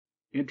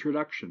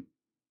Introduction.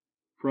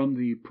 From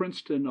the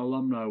Princeton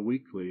Alumni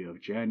Weekly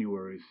of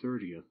January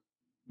 30th,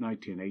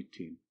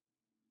 1918.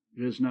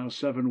 It is now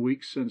 7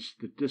 weeks since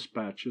the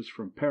dispatches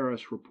from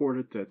Paris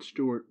reported that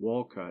Stuart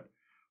Walcott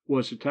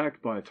was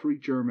attacked by 3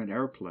 German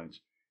airplanes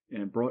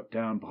and brought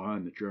down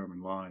behind the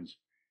German lines,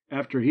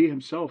 after he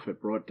himself had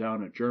brought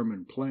down a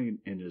German plane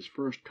in his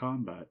first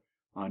combat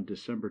on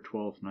December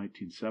 12,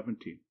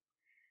 1917,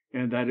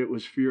 and that it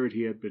was feared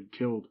he had been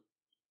killed.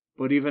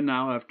 But even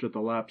now, after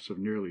the lapse of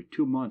nearly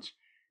 2 months,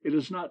 it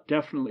is not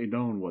definitely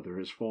known whether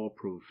his fall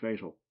proved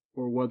fatal,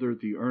 or whether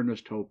the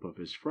earnest hope of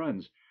his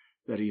friends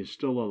that he is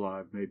still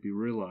alive may be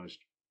realized.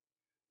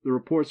 The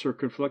reports are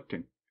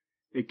conflicting.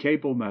 A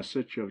cable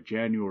message of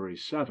January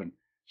 7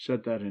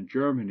 said that in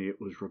Germany it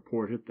was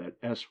reported that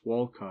S.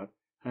 Walcott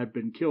had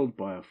been killed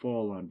by a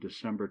fall on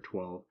December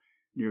 12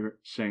 near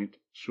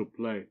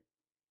Saint-Supple.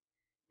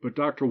 But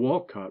Dr.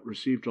 Walcott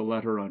received a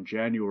letter on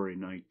January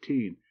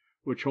 19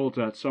 which holds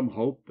out some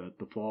hope that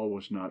the fall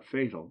was not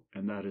fatal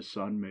and that his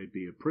son may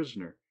be a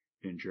prisoner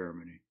in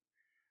Germany.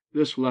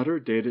 This letter,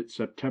 dated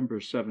September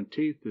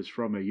 17th, is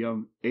from a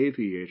young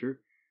aviator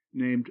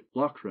named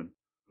Lochran,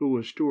 who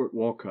was Stuart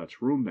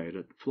Walcott's roommate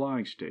at the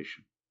flying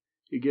station.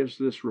 He gives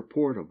this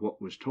report of what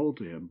was told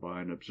to him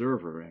by an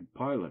observer and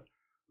pilot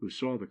who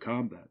saw the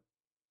combat.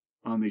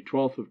 On the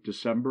 12th of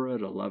December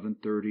at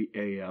 11:30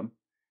 a.m.,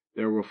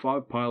 there were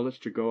 5 pilots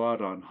to go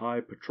out on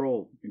high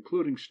patrol,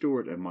 including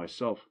Stuart and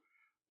myself,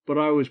 but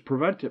I was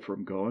prevented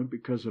from going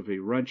because of a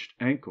wrenched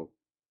ankle.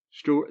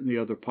 Stuart and the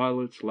other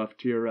pilots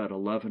left here at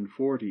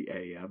 11:40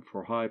 a.m.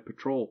 for high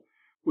patrol,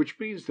 which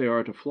means they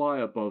are to fly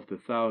above the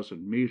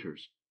 1,000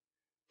 meters.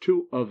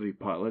 2 of the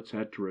pilots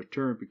had to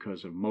return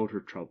because of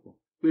motor trouble,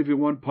 leaving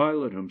 1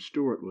 pilot whom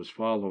Stuart was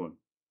following.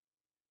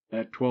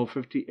 At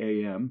 12:50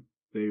 a.m.,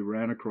 they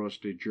ran across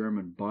a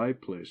German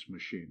biplace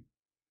machine.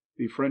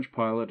 The French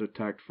pilot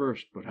attacked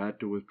first, but had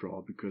to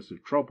withdraw because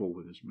of trouble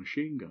with his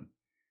machine gun.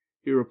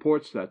 He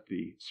reports that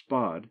the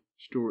Spad,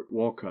 Stuart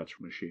Walcott's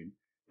machine,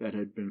 that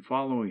had been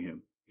following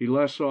him, he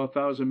last saw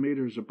 1,000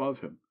 meters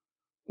above him,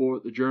 or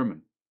the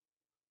German.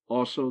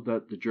 Also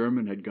that the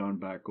German had gone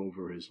back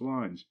over his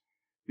lines.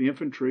 The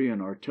infantry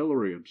and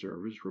artillery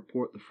observers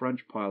report the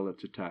French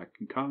pilot's attack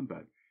in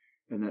combat,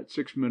 and that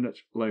 6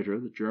 minutes later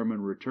the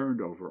German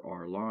returned over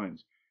our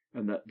lines,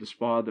 and that the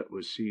Spad that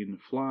was seen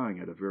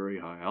flying at a very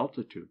high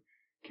altitude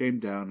came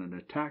down and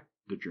attacked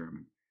the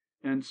German,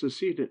 and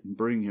succeeded in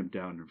bringing him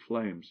down in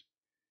flames.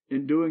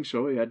 In doing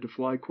so, he had to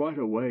fly quite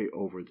a way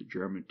over the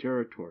German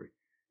territory,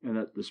 and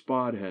that the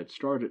Spad had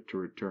started to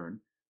return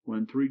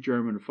when 3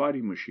 German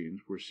fighting machines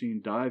were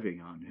seen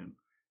diving on him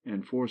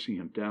and forcing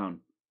him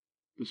down.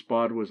 The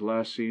Spad was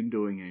last seen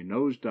doing a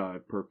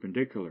nosedive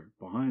perpendicular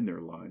behind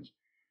their lines.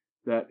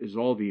 That is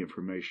all the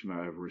information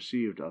I have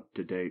received up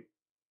to date.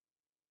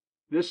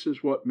 This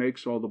is what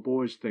makes all the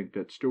boys think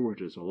that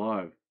Stuart is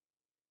alive.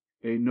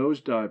 A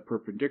nosedive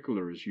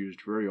perpendicular is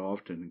used very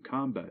often in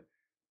combat,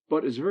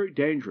 but is very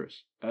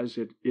dangerous, as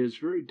it is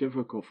very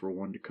difficult for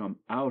one to come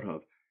out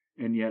of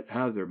and yet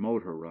have their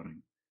motor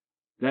running.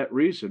 That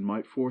reason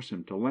might force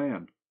him to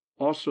land.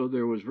 Also,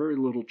 there was very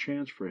little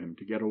chance for him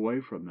to get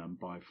away from them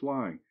by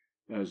flying,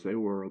 as they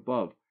were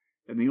above,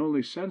 and the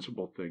only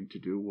sensible thing to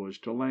do was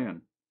to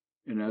land.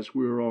 And as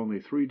we were only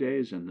 3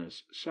 days in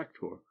this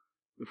sector,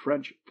 the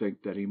French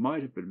think that he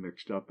might have been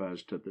mixed up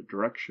as to the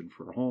direction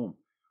for home,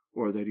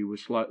 or that he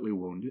was slightly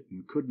wounded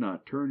and could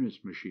not turn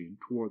his machine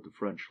toward the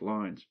French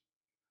lines.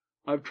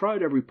 I've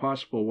tried every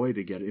possible way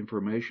to get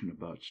information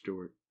about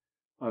Stuart.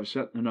 I've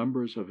sent the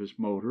numbers of his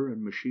motor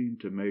and machine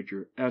to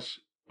Major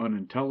S.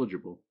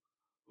 Unintelligible,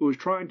 who is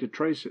trying to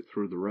trace it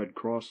through the Red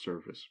Cross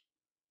service.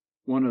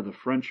 One of the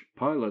French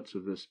pilots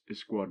of this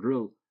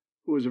escadrille,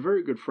 who is a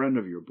very good friend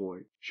of your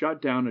boy, shot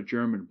down a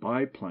German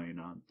biplane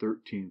on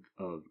 13th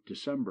of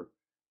December.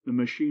 The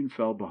machine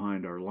fell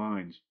behind our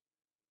lines.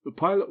 The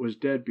pilot was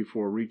dead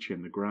before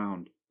reaching the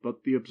ground,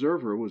 but the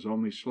observer was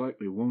only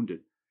slightly wounded.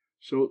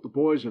 So the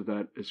boys of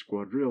that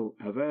escadrille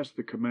have asked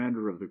the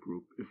commander of the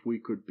group if we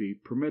could be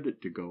permitted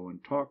to go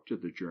and talk to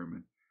the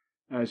German,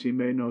 as he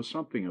may know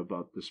something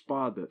about the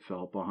Spad that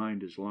fell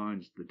behind his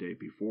lines the day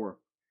before.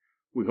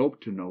 We hope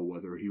to know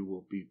whether he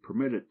will be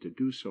permitted to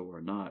do so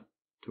or not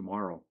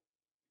tomorrow.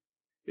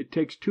 It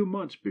takes 2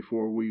 months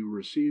before we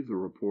receive the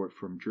report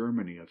from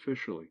Germany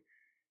officially.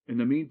 In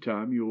the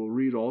meantime, you will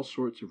read all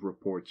sorts of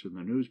reports in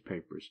the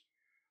newspapers,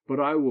 but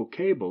I will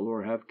cable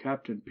or have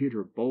Captain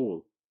Peter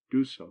Bohl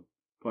do so,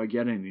 if I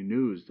get any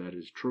news that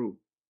is true.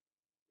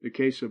 The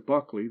case of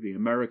Buckley, the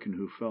American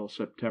who fell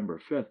September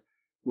 5th,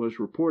 was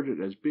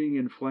reported as being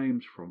in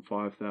flames from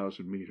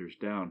 5,000 meters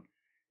down,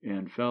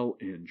 and fell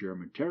in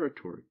German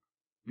territory.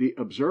 The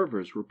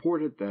observers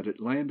reported that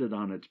it landed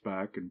on its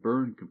back and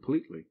burned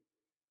completely.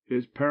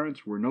 His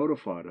parents were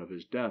notified of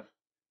his death.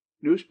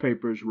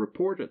 Newspapers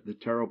reported the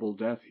terrible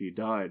death he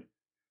died.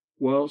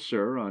 Well,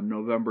 sir, on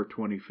November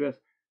 25th,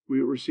 we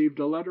received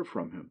a letter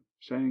from him,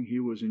 saying he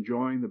was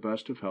enjoying the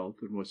best of health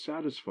and was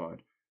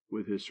satisfied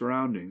with his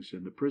surroundings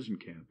in the prison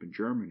camp in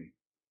Germany.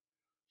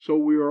 So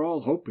we are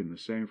all hoping the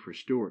same for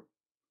Stuart.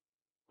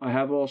 I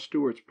have all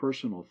Stuart's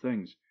personal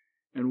things,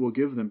 and will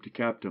give them to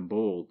Captain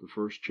Bold the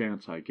first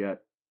chance I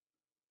get.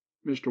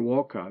 Mr.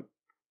 Walcott,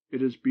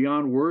 it is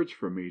beyond words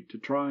for me to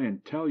try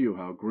and tell you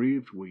how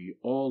grieved we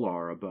all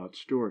are about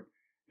Stuart,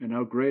 and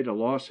how great a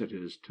loss it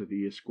is to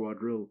the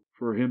escadrille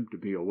for him to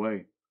be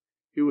away.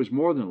 He was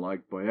more than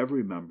liked by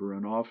every member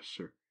and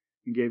officer,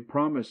 and gave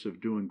promise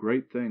of doing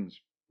great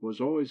things,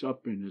 was always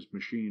up in his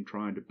machine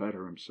trying to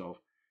better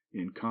himself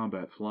in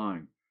combat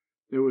flying.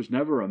 There was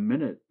never a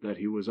minute that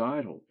he was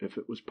idle, if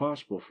it was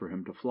possible for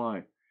him to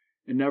fly,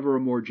 and never a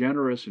more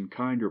generous and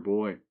kinder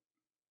boy.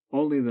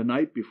 Only the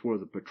night before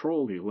the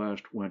patrol he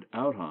last went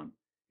out on,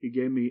 he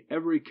gave me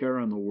every care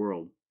in the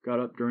world, got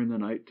up during the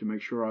night to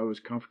make sure I was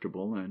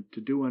comfortable, and to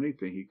do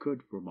anything he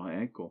could for my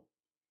ankle.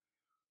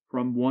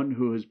 From one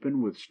who has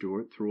been with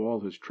Stuart through all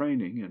his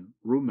training, and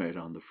roommate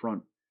on the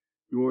front,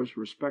 yours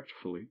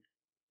respectfully,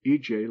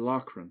 E.J.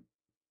 Loughran.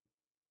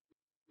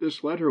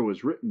 This letter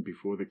was written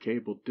before the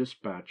cabled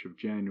dispatch of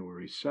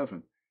January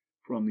 7th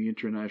from the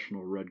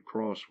International Red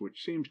Cross,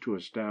 which seems to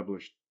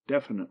establish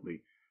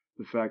definitely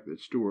the fact that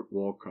Stuart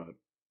Walcott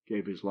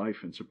gave his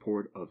life in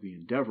support of the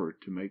endeavor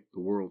to make the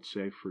world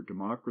safe for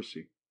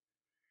democracy.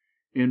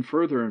 In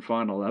further and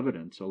final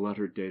evidence, a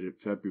letter dated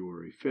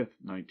February 5th,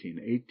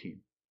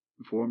 1918,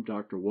 informed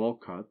Dr.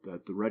 Walcott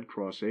that the Red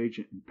Cross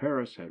agent in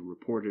Paris had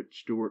reported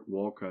Stuart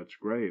Walcott's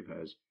grave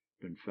has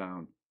been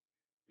found.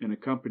 An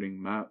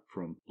accompanying map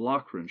from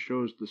Loughran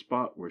shows the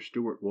spot where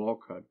Stuart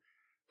Walcott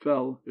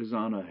fell is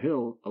on a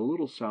hill a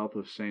little south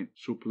of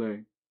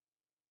Saint-Supple.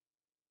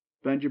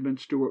 Benjamin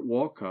Stuart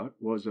Walcott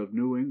was of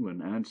New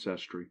England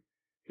ancestry.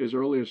 His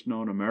earliest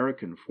known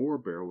American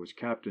forebear was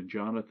Captain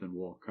Jonathan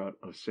Walcott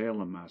of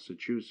Salem,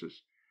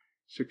 Massachusetts,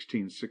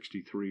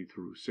 1663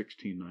 through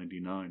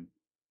 1699.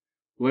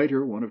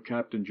 Later, one of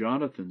Captain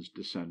Jonathan's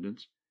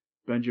descendants,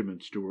 Benjamin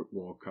Stuart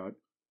Walcott,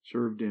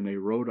 served in a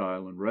Rhode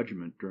Island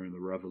regiment during the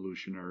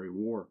Revolutionary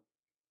War.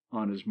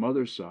 On his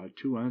mother's side,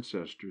 two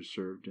ancestors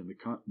served in the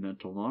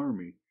Continental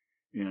Army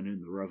and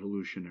in the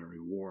Revolutionary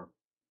War.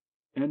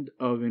 End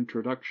of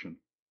introduction.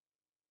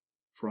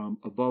 From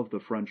Above the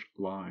French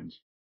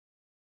Lines.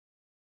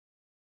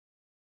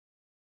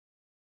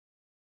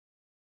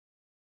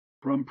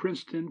 From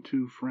Princeton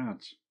to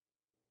France.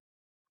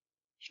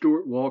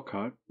 Stuart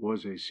Walcott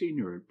was a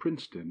senior at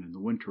Princeton in the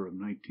winter of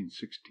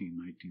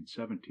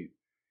 1916-1917.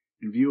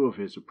 In view of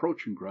his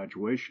approaching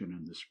graduation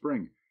in the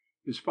spring,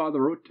 his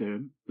father wrote to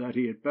him that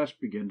he had best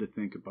begin to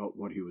think about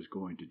what he was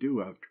going to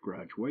do after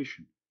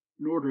graduation,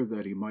 in order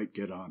that he might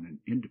get on an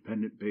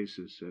independent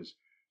basis as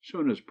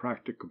soon as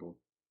practicable.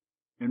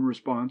 In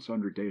response,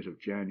 under date of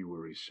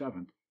January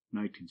 7,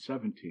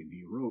 1917,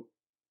 he wrote,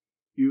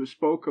 "You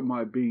spoke of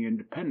my being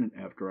independent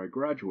after I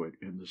graduate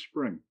in the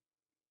spring.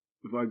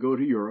 If I go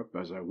to Europe,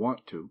 as I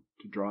want to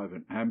drive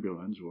an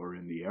ambulance or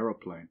in the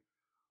aeroplane,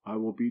 I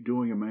will be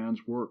doing a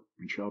man's work,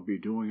 and shall be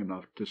doing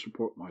enough to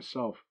support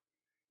myself.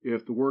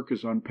 If the work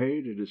is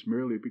unpaid, it is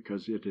merely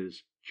because it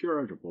is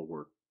charitable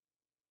work,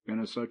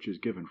 and as such is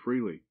given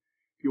freely.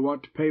 If you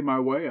want to pay my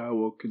way, I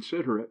will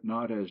consider it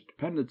not as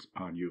dependence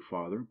on you,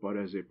 Father, but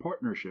as a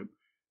partnership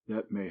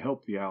that may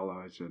help the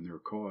Allies in their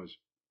cause.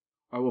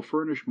 I will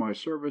furnish my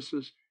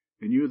services,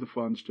 and you the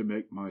funds to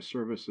make my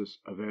services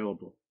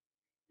available.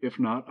 If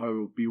not, I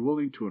will be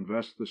willing to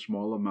invest the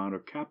small amount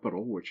of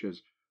capital which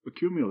has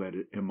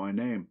accumulated in my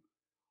name.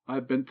 I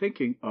have been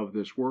thinking of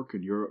this work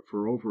in Europe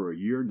for over a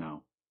year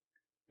now,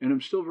 and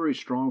am still very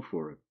strong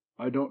for it.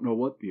 I don't know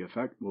what the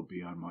effect will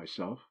be on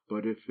myself,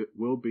 but if it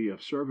will be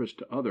of service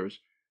to others,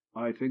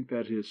 I think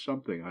that is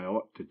something I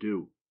ought to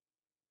do."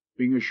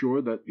 Being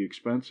assured that the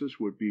expenses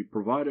would be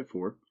provided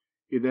for,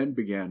 he then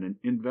began an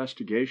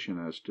investigation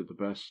as to the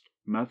best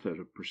method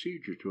of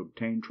procedure to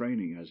obtain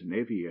training as an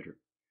aviator.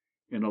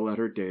 In a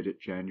letter dated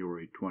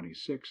January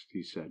 26th,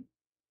 he said,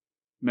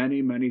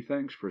 "Many, many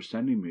thanks for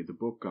sending me the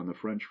book on the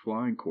French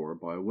Flying Corps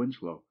by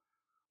Winslow.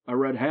 I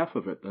read half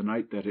of it the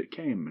night that it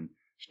came, and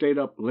stayed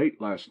up late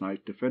last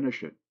night to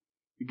finish it.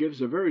 It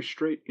gives a very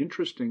straight,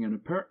 interesting, and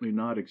apparently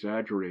not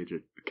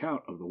exaggerated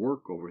account of the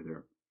work over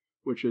there,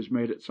 which has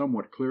made it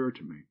somewhat clearer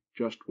to me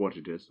just what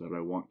it is that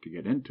I want to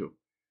get into.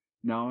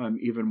 Now I am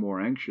even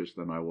more anxious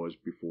than I was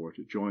before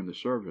to join the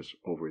service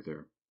over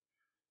there.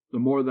 The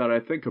more that I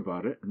think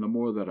about it, and the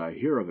more that I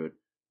hear of it,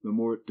 the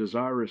more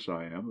desirous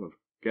I am of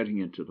getting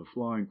into the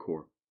Flying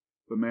Corps.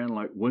 If a man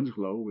like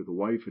Winslow, with a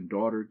wife and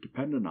daughter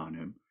dependent on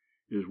him,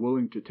 is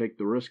willing to take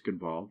the risk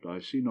involved, I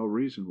see no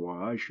reason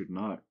why I should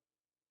not.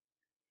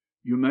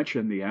 You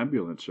mentioned the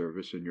ambulance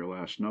service in your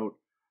last note.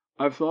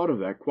 I've thought of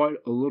that quite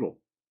a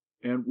little,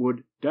 and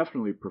would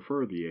definitely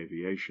prefer the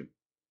aviation.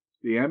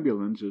 The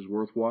ambulance is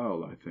worth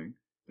while, I think,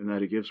 in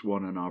that it gives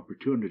one an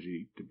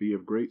opportunity to be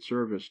of great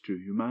service to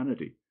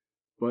humanity,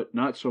 but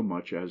not so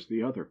much as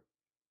the other.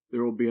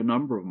 There will be a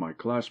number of my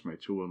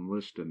classmates who will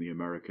enlist in the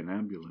American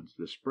ambulance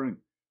this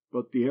spring,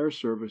 but the air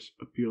service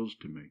appeals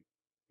to me."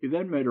 He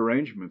then made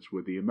arrangements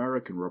with the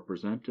American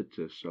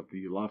representatives of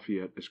the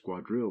Lafayette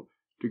Escadrille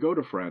to go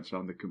to France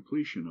on the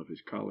completion of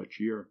his college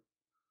year.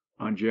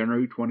 On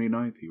January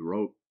 29th he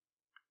wrote,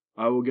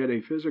 I will get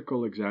a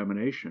physical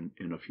examination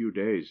in a few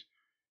days.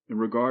 In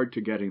regard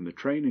to getting the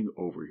training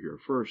over here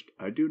first,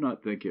 I do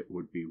not think it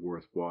would be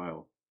worth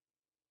while.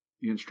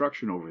 The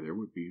instruction over there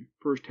would be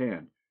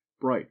first-hand,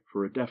 bright,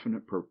 for a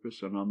definite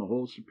purpose, and on the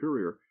whole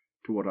superior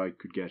to what I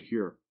could get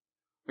here.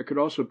 I could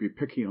also be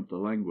picking up the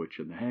language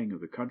and the hang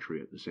of the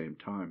country at the same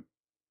time.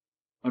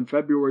 On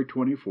February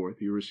 24th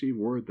he received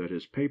word that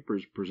his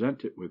papers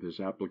presented with his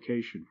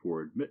application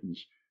for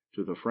admittance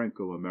to the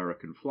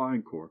Franco-American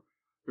Flying Corps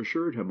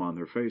assured him on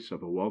their face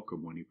of a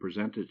welcome when he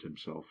presented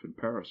himself in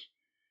Paris.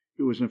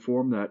 He was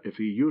informed that if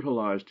he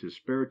utilized his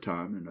spare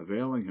time in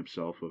availing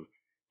himself of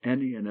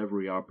any and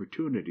every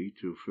opportunity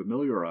to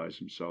familiarize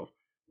himself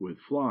with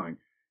flying,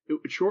 it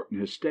would shorten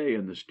his stay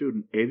in the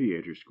student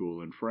aviator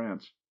school in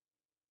France.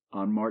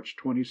 On March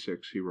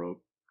 26 he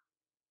wrote,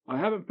 "I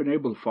haven't been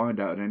able to find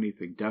out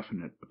anything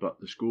definite about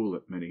the school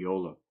at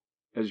Mineola.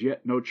 As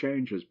yet no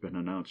change has been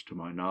announced to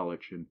my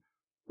knowledge in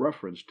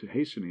reference to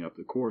hastening up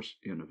the course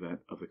in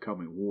event of the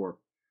coming war.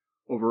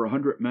 Over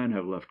 100 men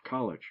have left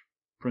college,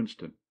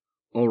 Princeton,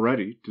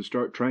 already to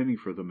start training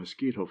for the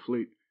Mosquito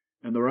fleet,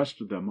 and the rest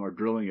of them are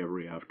drilling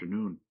every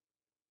afternoon.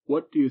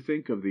 What do you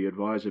think of the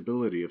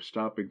advisability of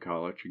stopping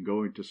college and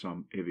going to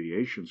some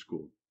aviation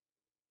school?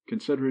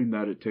 Considering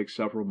that it takes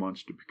several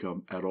months to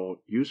become at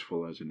all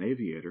useful as an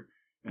aviator,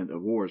 and that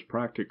war is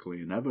practically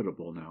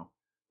inevitable now,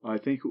 I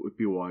think it would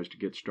be wise to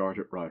get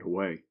started right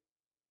away."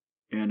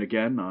 And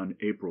again, on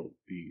April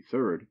the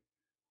 3rd,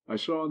 I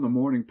saw in the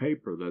morning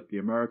paper that the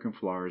American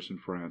flyers in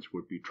France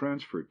would be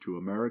transferred to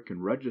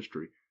American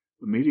registry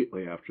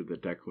immediately after the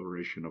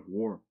declaration of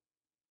war.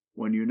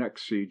 When you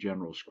next see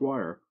General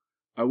Squire,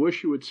 I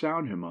wish you would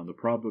sound him on the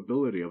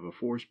probability of a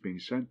force being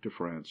sent to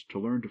France to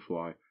learn to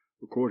fly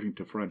according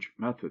to French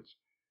methods.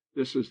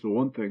 This is the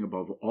one thing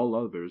above all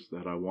others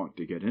that I want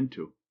to get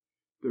into.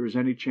 If there is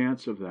any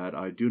chance of that,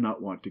 I do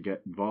not want to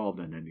get involved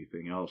in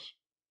anything else.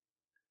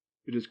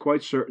 It is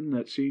quite certain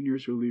that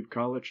seniors who leave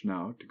college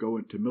now to go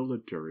into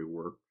military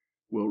work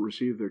will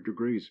receive their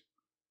degrees.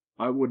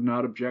 I would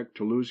not object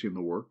to losing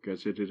the work,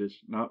 as it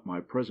is not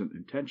my present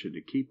intention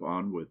to keep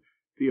on with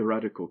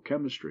theoretical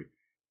chemistry,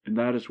 and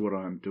that is what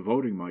I am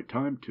devoting my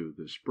time to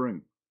this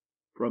spring.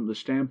 From the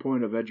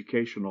standpoint of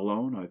education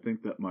alone, I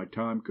think that my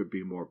time could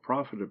be more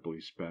profitably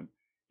spent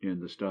in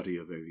the study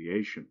of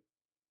aviation."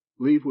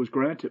 Leave was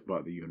granted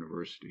by the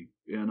university,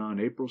 and on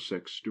April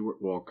 6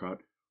 Stuart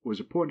Walcott was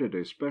appointed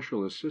a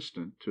special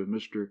assistant to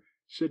Mr.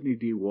 Sidney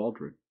D.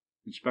 Waldron,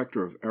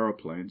 inspector of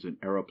aeroplanes and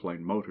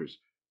aeroplane motors,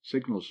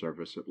 signal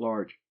service at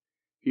large.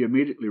 He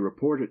immediately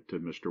reported to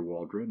Mr.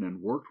 Waldron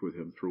and worked with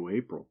him through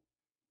April.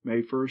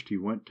 May 1st he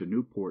went to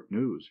Newport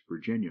News,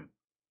 Virginia.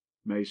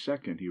 May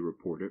 2nd he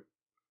reported,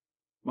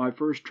 "My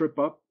first trip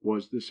up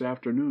was this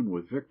afternoon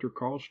with Victor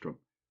Karlstrom.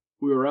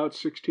 We were out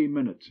 16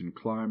 minutes and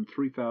climbed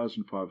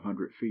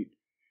 3,500 feet.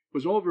 It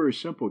was all very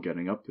simple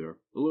getting up there,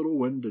 a little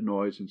wind and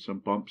noise and some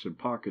bumps and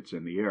pockets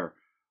in the air,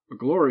 a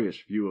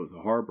glorious view of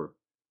the harbor.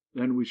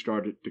 Then we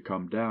started to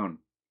come down.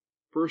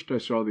 First I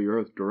saw the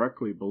earth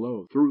directly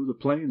below, through the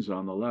plains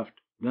on the left.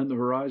 Then the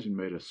horizon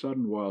made a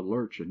sudden wild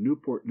lurch, and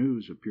Newport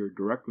News appeared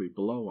directly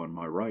below on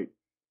my right.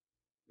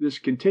 This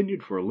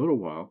continued for a little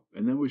while,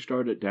 and then we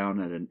started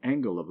down at an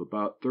angle of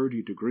about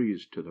 30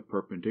 degrees to the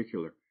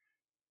perpendicular,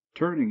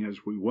 turning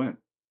as we went.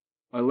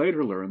 I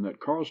later learned that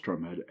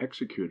Karlstrom had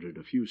executed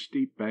a few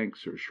steep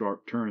banks or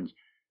sharp turns,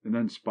 and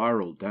then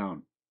spiraled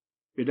down.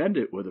 It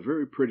ended with a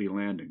very pretty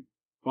landing,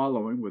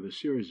 following with a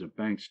series of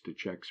banks to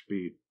check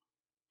speed.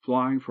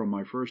 Flying, from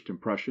my first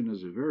impression,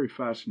 is a very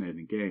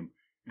fascinating game,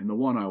 and the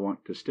one I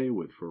want to stay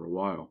with for a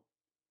while.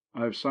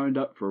 I have signed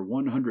up for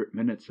 100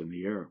 minutes in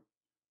the air.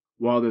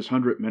 While this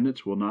 100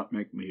 minutes will not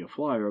make me a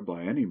flyer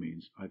by any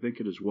means, I think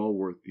it is well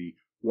worth the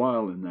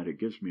while in that it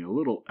gives me a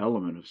little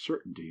element of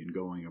certainty in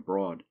going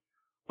abroad.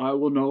 I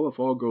will know, if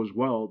all goes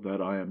well,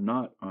 that I am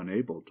not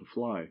unable to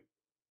fly."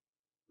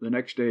 The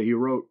next day he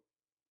wrote,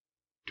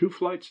 "2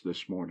 flights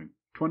this morning,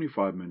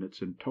 25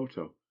 minutes in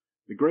toto.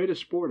 The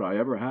greatest sport I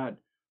ever had.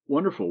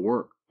 Wonderful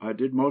work. I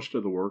did most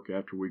of the work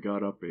after we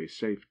got up a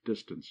safe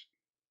distance."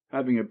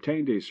 Having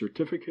obtained a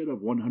certificate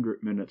of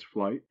 100 minutes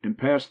flight and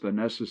passed the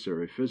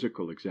necessary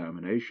physical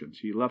examinations,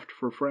 he left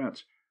for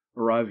France,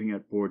 arriving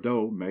at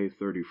Bordeaux May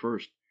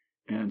 31st,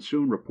 and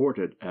soon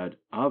reported at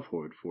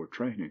Havre for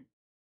training.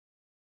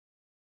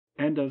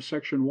 End of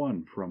Section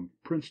 1, From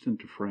Princeton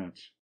to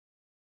France.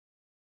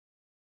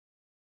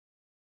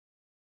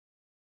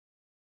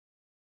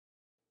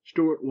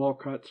 Stuart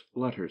Walcott's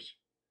Letters,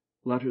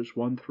 Letters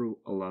 1 through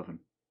 11.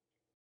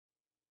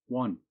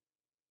 1.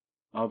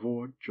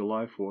 Havre,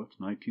 July 4th,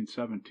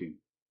 1917.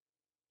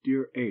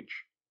 Dear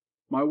H.,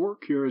 my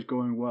work here is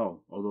going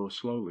well, although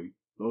slowly.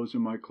 Those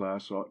in my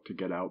class ought to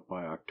get out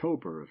by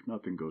October if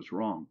nothing goes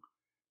wrong.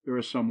 There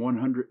are some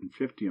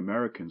 150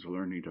 Americans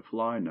learning to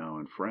fly now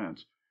in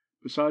France,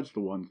 besides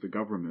the ones the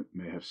government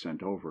may have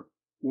sent over,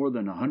 more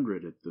than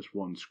 100 at this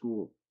one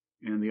school,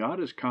 and the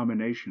oddest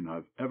combination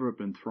I've ever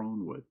been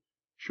thrown with: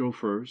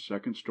 chauffeurs,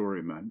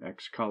 second-story men,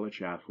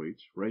 ex-college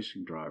athletes,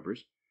 racing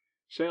drivers,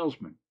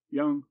 salesmen,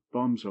 young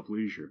bums of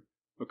leisure,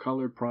 a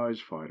colored prize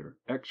fighter,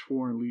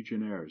 ex-foreign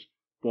legionnaires,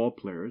 ball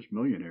players,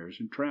 millionaires,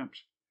 and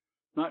tramps.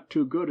 Not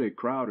too good a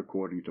crowd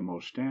according to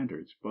most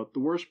standards, but the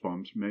worst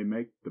bums may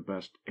make the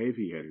best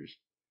aviators.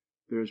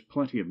 There is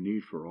plenty of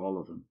need for all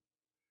of them.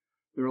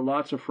 There are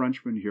lots of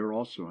Frenchmen here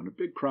also, and a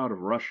big crowd of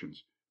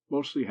Russians,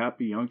 mostly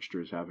happy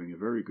youngsters having a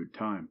very good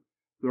time.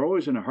 They're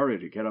always in a hurry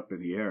to get up in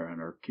the air and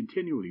are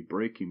continually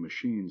breaking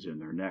machines in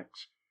their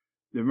necks.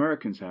 The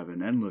Americans have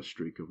an endless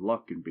streak of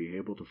luck in being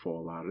able to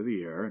fall out of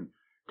the air and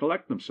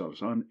collect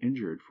themselves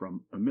uninjured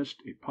from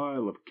amidst a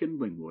pile of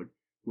kindling wood,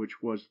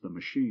 which was the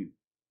machine.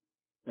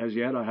 As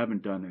yet I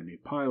haven't done any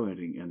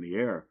piloting in the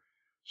air,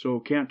 so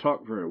can't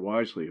talk very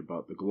wisely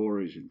about the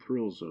glories and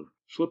thrills of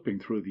slipping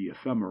through the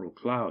ephemeral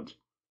clouds.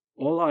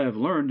 All I have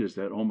learned is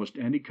that almost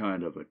any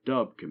kind of a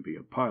dub can be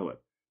a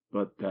pilot,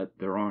 but that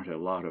there aren't a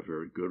lot of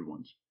very good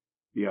ones.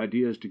 The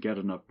idea is to get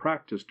enough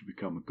practice to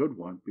become a good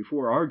one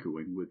before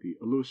arguing with the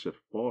elusive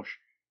Boche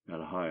at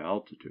a high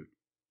altitude.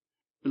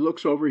 It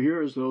looks over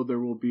here as though there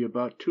will be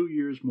about 2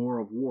 years more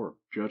of war,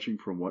 judging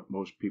from what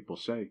most people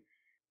say.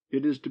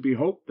 It is to be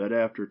hoped that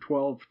after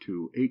 12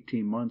 to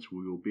 18 months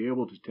we will be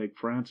able to take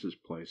France's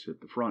place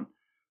at the front,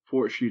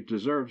 for she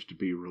deserves to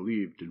be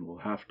relieved and will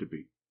have to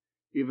be.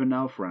 Even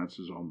now France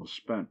is almost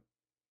spent.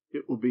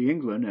 It will be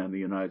England and the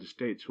United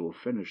States who will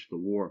finish the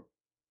war.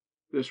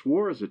 This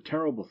war is a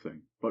terrible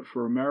thing, but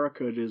for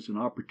America it is an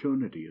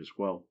opportunity as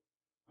well.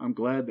 I'm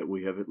glad that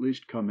we have at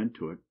least come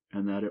into it,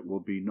 and that it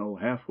will be no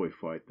halfway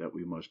fight that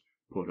we must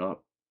put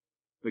up.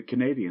 The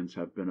Canadians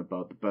have been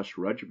about the best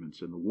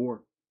regiments in the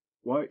war.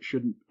 Why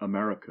shouldn't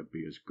America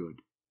be as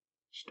good?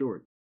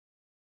 Stuart.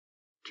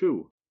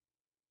 2.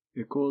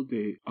 École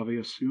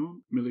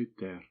d'Aviation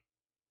Militaire,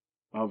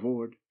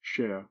 Avord,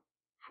 Cher,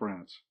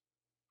 France.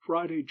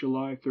 Friday,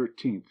 July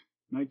 13th,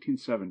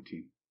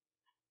 1917.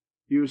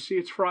 You see,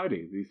 it's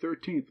Friday, the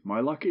 13th, my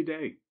lucky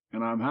day,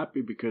 and I'm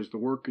happy because the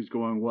work is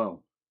going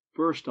well.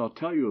 First, I'll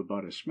tell you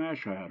about a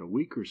smash I had a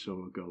week or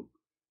so ago.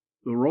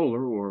 The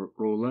roller, or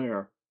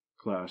roller,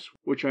 class,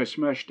 which I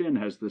smashed in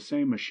has the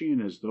same machine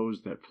as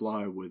those that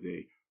fly with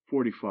a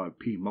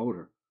 45P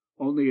motor,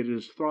 only it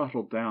is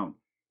throttled down,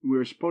 and we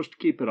are supposed to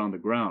keep it on the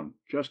ground,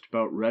 just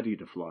about ready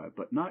to fly,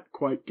 but not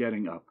quite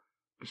getting up,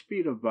 a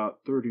speed of about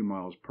 30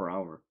 miles per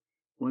hour.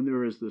 When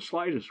there is the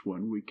slightest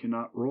wind, we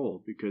cannot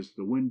roll, because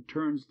the wind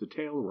turns the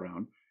tail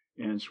around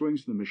and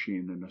swings the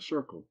machine in a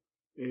circle,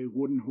 a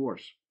wooden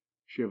horse,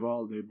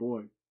 cheval de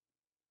bois.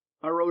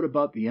 I rode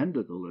about the end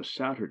of the list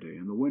Saturday,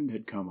 and the wind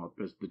had come up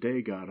as the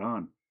day got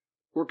on.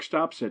 Work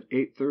stops at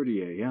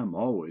 8:30 a.m.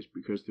 always,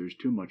 because there's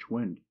too much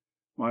wind.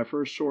 My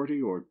first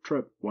sortie or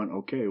trip went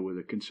okay with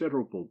a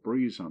considerable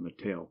breeze on the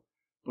tail,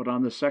 but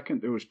on the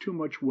second there was too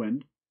much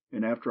wind,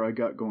 and after I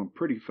got going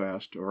pretty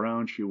fast,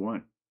 around she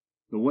went.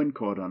 The wind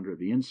caught under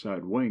the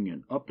inside wing,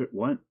 and up it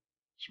went.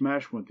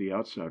 Smash went the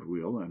outside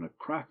wheel, and a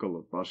crackle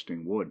of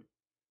busting wood.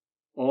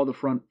 All the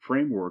front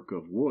framework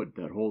of wood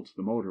that holds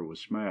the motor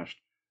was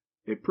smashed.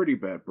 A pretty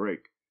bad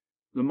break.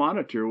 The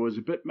monitor was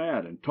a bit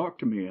mad, and talked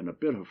to me in a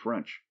bit of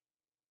French.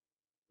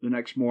 The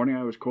next morning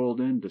I was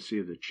called in to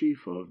see the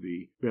chief of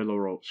the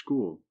Bellerote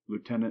School,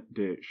 Lieutenant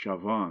de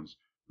Chavans,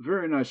 a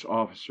very nice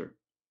officer.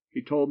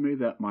 He told me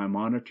that my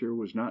monitor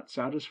was not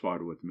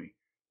satisfied with me,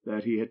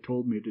 that he had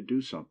told me to do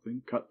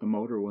something, cut the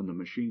motor when the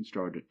machine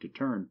started to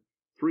turn,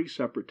 3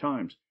 separate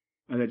times,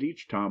 and that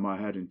each time I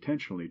had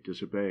intentionally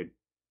disobeyed,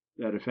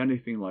 that if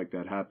anything like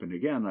that happened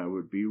again I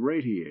would be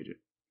radiated,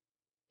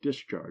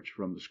 discharged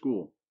from the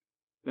school.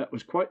 That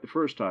was quite the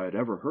first I had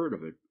ever heard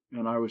of it,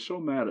 and I was so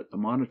mad at the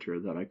monitor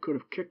that I could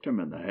have kicked him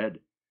in the head.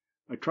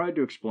 I tried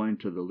to explain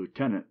to the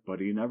lieutenant, but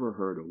he never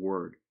heard a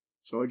word,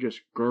 so I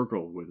just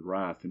gurgled with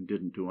wrath and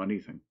didn't do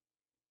anything.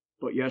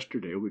 But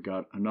yesterday we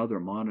got another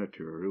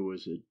monitor who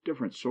was a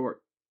different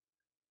sort.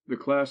 The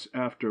class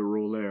after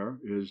roller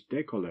is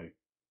décollé.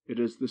 It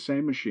is the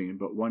same machine,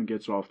 but one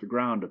gets off the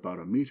ground about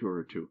a meter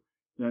or two,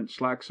 then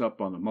slacks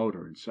up on the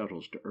motor and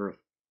settles to earth.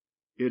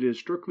 It is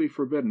strictly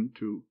forbidden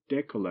to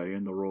décoller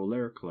in the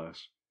roller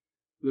class.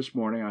 This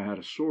morning I had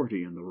a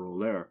sortie in the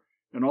roller,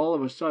 and all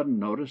of a sudden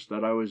noticed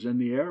that I was in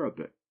the air a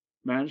bit.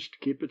 Managed to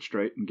keep it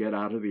straight and get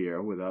out of the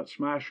air without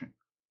smashing.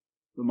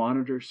 The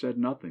monitor said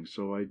nothing,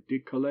 so I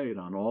décolled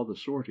on all the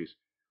sorties.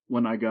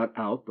 When I got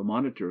out, the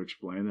monitor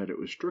explained that it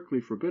was strictly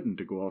forbidden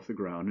to go off the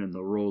ground in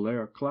the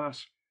roller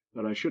class,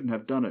 that I shouldn't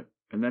have done it,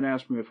 and then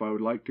asked me if I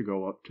would like to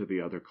go up to the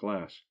other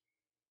class.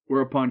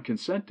 Whereupon,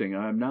 consenting,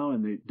 I am now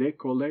in the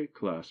décollé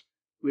class,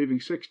 leaving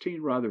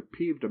 16 rather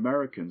peeved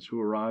Americans who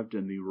arrived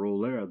in the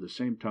roller the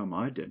same time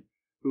I did,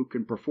 who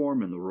can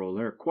perform in the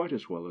roller quite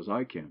as well as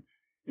I can,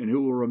 and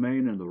who will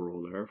remain in the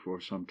roller for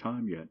some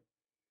time yet.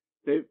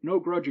 They've no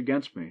grudge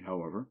against me,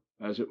 however,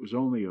 as it was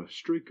only a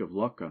streak of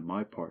luck on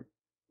my part.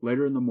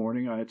 Later in the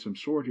morning I had some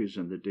sorties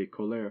in the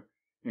décoller,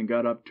 and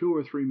got up 2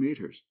 or 3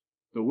 meters.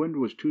 The wind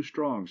was too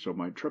strong, so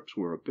my trips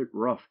were a bit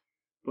rough,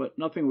 but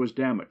nothing was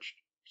damaged,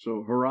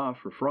 so hurrah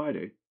for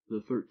Friday, the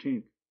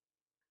 13th.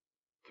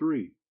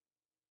 3.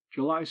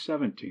 July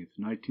 17th,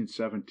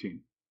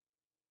 1917.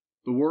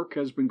 The work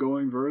has been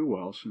going very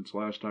well since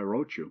last I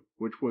wrote you,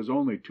 which was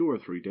only 2 or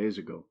 3 days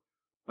ago.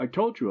 I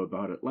told you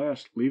about it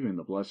last, leaving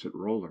the blessed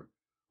roller.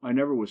 I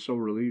never was so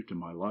relieved in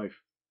my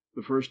life.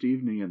 The first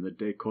evening in the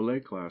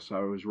décollé class I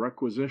was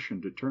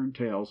requisitioned to turn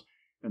tails,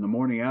 and the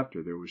morning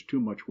after there was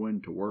too much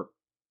wind to work.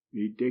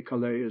 The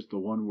décollé is the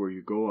one where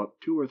you go up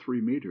 2 or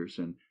 3 meters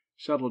and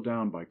settle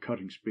down by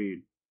cutting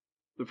speed.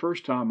 The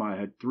first time I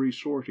had 3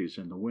 sorties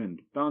in the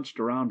wind, bounced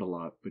around a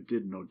lot, but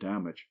did no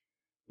damage.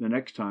 The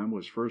next time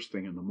was first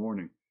thing in the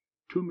morning,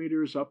 2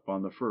 meters up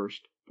on the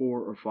first,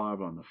 4 or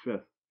 5 on the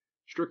fifth,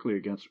 strictly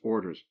against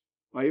orders.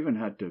 I even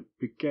had to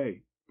piquer,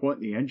 point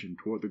the engine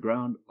toward the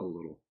ground a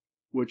little,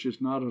 which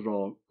is not at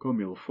all comme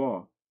il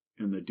faut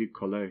in the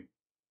décollé.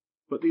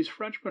 But these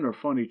Frenchmen are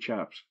funny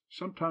chaps.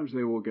 Sometimes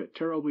they will get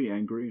terribly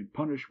angry and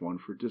punish one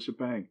for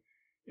disobeying,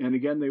 and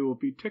again they will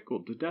be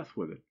tickled to death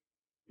with it.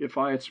 If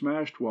I had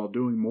smashed while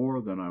doing more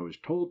than I was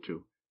told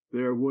to,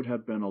 there would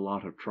have been a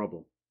lot of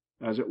trouble.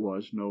 As it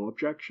was, no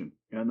objection,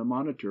 and the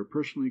monitor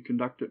personally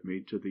conducted me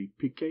to the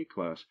piquet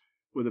class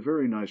with a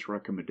very nice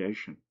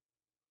recommendation.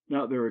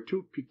 Now, there are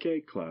 2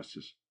 piquet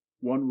classes,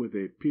 one with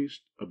a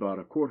piste about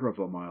a quarter of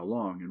a mile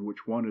long, in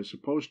which one is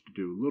supposed to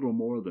do little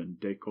more than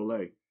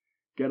décoller,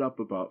 get up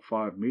about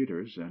 5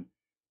 meters, and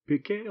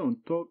piquer un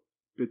tout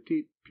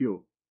petit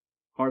peu,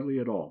 hardly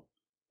at all.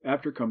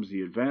 After comes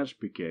the advanced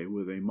piquet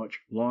with a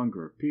much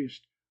longer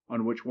piste,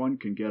 on which one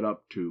can get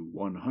up to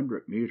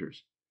 100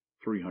 meters,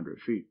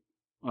 300 feet.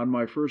 On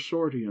my first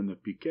sortie in the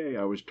piquet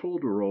I was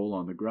told to roll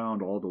on the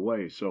ground all the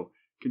way, so,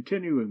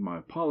 continuing my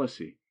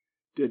policy,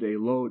 did a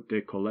low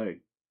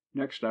décollé.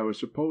 Next I was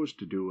supposed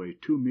to do a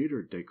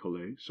 2-meter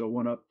décollé, so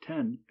went up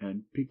 10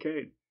 and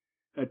piqueted.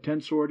 Had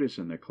 10 sorties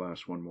in the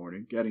class one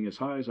morning, getting as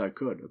high as I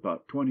could,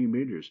 about 20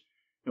 meters,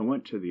 and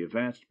went to the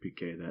advanced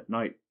piquet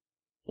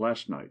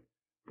last night.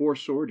 4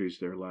 sorties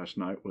there last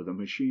night with a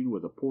machine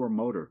with a poor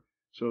motor,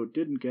 so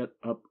didn't get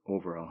up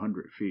over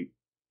 100 feet.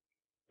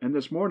 And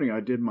this morning I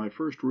did my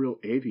first real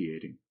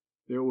aviating.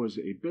 There was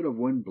a bit of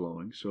wind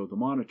blowing, so the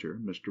monitor,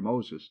 Mr.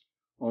 Moses,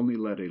 only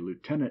let a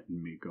lieutenant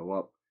and me go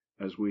up,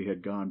 as we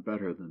had gone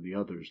better than the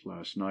others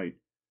last night.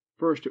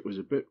 First it was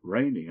a bit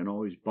rainy and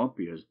always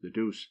bumpy as the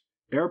deuce,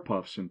 air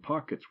puffs in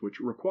pockets which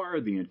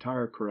required the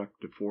entire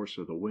corrective force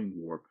of the wing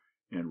warp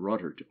and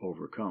rudder to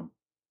overcome.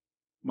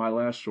 My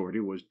last sortie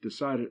was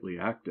decidedly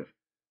active.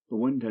 The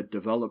wind had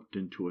developed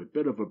into a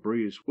bit of a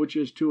breeze, which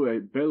is to a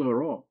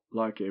baileron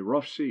like a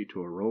rough sea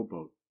to a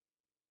rowboat.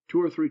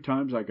 2 or 3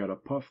 times I got a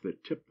puff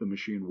that tipped the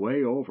machine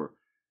way over,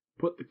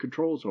 put the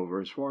controls over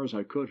as far as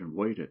I could, and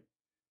waited.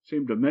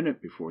 Seemed a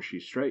minute before she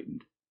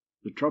straightened.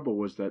 The trouble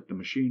was that the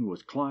machine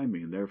was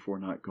climbing and therefore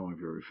not going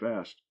very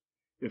fast.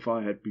 If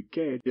I had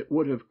piqued, it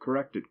would have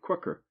corrected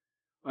quicker.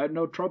 I had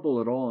no trouble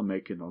at all in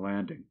making the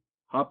landing.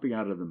 Hopping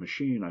out of the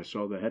machine, I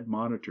saw the head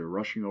monitor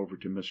rushing over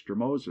to Mr.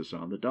 Moses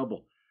on the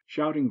double,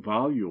 shouting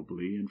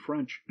volubly in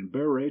French and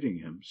berating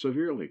him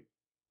severely.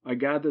 I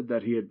gathered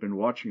that he had been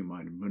watching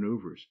my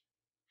maneuvers,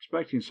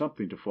 expecting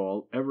something to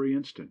fall every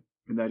instant,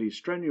 and that he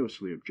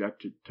strenuously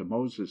objected to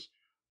Moses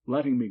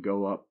letting me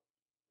go up.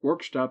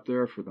 Work stopped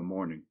there for the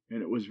morning,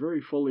 and it was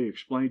very fully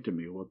explained to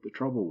me what the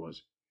trouble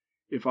was.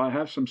 If I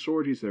have some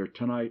sorties there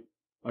tonight,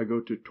 I go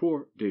to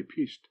Tour de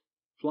Piste,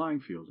 flying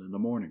field, in the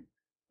morning.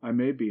 I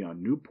may be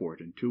on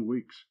Newport in 2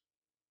 weeks.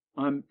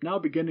 I'm now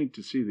beginning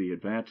to see the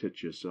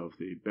advantages of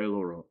the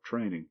baileron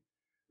training.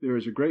 There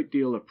is a great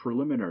deal of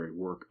preliminary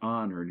work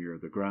on or near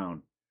the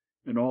ground.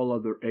 In all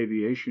other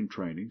aviation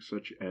training,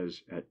 such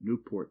as at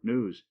Newport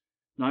News,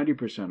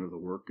 90% of the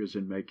work is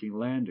in making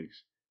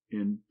landings,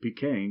 in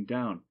piqueting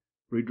down,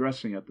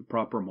 redressing at the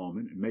proper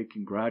moment, and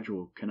making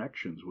gradual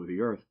connections with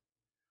the earth.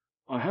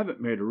 I haven't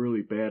made a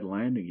really bad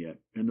landing yet,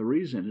 and the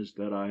reason is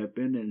that I have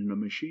been in a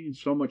machine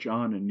so much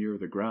on and near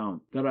the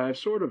ground that I have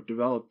sort of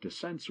developed a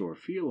sense or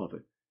feel of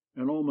it,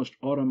 and almost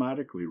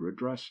automatically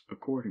redress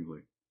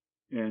accordingly,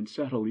 and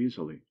settle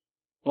easily.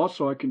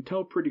 Also, I can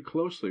tell pretty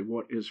closely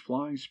what is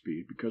flying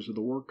speed because of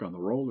the work on the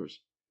rollers.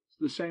 It's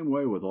the same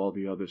way with all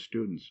the other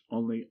students,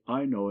 only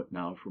I know it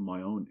now from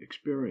my own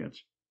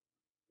experience.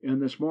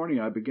 And this morning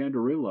I began to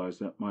realize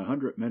that my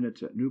 100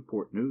 minutes at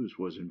Newport News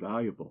was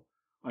invaluable.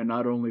 I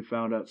not only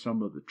found out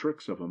some of the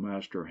tricks of a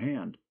master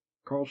hand,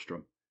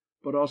 Karlstrom,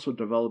 but also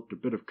developed a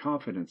bit of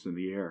confidence in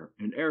the air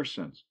and air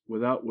sense,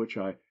 without which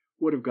I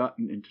would have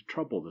gotten into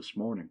trouble this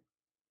morning.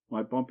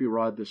 My bumpy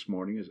ride this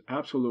morning is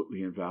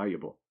absolutely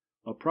invaluable.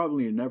 I'll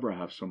probably never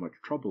have so much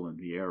trouble in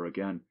the air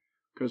again,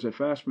 because a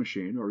fast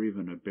machine or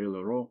even a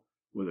baileron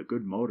with a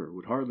good motor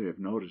would hardly have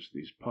noticed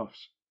these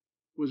puffs.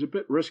 It was a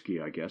bit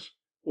risky, I guess,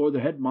 or the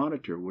head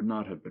monitor would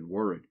not have been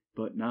worried,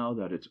 but now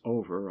that it's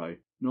over, I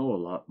know a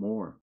lot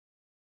more.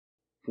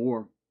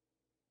 4.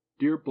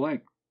 Dear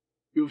Blank,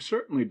 you have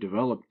certainly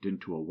developed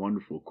into a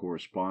wonderful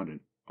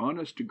correspondent.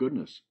 Honest to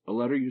goodness, a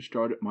letter you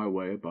started my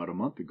way about a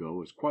month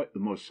ago is quite the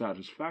most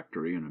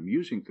satisfactory and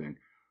amusing thing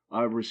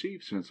I've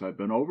received since I've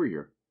been over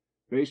here.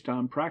 Based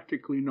on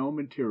practically no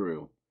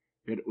material,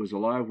 yet it was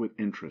alive with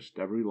interest,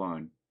 every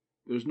line.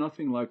 There's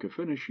nothing like a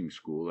finishing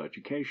school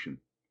education.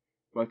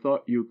 If I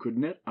thought you could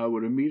knit, I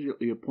would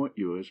immediately appoint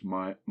you as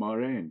my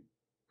marraine,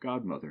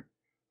 godmother.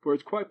 for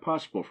it's quite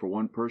possible for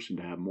one person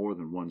to have more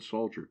than one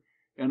soldier,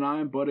 and I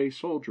am but a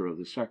soldier of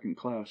the second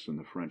class in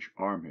the French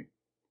army.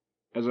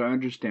 As I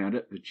understand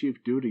it, the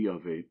chief duty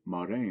of a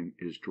marin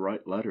is to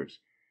write letters.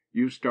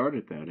 You've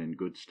started that in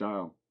good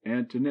style,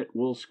 and to knit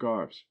wool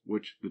scarves,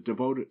 which the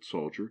devoted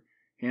soldier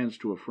hands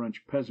to a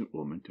French peasant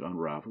woman to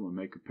unravel and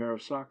make a pair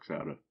of socks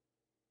out of.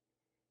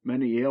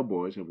 Many Yale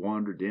boys have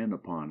wandered in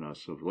upon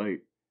us of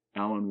late,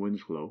 Alan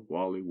Winslow,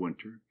 Wally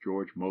Winter,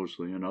 George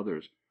Mosley, and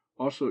others,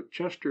 also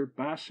Chester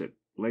Bassett,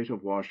 late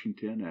of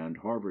Washington and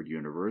Harvard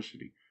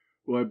University,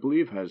 who I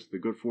believe has the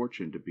good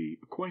fortune to be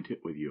acquainted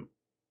with you,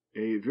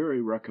 a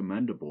very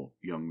recommendable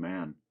young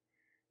man.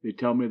 They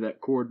tell me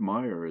that Cord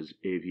Meyer is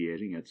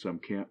aviating at some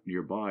camp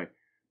nearby,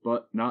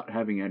 but not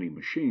having any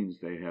machines,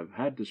 they have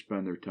had to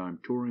spend their time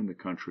touring the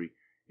country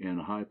in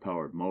a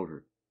high-powered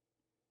motor.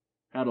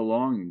 Had a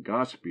long and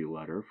gossipy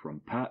letter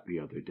from Pat the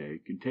other day,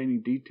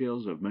 containing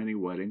details of many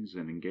weddings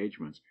and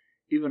engagements,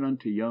 even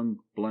unto young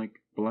blank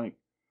blank.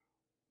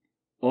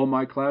 All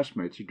my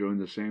classmates are doing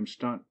the same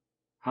stunt.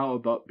 How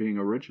about being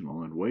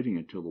original and waiting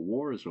until the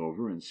war is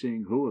over and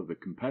seeing who of the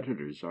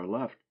competitors are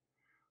left?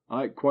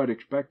 I quite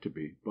expect to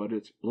be, but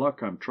it's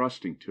luck I'm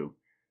trusting to.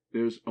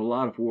 There's a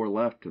lot of war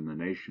left in the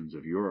nations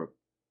of Europe.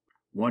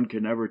 One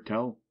can never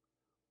tell.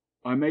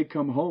 I may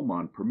come home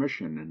on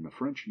permission in a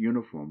French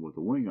uniform with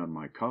a wing on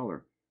my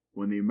collar.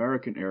 When the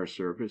American air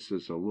service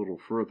is a little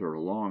further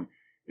along,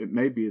 it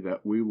may be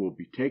that we will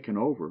be taken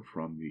over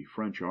from the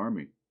French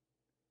army.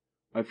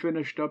 I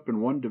finished up in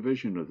one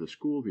division of the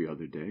school the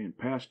other day and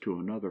passed to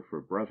another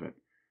for brevet,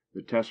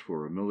 the test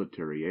for a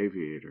military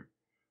aviator.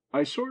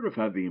 I sort of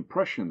have the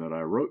impression that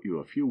I wrote you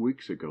a few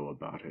weeks ago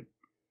about it,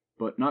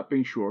 but not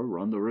being sure,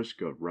 run the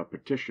risk of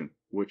repetition,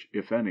 which,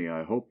 if any,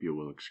 I hope you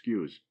will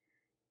excuse.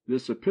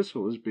 This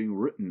epistle is being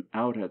written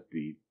out at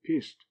the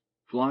piste,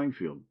 flying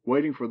field,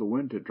 waiting for the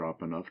wind to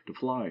drop enough to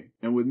fly,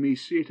 and with me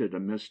seated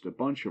amidst a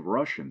bunch of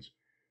Russians.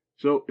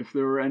 So if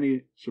there are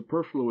any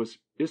superfluous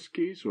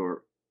iskis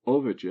or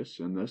ovages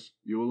in this,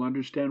 you will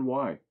understand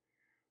why.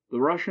 The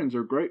Russians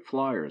are great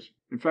flyers.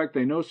 In fact,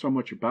 they know so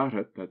much about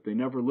it that they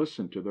never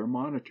listen to their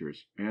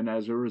monitors, and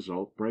as a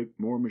result break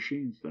more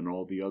machines than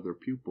all the other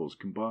pupils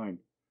combined.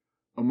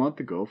 A month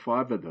ago,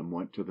 5 of them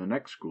went to the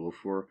next school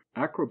for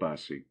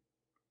acrobacy,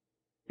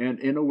 and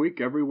in a week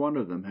every one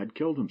of them had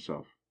killed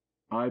himself.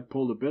 I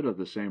pulled a bit of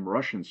the same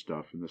Russian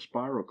stuff in the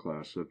spiral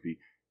class of the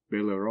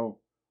Bellerots.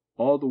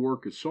 All the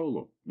work is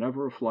solo,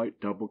 never a flight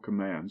double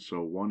command,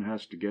 so one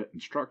has to get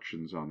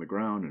instructions on the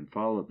ground and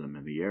follow them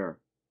in the air.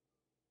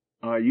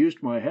 I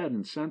used my head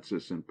and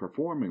senses in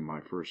performing my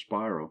first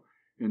spiral,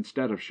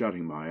 instead of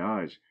shutting my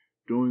eyes,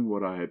 doing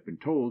what I had been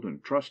told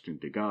and trusting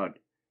to God.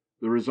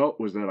 The result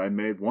was that I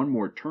made one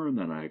more turn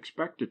than I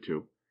expected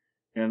to,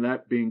 and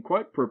that being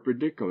quite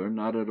perpendicular,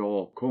 not at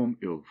all comme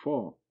il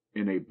faut,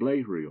 in a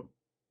Blériot.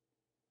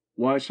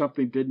 Why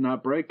something did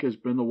not break has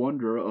been the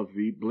wonder of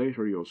the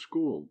Blériot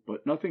school,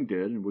 but nothing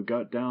did, and we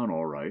got down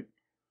all right.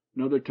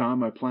 Another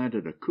time I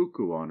planted a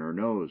cuckoo on her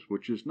nose,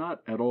 which is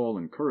not at all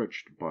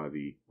encouraged by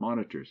the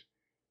monitors.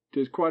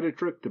 'Tis quite a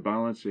trick to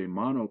balance a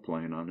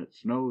monoplane on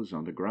its nose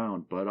on the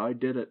ground, but I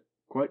did it.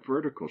 Quite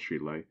vertical she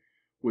lay,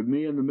 with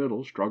me in the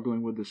middle,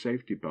 struggling with the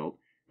safety belt,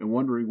 and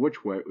wondering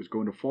which way it was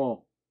going to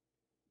fall.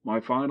 My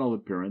final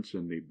appearance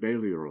in the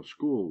Blériot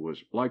school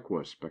was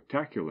likewise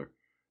spectacular.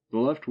 The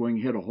left wing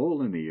hit a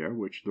hole in the air,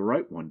 which the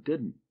right one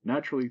didn't.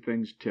 Naturally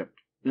things tipped.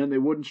 Then they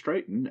wouldn't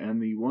straighten,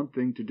 and the one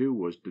thing to do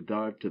was to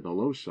dive to the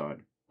low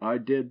side. I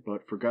did,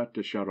 but forgot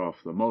to shut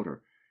off the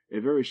motor. A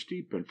very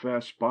steep and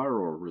fast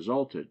spiral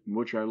resulted, in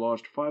which I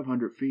lost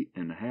 500 feet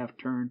in a half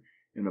turn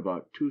in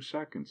about 2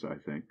 seconds, I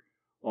think,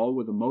 all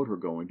with the motor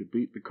going to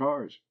beat the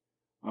cars.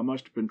 I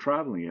must have been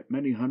traveling at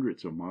many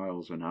hundreds of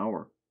miles an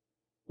hour.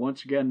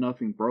 Once again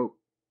nothing broke,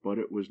 but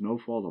it was no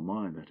fault of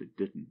mine that it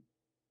didn't.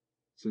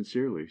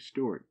 Sincerely,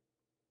 Stuart.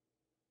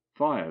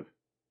 5.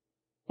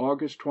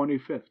 August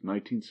 25th,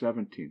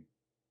 1917.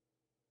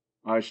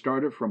 I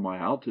started from my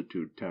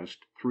altitude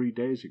test 3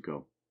 days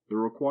ago. The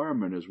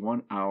requirement is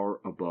 1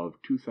 hour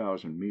above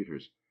 2,000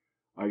 meters.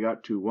 I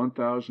got to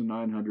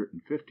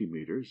 1,950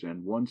 meters,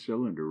 and one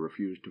cylinder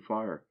refused to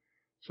fire,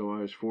 so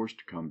I was forced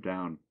to come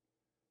down.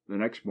 The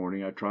next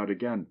morning I tried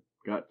again,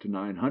 got to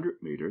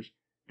 900 meters,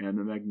 and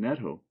the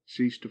magneto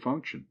ceased to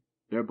function,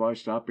 thereby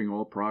stopping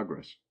all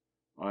progress.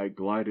 I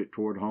glided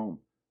toward home,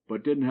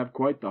 but didn't have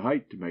quite the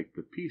height to make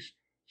the piste,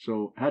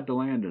 so had to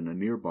land in a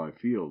nearby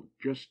field,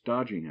 just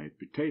dodging a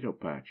potato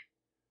patch.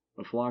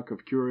 A flock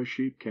of curious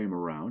sheep came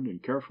around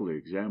and carefully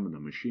examined the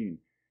machine,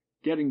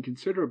 getting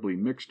considerably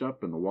mixed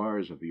up in the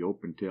wires of the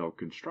open-tail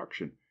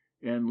construction,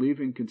 and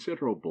leaving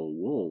considerable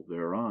wool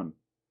thereon.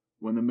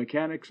 When the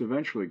mechanics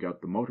eventually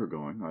got the motor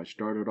going, I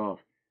started off.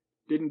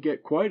 Didn't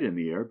get quite in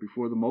the air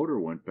before the motor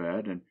went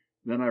bad, and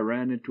then I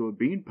ran into a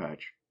bean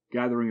patch,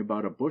 gathering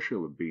about a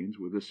bushel of beans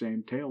with the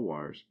same tail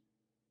wires.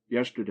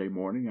 Yesterday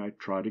morning I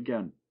tried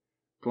again.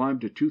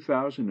 Climbed to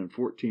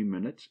 2,014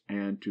 minutes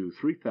and to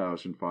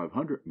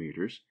 3,500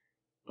 meters,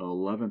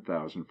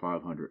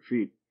 11,500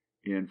 feet,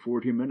 in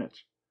 40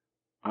 minutes.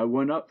 I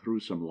went up through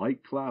some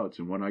light clouds,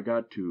 and when I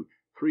got to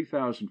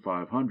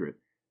 3,500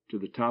 to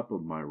the top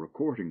of my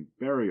recording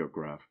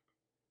barriograph.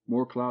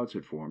 More clouds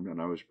had formed, and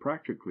I was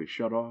practically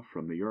shut off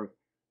from the earth,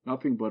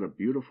 nothing but a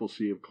beautiful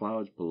sea of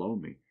clouds below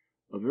me,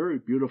 a very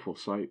beautiful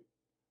sight.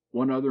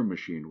 One other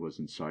machine was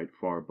in sight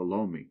far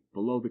below me,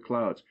 below the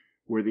clouds,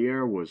 where the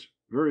air was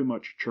very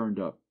much churned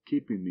up,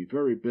 keeping me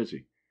very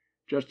busy.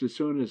 Just as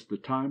soon as the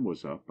time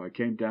was up, I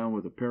came down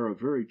with a pair of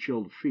very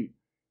chilled feet,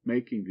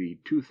 making the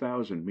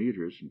 2,000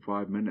 meters in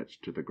 5 minutes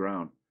to the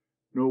ground.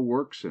 No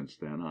work since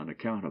then on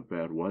account of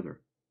bad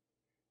weather.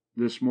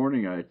 This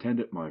morning I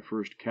attended my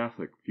first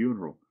Catholic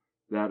funeral,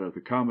 that of the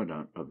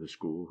commandant of the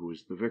school, who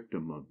was the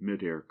victim of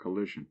mid-air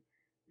collision,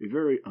 a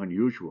very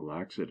unusual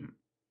accident.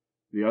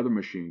 The other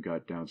machine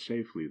got down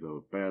safely,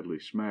 though badly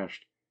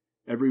smashed.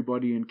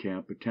 Everybody in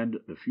camp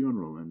attended the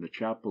funeral in the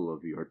chapel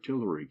of the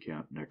artillery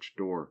camp next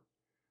door.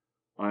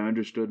 I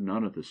understood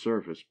none of the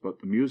service,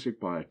 but the music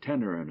by a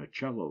tenor and a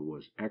cello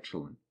was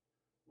excellent.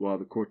 While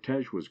the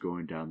cortege was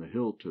going down the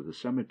hill to the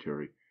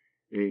cemetery,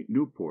 a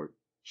Newport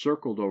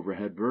circled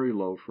overhead very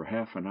low for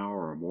half an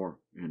hour or more,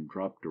 and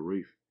dropped a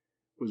wreath.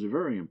 It was a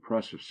very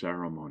impressive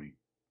ceremony.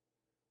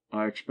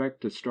 I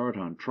expect to start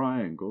on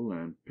Triangle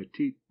and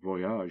Petit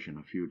Voyage in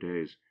a few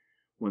days.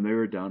 When they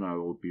are done, I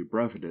will be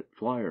breveted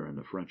flyer in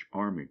the French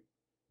army.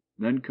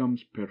 Then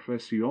comes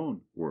Perfection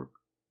work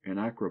and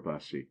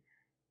acrobacy,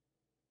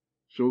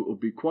 so it will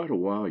be quite a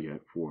while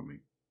yet for me.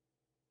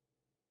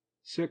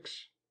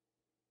 6.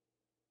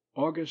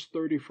 August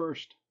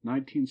 31st,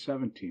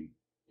 1917.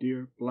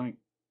 Dear Blank,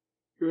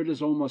 here it is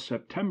almost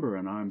September,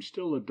 and I am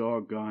still a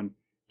doggone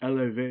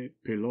élevé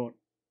pilote.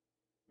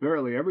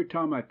 Verily, every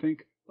time I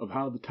think of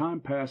how the time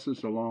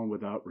passes along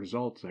without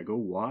results, I go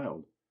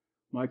wild.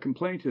 My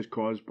complaint is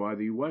caused by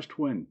the west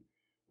wind,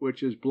 which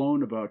has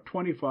blown about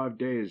 25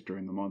 days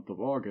during the month of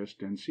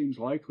August, and seems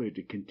likely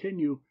to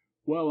continue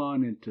well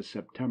on into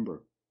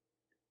September.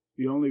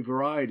 The only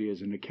variety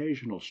is an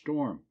occasional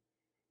storm.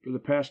 For the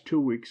past 2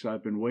 weeks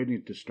I've been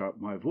waiting to start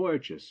my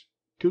voyages,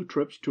 2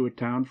 trips to a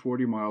town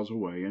 40 miles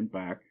away and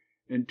back,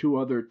 and 2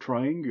 other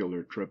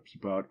triangular trips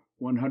about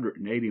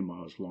 180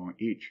 miles long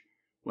each.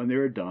 When they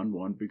are done,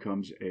 one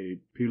becomes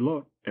a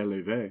pilote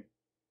élevé.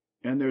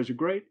 And there's a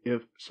great,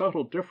 if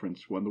subtle,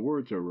 difference when the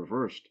words are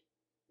reversed.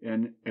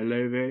 An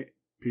élevé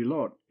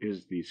pilote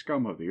is the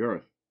scum of the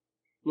earth,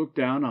 looked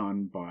down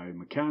on by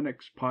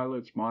mechanics,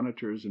 pilots,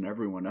 monitors, and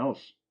everyone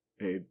else.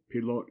 A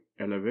pilote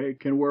élevé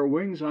can wear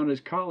wings on his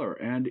collar,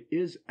 and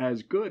is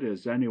as good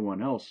as anyone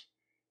else.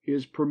 He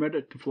is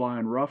permitted to fly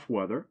in rough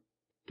weather,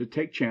 to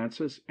take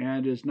chances,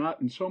 and is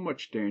not in so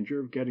much danger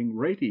of getting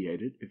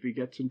radiated if he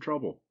gets in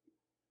trouble.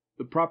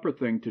 The proper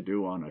thing to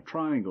do on a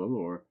triangle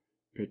or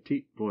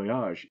petit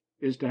voyage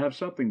is to have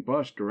something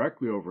bust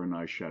directly over a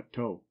nice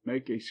chateau,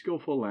 make a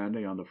skillful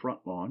landing on the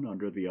front lawn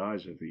under the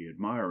eyes of the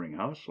admiring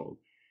household,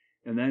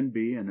 and then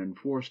be an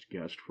enforced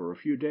guest for a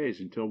few days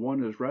until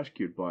one is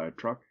rescued by a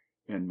truck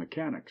and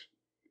mechanics.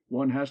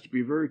 One has to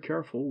be very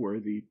careful where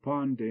the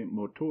panne de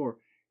moteur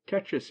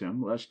catches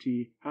him, lest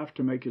he have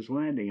to make his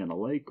landing in a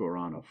lake or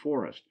on a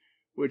forest,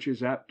 which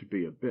is apt to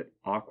be a bit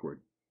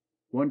awkward.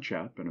 One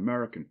chap, an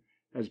American,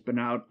 has been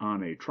out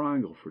on a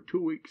triangle for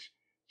 2 weeks,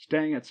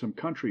 staying at some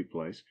country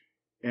place,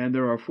 and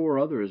there are 4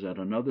 others at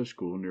another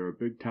school near a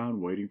big town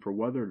waiting for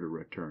weather to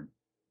return.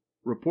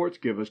 Reports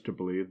give us to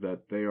believe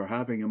that they are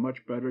having a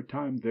much better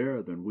time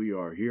there than we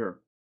are here.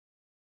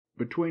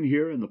 Between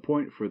here and the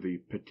point for the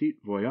petit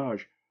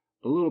voyage,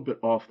 a little bit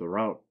off the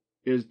route,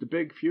 is the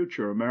big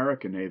future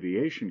American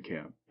aviation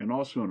camp, and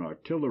also an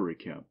artillery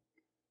camp.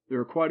 There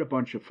are quite a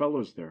bunch of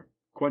fellows there,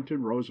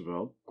 Quentin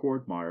Roosevelt,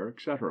 Cordmeyer,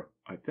 etc.,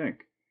 I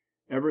think.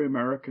 Every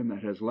American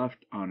that has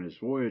left on his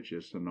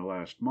voyages in the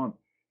last month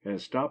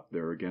has stopped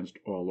there against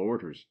all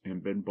orders,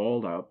 and been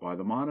bawled out by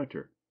the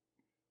monitor.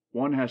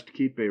 One has to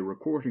keep a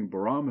recording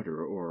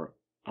barometer or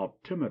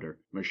altimeter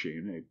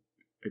machine,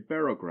 a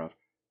barograph,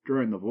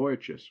 during the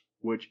voyages,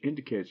 which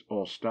indicates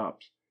all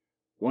stops.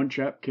 One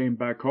chap came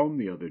back home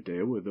the other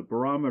day with a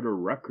barometer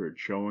record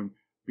showing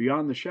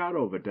beyond the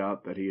shadow of a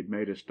doubt that he had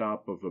made a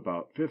stop of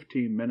about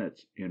 15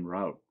 minutes en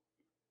route.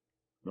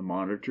 The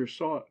monitor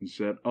saw it and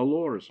said,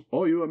 "Allors,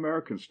 all you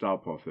Americans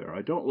stop off there.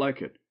 I don't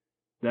like it."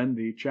 Then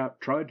the chap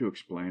tried to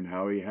explain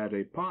how he had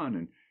a pond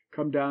and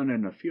come down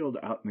in a field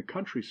out in the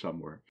country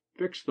somewhere,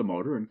 fix the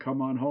motor, and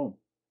come on home.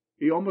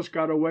 He almost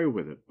got away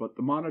with it, but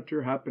the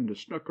monitor happened to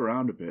snook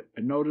around a bit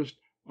and noticed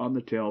on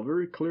the tail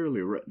very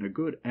clearly written a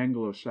good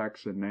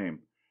Anglo-Saxon name,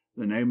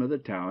 the name of the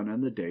town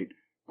and the date,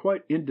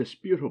 quite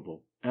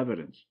indisputable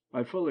evidence.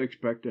 I fully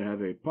expect to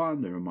have a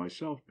pond there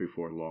myself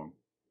before long.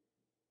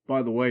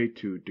 By the way,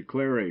 to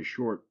declare a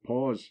short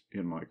pause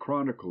in my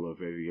chronicle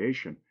of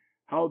aviation,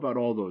 how about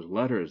all those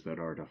letters that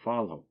are to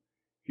follow?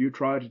 If you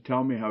try to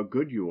tell me how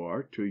good you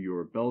are to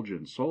your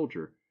Belgian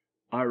soldier,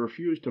 I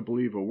refuse to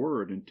believe a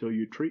word until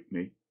you treat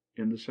me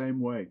in the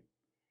same way.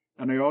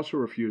 And I also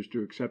refuse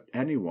to accept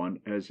anyone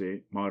as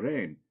a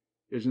marraine.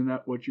 Isn't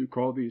that what you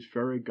call these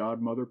fairy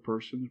godmother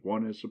persons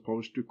one is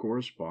supposed to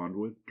correspond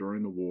with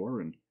during the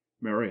war and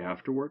marry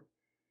afterward?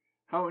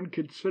 How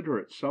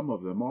inconsiderate some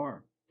of them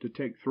are! to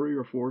take 3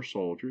 or 4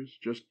 soldiers,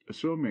 just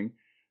assuming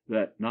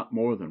that not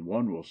more than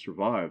one will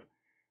survive.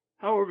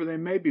 However, they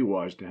may be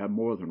wise to have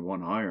more than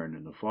one iron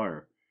in the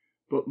fire.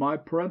 But my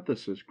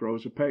parenthesis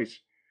grows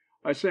apace.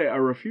 I say I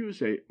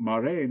refuse a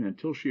marraine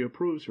until she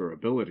approves her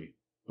ability.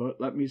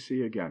 But let me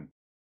see again.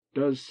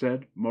 Does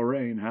said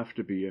marraine have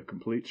to be a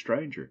complete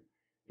stranger?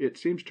 It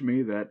seems to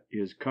me that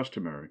is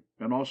customary,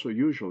 and also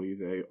usually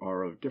they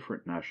are of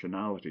different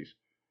nationalities.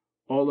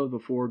 All of the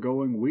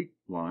foregoing weak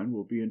line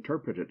will be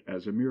interpreted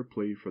as a mere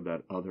plea for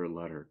that other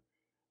letter.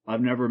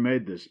 I've never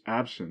made this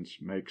absence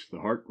makes the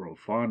heart grow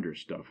fonder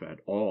stuff at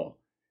all.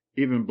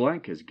 Even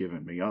blank has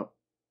given me up.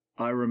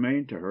 I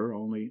remain to her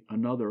only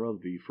another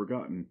of the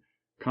forgotten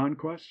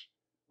conquests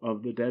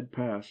of the dead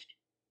past.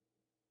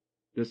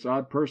 This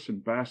odd person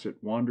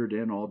Bassett wandered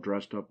in all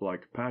dressed up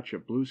like a patch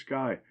of blue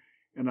sky,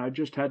 and I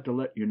just had to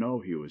let you know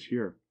he was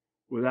here.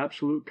 With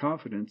absolute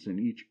confidence in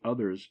each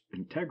other's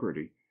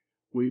integrity,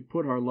 we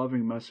put our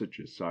loving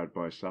messages side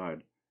by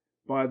side.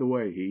 By the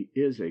way, he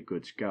is a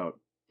good scout,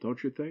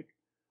 don't you think?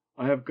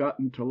 I have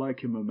gotten to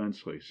like him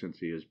immensely since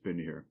he has been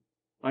here.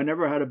 I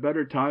never had a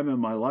better time in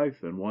my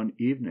life than one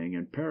evening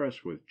in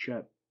Paris with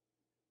Chet.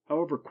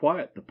 However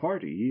quiet the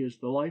party, he is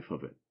the life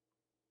of it.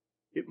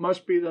 It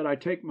must be that I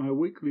take my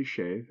weekly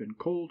shave in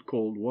cold,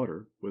 cold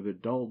water with a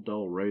dull,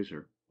 dull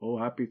razor. Oh,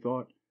 happy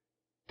thought!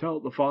 Tell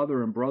the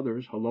father and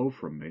brothers hello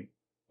from me.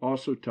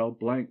 Also tell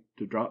Blank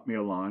to drop me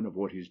a line of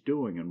what he's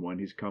doing and when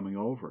he's coming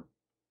over.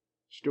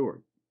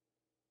 Stuart.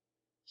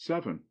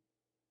 7.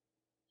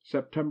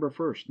 September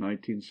 1st,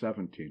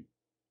 1917.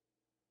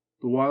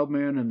 The wild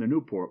man in the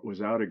Newport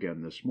was out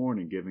again this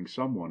morning giving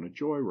someone a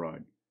joy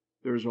ride.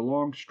 There is a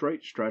long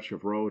straight stretch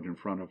of road in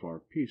front of our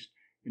piste,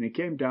 and he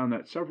came down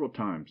that several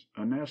times,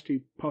 a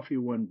nasty puffy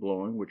wind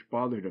blowing which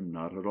bothered him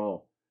not at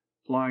all,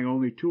 flying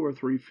only 2 or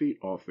 3 feet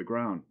off the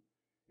ground.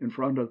 In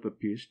front of the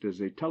piste is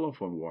a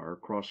telephone wire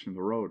crossing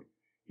the road.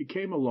 He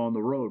came along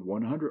the road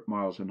 100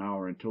 miles an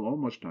hour until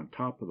almost on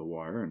top of the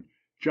wire, and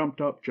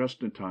jumped up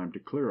just in time to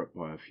clear it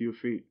by a few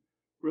feet.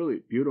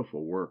 Really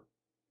beautiful work.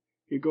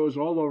 He goes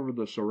all over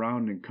the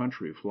surrounding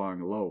country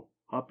flying low,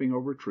 hopping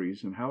over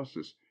trees and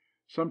houses,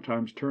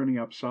 sometimes turning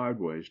up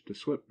sideways to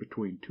slip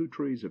between 2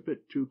 trees a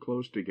bit too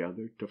close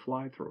together to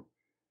fly through,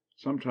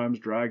 sometimes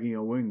dragging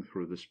a wing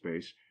through the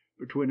space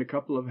between a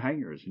couple of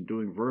hangars and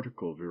doing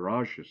vertical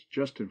virages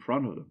just in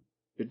front of them.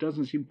 It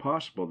doesn't seem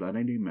possible that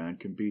any man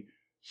can be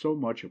so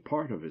much a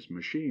part of his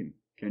machine,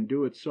 can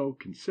do it so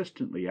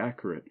consistently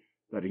accurate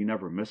that he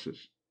never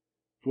misses.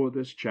 For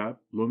this chap,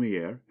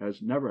 Lumiere,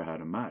 has never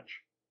had a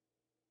match.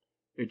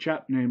 A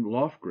chap named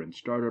Lofgren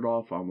started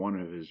off on one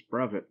of his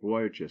brevet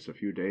voyages a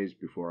few days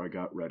before I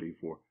got ready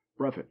for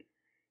brevet.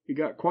 He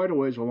got quite a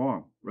ways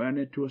along, ran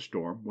into a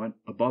storm, went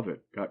above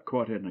it, got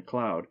caught in a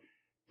cloud,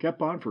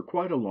 kept on for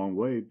quite a long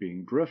way,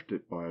 being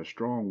drifted by a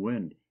strong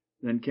wind,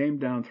 then came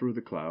down through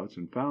the clouds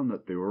and found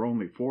that they were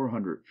only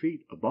 400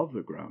 feet above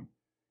the ground.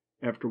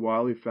 After a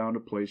while he found a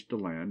place to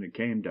land and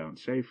came down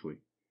safely.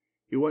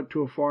 He went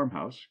to a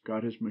farmhouse,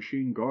 got his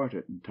machine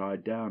guarded and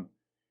tied down.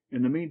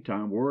 In the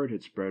meantime, word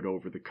had spread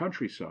over the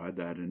countryside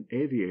that an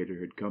aviator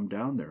had come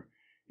down there,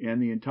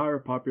 and the entire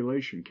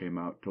population came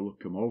out to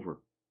look him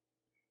over.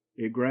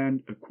 A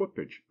grand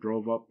equipage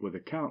drove up with a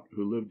count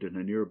who lived in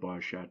a nearby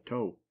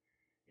chateau.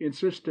 He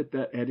insisted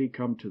that Eddie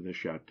come to the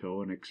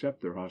chateau and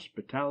accept their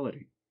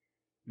hospitality.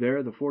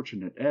 There the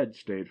fortunate Ed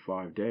stayed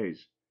 5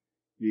 days.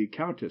 The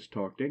countess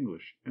talked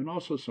English, and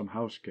also some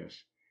house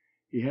guests.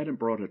 He hadn't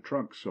brought a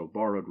trunk, so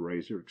borrowed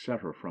razor,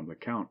 etc. from the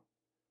count.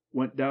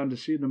 Went down to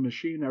see the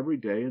machine every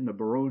day in the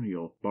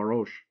baronial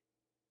barouche.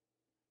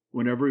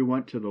 Whenever he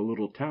went to the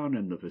little town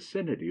in the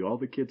vicinity, all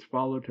the kids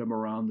followed him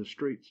around the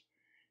streets,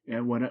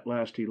 and when at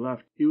last he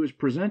left, he was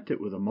presented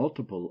with a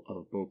multiple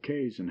of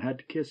bouquets and had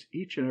to kiss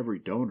each and every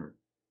donor.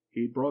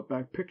 He brought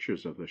back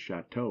pictures of the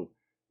chateau,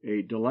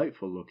 a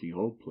delightful-looking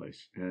old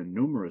place, and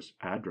numerous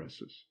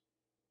addresses.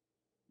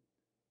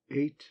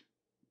 8.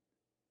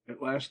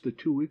 At last the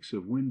 2 weeks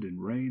of wind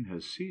and rain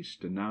has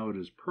ceased, and now it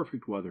is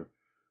perfect weather,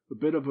 a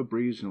bit of a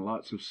breeze and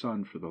lots of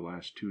sun for the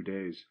last 2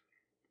 days.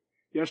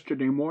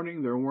 Yesterday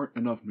morning there weren't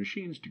enough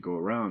machines to go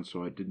around,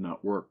 so I did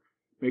not work,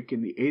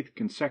 making the 8th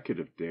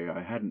consecutive day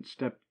I hadn't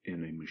stepped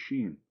in a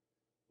machine.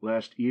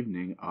 Last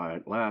evening I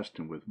at last,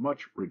 and with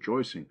much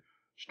rejoicing,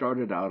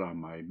 started out on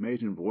my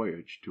maiden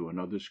voyage to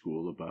another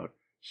school about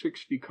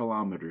 60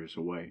 kilometers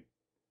away,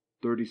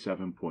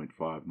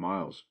 37.5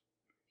 miles.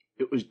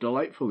 It was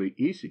delightfully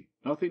easy,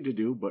 nothing to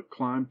do but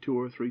climb 2,000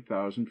 or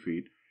 3,000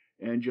 feet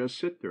and just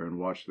sit there and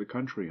watch the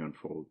country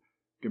unfold,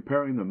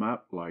 comparing the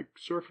map-like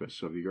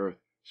surface of the earth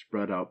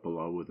spread out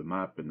below with the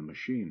map in the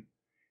machine.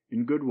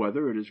 In good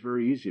weather it is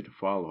very easy to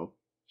follow.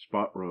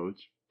 Spot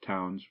roads,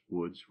 towns,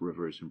 woods,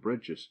 rivers, and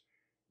bridges.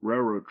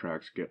 Railroad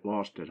tracks get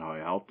lost at high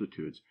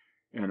altitudes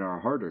and are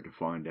harder to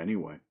find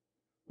anyway.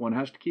 One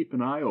has to keep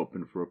an eye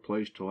open for a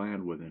place to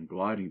land within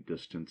gliding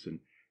distance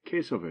in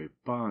case of a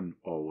panne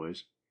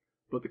always.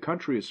 But the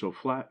country is so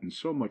flat and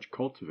so much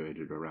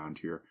cultivated around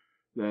here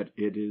that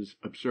it is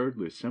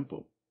absurdly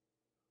simple.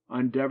 I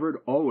endeavored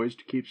always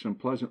to keep some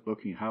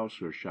pleasant-looking house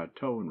or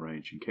chateau in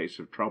range in case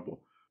of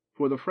trouble,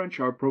 for the French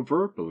are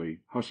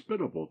proverbially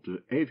hospitable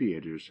to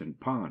aviators in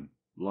panne,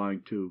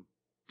 lying to,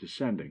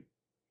 descending.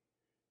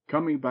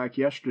 Coming back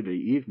yesterday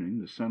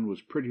evening, the sun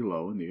was pretty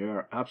low and the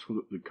air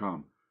absolutely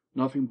calm,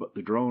 nothing but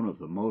the drone of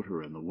the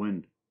motor and the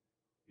wind.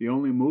 The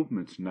only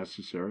movements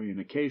necessary, an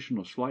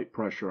occasional slight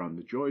pressure on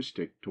the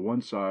joystick to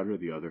one side or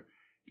the other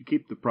to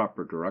keep the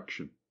proper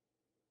direction.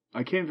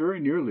 I came very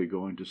nearly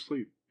going to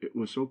sleep. It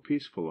was so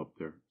peaceful up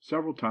there.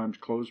 Several times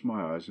closed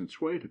my eyes and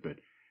swayed a bit.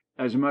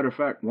 As a matter of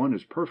fact, one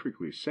is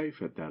perfectly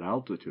safe at that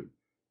altitude,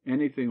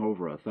 anything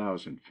over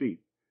 1,000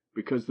 feet,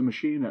 because the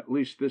machine, at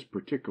least this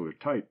particular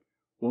type,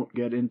 won't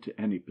get into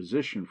any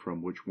position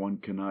from which one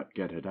cannot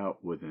get it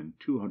out within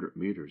 200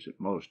 meters at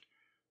most.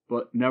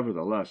 But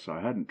nevertheless,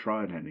 I hadn't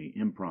tried any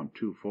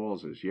impromptu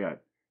falls as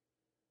yet.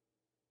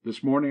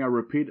 This morning I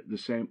repeated the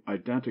same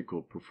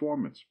identical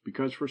performance,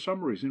 because for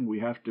some reason we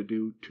have to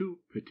do 2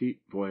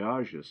 petit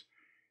voyages,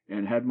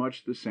 and had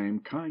much the same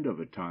kind of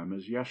a time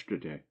as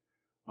yesterday.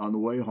 On the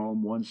way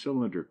home, one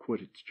cylinder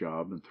quit its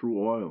job and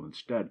threw oil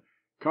instead,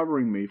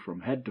 covering me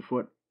from head to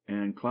foot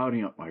and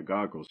clouding up my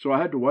goggles, so I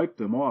had to wipe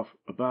them off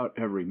about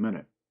every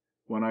minute.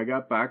 When I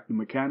got back, the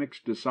mechanics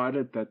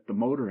decided that the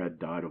motor had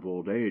died of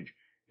old age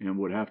and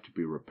would have to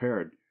be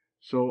repaired,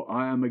 so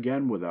I am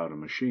again without a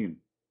machine.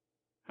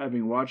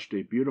 Having watched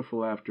a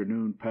beautiful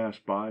afternoon pass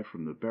by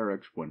from the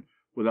barracks when,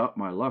 without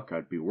my luck,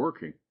 I'd be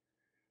working.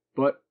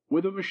 But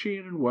with a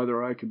machine and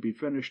weather I can be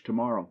finished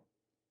tomorrow.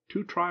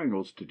 2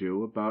 triangles to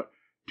do, about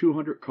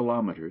 200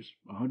 kilometers,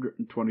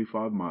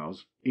 125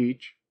 miles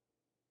each,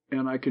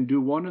 and I can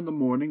do one in the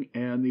morning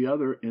and the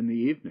other in the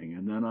evening,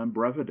 and then I'm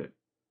breveted.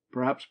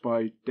 Perhaps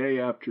by day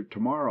after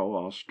tomorrow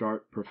I'll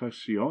start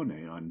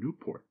Perfezione on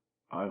Newport.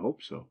 I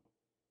hope so.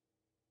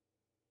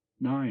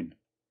 9.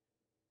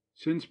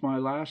 Since my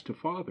last to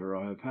father,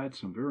 I have had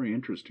some very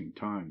interesting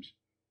times.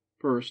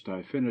 First,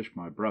 I finished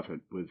my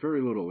brevet with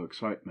very little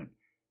excitement,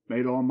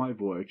 made all my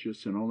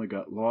voyages, and only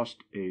got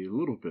lost a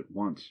little bit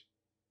once.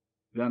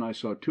 Then I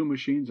saw 2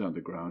 machines on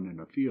the ground in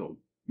a field,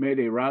 made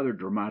a rather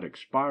dramatic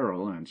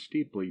spiral and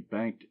steeply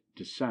banked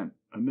descent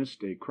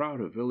amidst a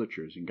crowd of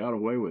villagers, and got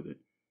away with it.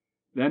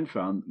 Then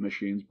found the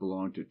machines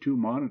belonged to 2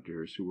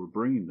 monitors who were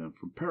bringing them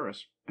from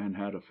Paris, and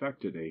had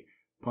effected a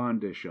panne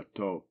de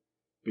chateau.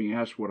 Being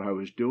asked what I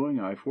was doing,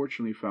 I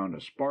fortunately found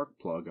a spark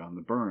plug on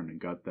the burn and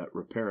got that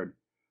repaired.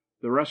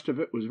 The rest of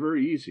it was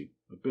very easy,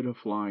 a bit of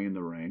flying in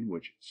the rain,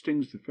 which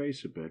stings the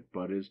face a bit,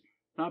 but is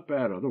not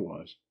bad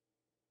otherwise.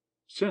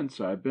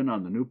 Since I have been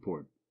on the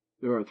Newport,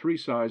 there are 3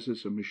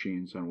 sizes of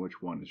machines on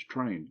which one is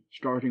trained,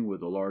 starting with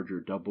the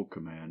larger double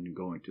command and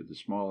going to the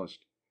smallest.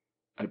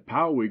 At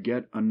Pau we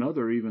get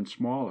another even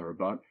smaller,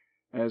 about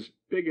as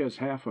big as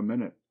half a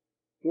minute.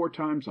 4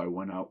 times I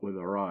went out with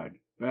a ride.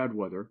 Bad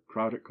weather,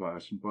 crowded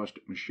class, and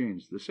busted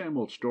machines. The same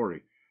old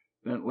story.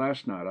 Then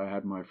last night I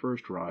had my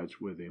first rides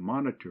with a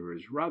monitor who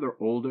is rather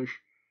oldish,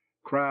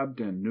 crabbed,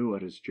 and new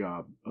at his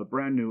job, a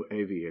brand new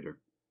aviator.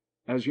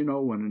 As you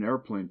know, when an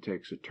airplane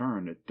takes a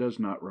turn, it does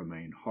not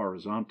remain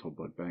horizontal,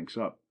 but banks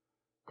up.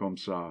 Comme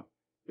ça.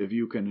 If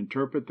you can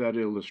interpret that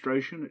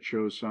illustration, it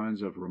shows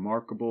signs of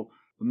remarkable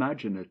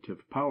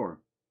imaginative power.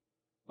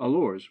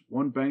 Allures,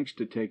 one banks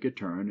to take a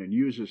turn and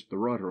uses the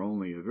rudder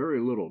only a very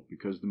little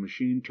because the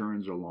machine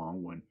turns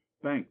along when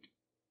banked.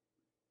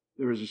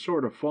 There is a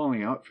sort of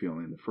falling out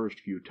feeling the first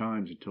few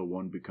times until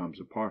one becomes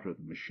a part of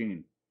the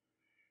machine.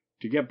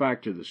 To get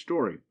back to the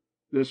story,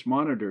 this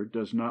monitor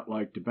does not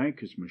like to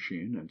bank his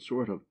machine and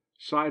sort of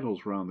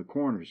sidles round the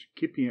corners,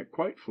 keeping it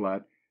quite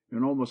flat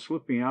and almost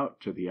slipping out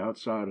to the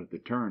outside of the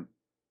turn.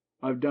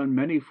 I've done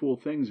many fool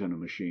things in a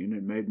machine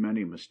and made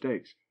many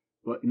mistakes,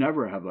 but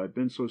never have I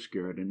been so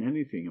scared in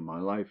anything in my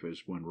life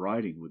as when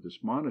riding with this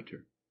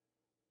monitor.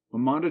 A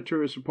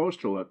monitor is supposed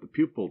to let the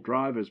pupil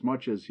drive as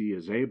much as he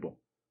is able,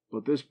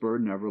 but this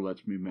bird never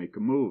lets me make a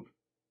move,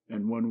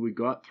 and when we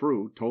got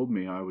through, told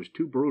me I was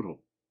too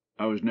brutal.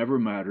 I was never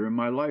madder in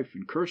my life,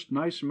 and cursed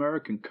nice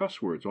American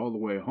cuss words all the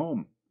way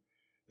home.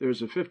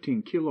 There's a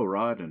 15-kilo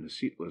ride in a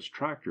seatless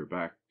tractor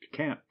back to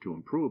camp to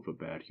improve a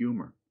bad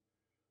humor.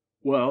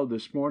 Well,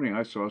 this morning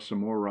I saw some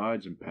more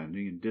rides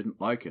impending and didn't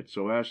like it,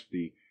 so asked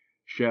the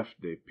chef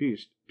de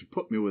piste to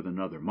put me with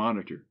another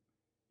monitor.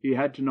 He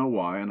had to know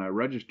why, and I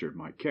registered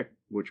my kick,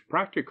 which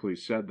practically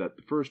said that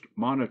the first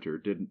monitor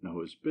didn't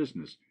know his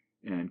business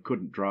and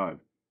couldn't drive,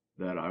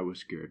 that I was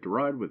scared to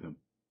ride with him.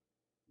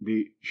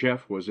 The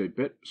chef was a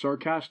bit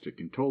sarcastic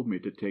and told me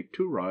to take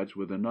 2 rides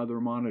with another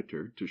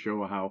monitor to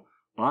show how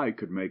I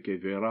could make a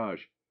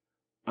virage.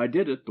 I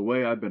did it the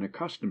way I've been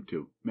accustomed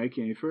to,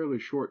 making a fairly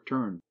short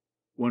turn.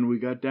 When we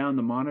got down,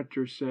 the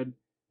monitor said,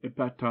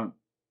 "Épatant,"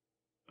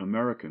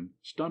 American,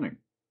 stunning,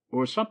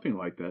 or something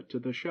like that to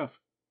the chef.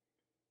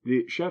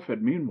 The chef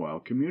had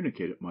meanwhile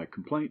communicated my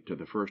complaint to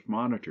the first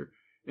monitor,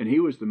 and he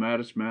was the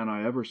maddest man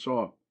I ever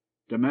saw.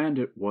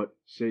 Demanded what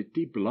 "ce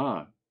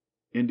type-là,"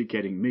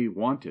 indicating me,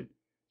 wanted.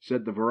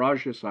 Said the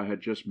virages I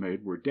had just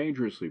made were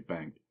dangerously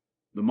banked.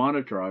 The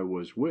monitor I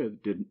was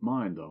with didn't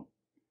mind, though.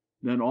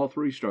 Then all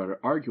three started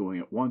arguing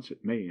at once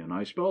at me, and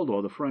I spelled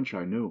all the French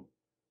I knew.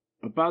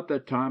 About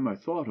that time I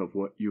thought of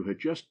what you had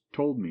just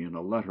told me in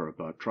a letter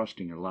about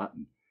trusting in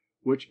Latin,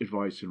 which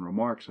advice and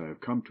remarks I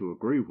have come to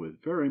agree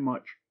with very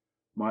much.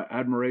 My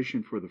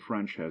admiration for the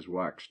French has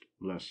waxed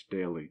less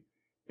daily.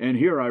 And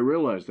here I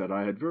realized that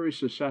I had very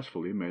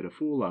successfully made a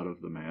fool out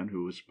of the man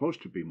who was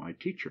supposed to be my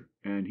teacher,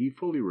 and he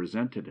fully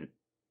resented it.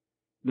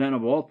 Then,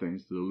 of all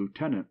things, the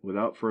lieutenant,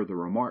 without further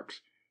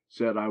remarks,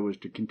 said I was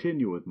to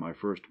continue with my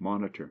first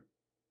monitor.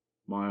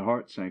 My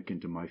heart sank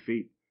into my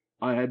feet.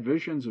 I had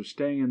visions of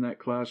staying in that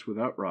class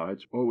without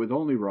rides, or with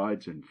only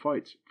rides and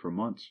fights, for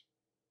months.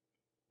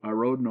 I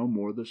rode no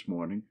more this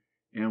morning,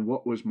 and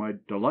what was my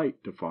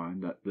delight to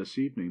find that this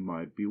evening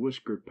my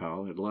bewhiskered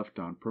pal had left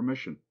on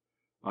permission.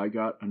 I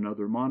got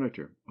another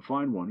monitor, a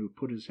fine one, who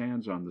put his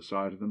hands on the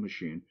side of the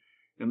machine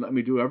and let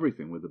me do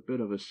everything with a bit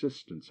of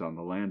assistance on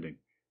the landing,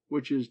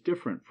 which is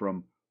different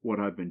from what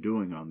I've been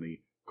doing on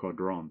the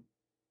Caudron.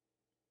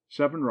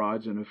 7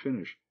 rides and a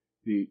finish,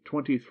 the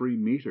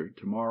 23-meter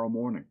tomorrow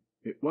morning.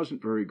 It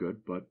wasn't very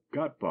good, but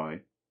got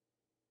by.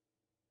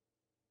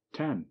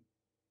 10.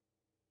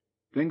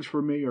 Things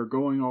for me are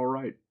going all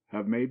right.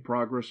 Have made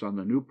progress on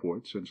the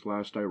Newport since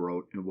last I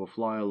wrote, and will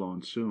fly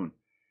alone soon.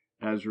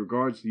 As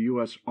regards the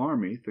U.S.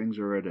 Army, things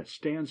are at a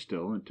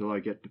standstill until I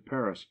get to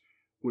Paris,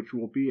 which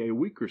will be a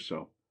week or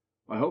so.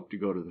 I hope to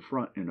go to the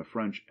front in a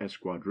French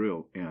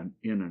escadrille and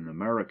in an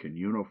American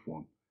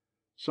uniform.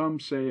 Some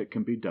say it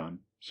can be done,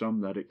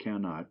 some that it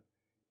cannot.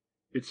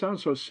 It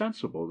sounds so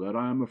sensible that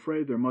I am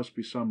afraid there must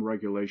be some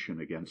regulation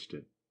against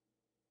it.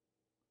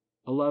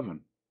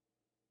 11.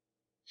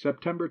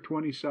 September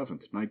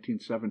 27th,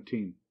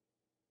 1917.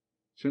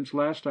 Since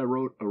last I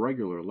wrote a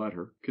regular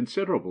letter,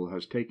 considerable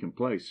has taken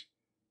place.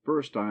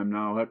 First, I am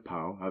now at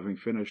Pau, having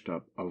finished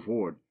up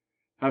Avoord.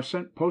 Have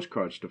sent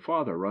postcards to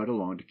father right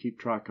along to keep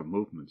track of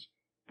movements.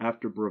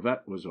 After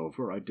brevet was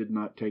over, I did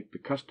not take the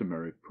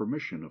customary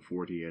permission of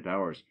 48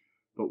 hours,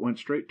 but went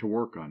straight to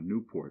work on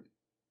Newport.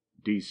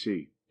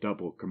 D.C.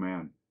 Double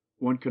command.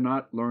 One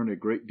cannot learn a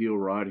great deal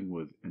riding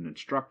with an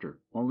instructor,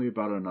 only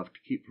about enough to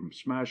keep from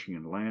smashing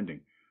and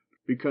landing,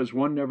 because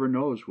one never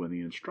knows when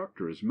the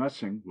instructor is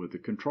messing with the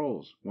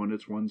controls, when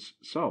it's one's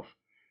self.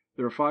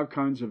 There are 5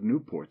 kinds of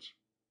Newports,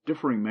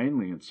 differing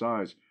mainly in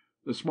size,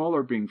 the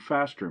smaller being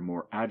faster and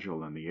more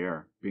agile in the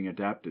air, being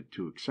adapted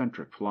to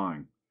eccentric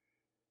flying.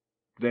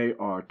 They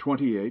are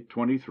 28,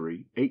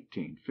 23,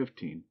 18,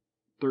 15,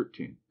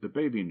 13, the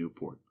baby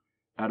Newport.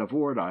 At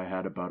Avoord I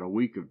had about a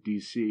week of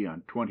DC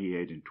on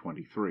 28 and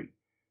 23.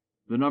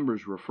 The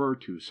numbers refer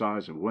to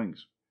size of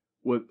wings,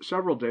 with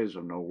several days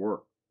of no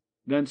work,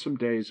 then some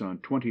days on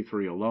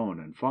 23 alone,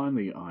 and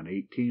finally on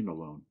 18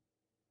 alone.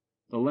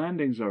 The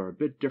landings are a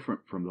bit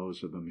different from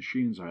those of the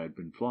machines I had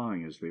been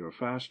flying, as they are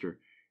faster,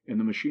 and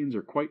the machines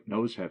are quite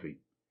nose-heavy.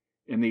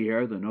 In the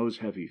air, the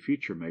nose-heavy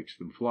feature makes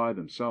them fly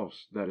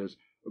themselves, that is,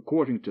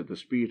 according to the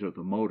speed of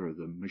the motor,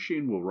 the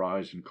machine will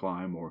rise and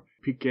climb, or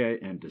piquer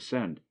and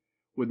descend,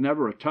 with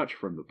never a touch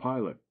from the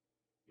pilot.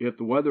 If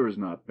the weather is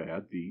not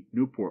bad, the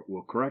Newport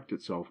will correct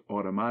itself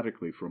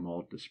automatically from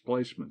all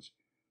displacements.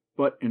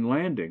 But in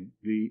landing,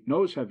 the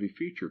nose-heavy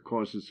feature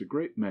causes a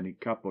great many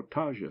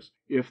capotages.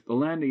 If the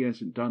landing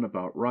isn't done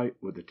about right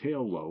with the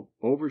tail low,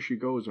 over she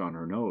goes on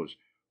her nose,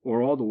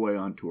 or all the way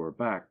onto her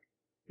back.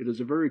 It is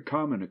a very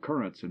common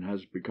occurrence, and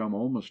has become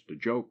almost a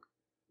joke.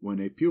 When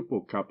a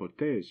pupil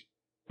capotes,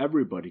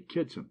 everybody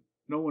kids him.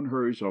 No one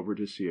hurries over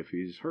to see if he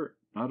is hurt.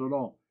 Not at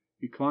all.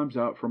 He climbs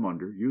out from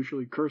under,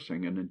 usually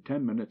cursing, and in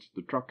 10 minutes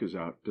the truck is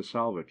out to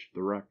salvage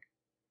the wreck.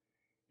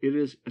 It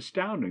is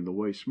astounding the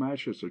way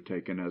smashes are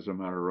taken as a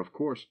matter of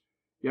course.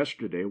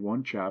 Yesterday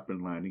one chap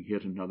in landing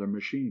hit another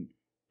machine,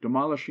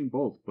 demolishing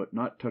both but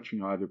not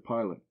touching either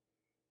pilot,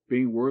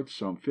 being worth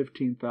some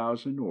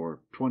 $15,000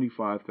 or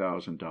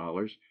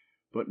 $25,000,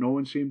 but no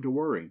one seemed to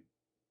worry.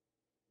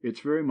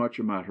 It's very much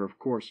a matter of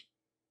course.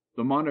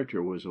 The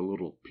monitor was a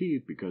little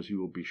peeved because he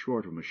will be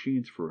short of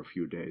machines for a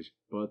few days,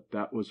 but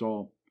that was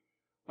all.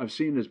 I've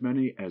seen as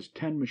many as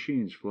 10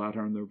 machines flat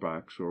on their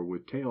backs or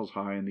with tails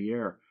high in the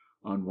air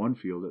on one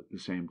field at the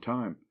same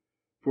time.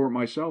 For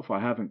myself, I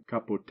haven't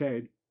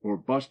capoted or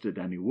busted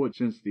any wood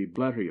since the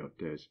Blériot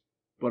days,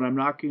 but I'm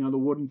knocking on the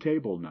wooden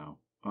table now.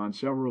 On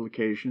several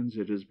occasions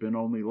it has been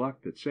only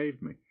luck that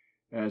saved me,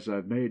 as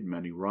I've made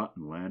many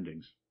rotten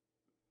landings.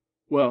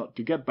 Well,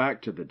 to get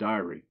back to the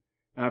diary,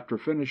 after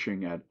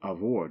finishing at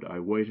Avoord, I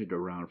waited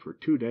around for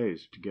 2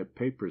 days to get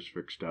papers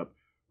fixed up,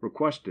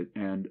 requested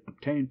and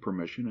obtained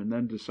permission, and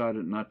then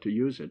decided not to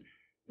use it,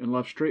 and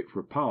left straight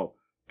for Pau,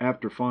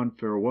 after fond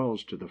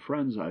farewells to the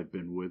friends I've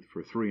been with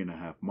for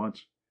 3½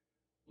 months.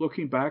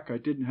 Looking back, I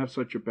didn't have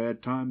such a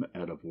bad time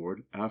at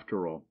Avoord,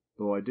 after all,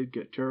 though I did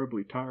get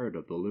terribly tired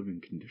of the living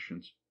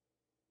conditions.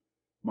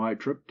 My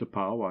trip to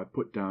Pau I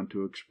put down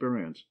to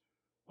experience.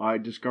 I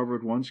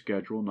discovered one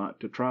schedule not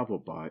to travel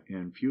by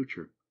in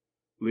future.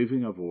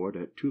 Leaving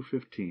Avoord at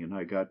 2:15,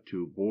 I got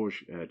to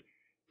Bourges at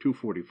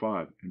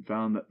 2:45, and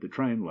found that the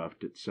train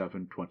left at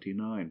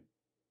 7:29.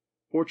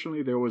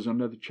 Fortunately, there was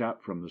another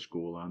chap from the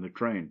school on the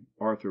train,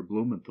 Arthur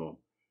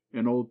Blumenthal,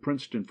 an old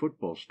Princeton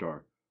football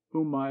star,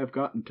 whom I have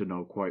gotten to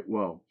know quite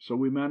well, so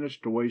we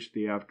managed to waste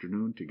the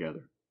afternoon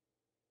together.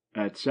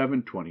 At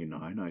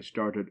 7:29 I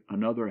started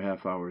another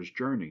half-hour's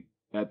journey,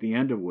 at the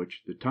end of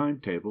which the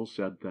timetable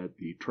said that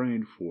the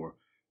train for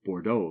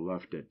Bordeaux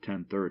left at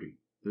 10:30.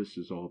 This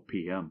is all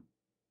p.m.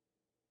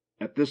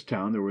 At this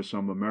town there were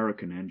some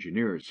American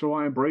engineers, so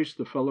I embraced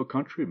the fellow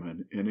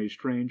countrymen in a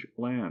strange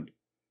land.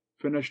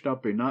 Finished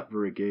up a not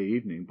very gay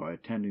evening by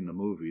attending the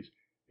movies,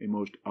 a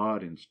most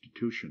odd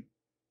institution.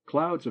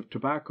 Clouds of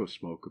tobacco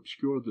smoke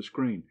obscured the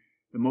screen,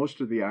 and most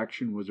of the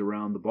action was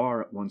around the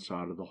bar at one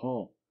side of the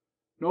hall.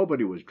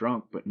 Nobody was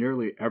drunk, but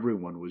nearly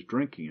everyone was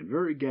drinking and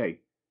very gay.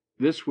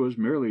 This was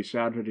merely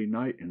Saturday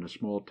night in a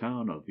small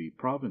town of the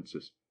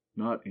provinces,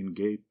 not in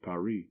gay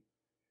Paris.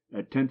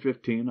 At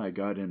 10:15 I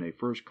got in a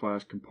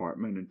first-class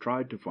compartment and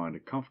tried to find a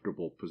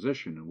comfortable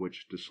position in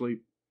which to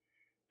sleep.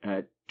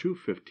 At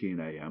 2:15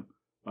 a.m.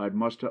 I had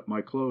mussed up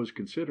my clothes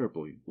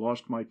considerably,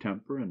 lost my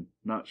temper, and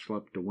not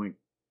slept a wink.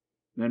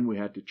 Then we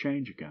had to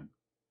change again.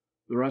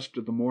 The rest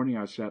of the morning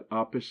I sat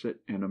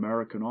opposite an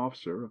American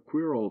officer, a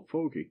queer old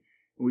fogey,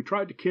 and we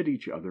tried to kid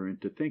each other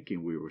into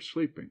thinking we were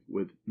sleeping,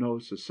 with no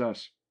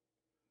success.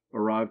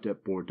 Arrived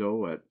at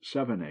Bordeaux at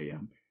 7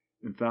 a.m.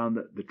 and found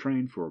that the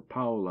train for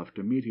Pau left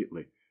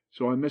immediately,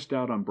 so I missed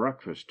out on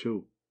breakfast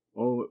too.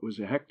 Oh, it was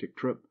a hectic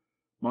trip.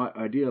 My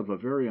idea of a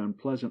very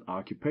unpleasant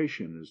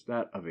occupation is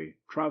that of a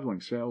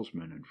traveling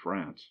salesman in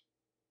France.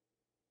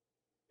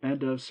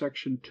 End of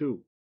section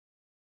 2.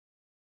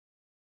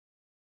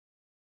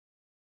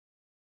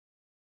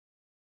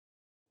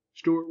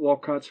 Stuart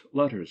Walcott's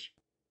Letters.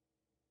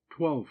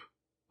 12.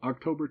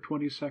 October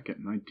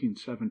 22nd,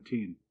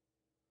 1917.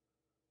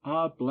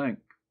 Ah, blank.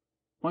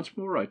 Once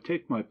more I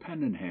take my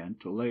pen in hand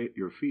to lay at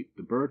your feet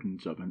the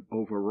burdens of an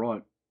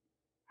overwrought.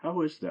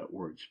 How is that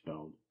word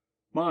spelled?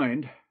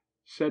 Mind,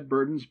 said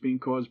burdens being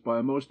caused by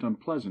a most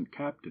unpleasant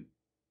captain.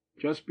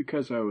 Just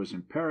because I was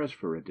in Paris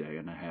for a day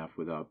and a half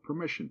without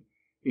permission,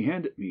 he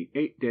handed me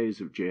 8 days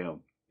of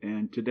jail,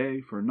 and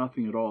today for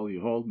nothing at all he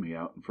hauled me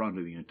out in front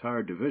of the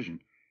entire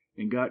division,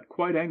 and got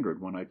quite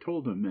angered when I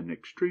told him in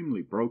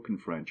extremely broken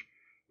French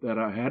that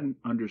I hadn't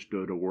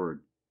understood a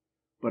word.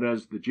 But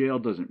as the jail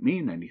doesn't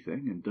mean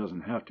anything and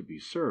doesn't have to be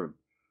served,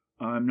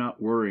 I'm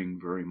not worrying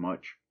very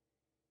much.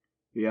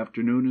 The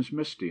afternoon is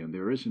misty and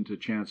there isn't a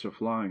chance of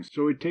flying,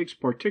 so he takes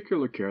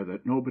particular care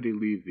that nobody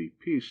leave the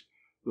piste,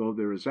 though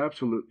there is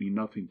absolutely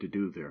nothing to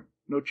do there,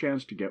 no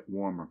chance to get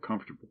warm or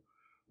comfortable,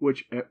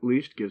 which at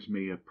least gives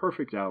me a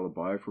perfect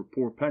alibi for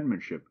poor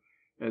penmanship,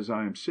 as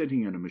I am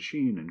sitting in a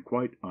machine and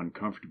quite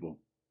uncomfortable.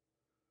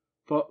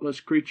 Thoughtless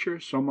creature,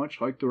 so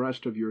much like the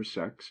rest of your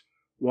sex,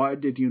 why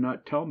did you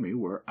not tell me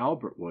where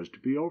Albert was to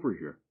be over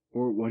here,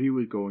 or what he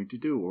was going to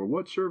do, or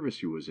what service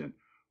he was in,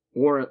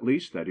 or at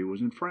least that he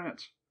was in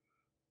France?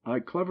 I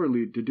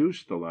cleverly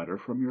deduced the latter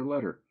from your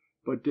letter,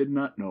 but did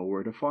not know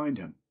where to find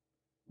him.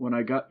 When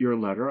I got your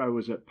letter I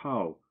was at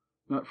Pau,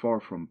 not far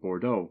from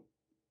Bordeaux.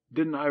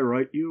 Didn't I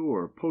write you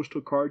or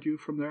postal card you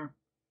from there?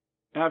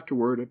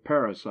 Afterward, at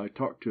Paris, I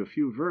talked to a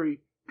few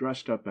very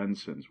dressed-up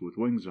ensigns with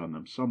wings on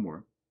them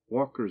somewhere.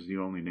 Walker's the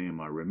only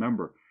name I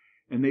remember,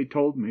 and they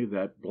told me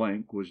that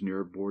blank was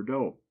near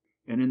Bordeaux,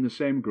 and in the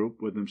same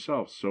group with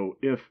himself, so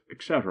if,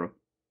 etc.,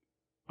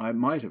 I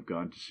might have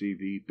gone to see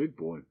the big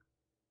boy.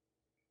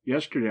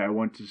 Yesterday I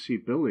went to see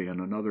Billy and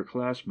another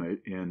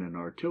classmate in an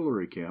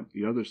artillery camp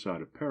the other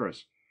side of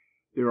Paris.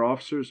 They are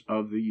officers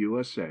of the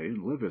USA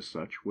and live as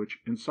such, which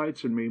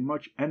incites in me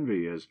much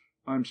envy, as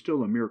I am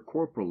still a mere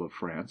corporal of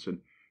France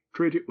and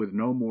treat it with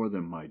no more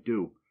than my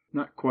due,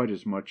 not quite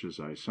as much as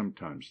I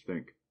sometimes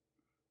think.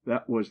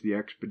 That was the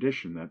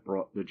expedition that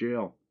brought the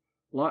jail.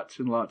 Lots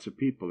and lots of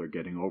people are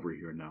getting over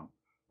here now.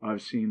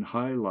 I've seen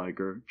High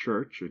Liger,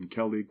 Church, and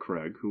Kelly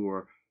Craig, who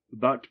are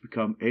about to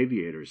become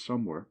aviators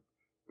somewhere.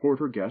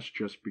 Porter Guest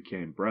just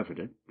became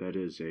breveted, that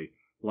is, a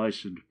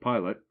licensed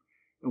pilot,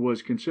 and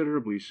was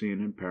considerably seen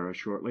in Paris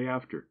shortly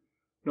after.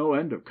 No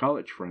end of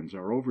college friends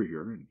are over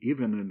here, and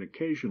even an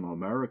occasional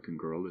American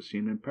girl is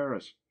seen in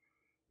Paris.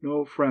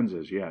 No friends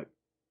as yet.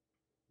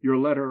 Your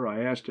letter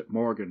I asked at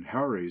Morgan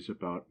Harry's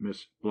about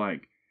Miss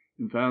Blank,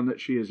 and found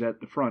that she is at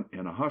the front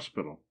in a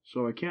hospital,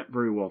 so I can't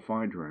very well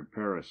find her in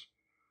Paris.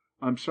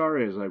 I'm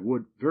sorry, as I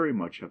would very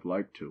much have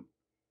liked to.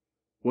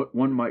 What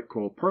one might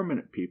call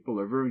permanent people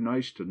are very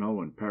nice to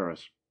know in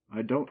Paris.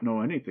 I don't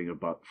know anything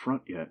about the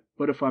front yet,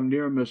 but if I'm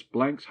near Miss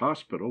Blank's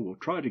hospital, we'll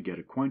try to get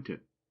acquainted.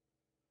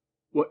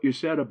 What you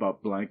said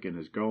about Blank and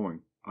his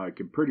going, I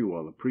can pretty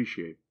well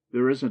appreciate.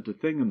 There isn't a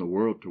thing in the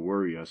world to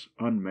worry us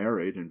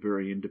unmarried and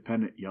very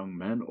independent young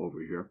men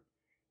over here.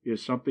 If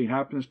something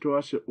happens to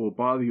us, it will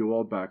bother you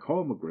all back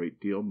home a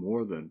great deal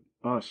more than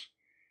us.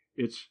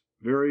 It's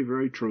very,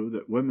 very true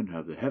that women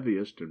have the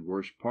heaviest and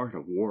worst part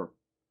of war.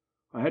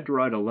 I had to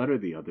write a letter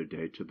the other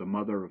day to the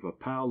mother of a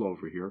pal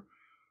over here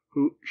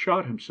who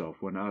shot himself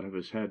when out of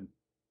his head.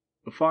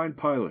 A fine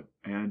pilot,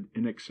 and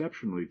an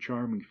exceptionally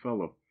charming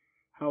fellow.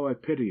 How I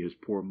pity his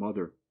poor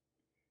mother.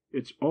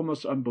 It's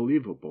almost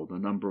unbelievable the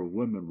number of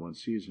women one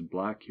sees in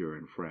black here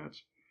in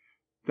France.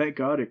 Thank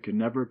God it can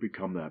never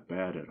become that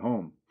bad at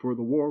home, for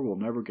the war will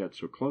never get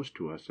so close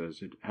to us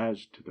as it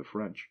has to the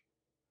French.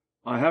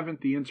 I haven't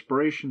the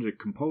inspiration to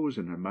compose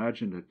an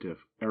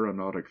imaginative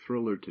aeronautic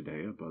thriller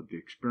today about the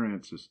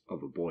experiences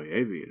of a boy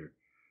aviator.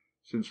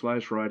 Since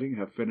last writing,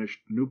 have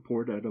finished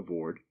Newport at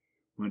Avoord,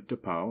 went to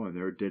Pau and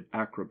there did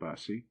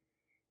acrobacy,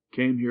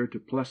 came here to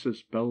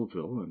Plessis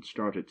Belleville and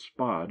started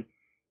Spad,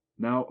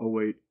 now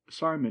await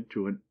assignment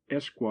to an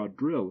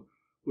esquadrille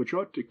which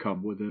ought to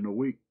come within a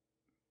week.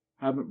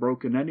 Haven't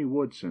broken any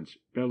wood since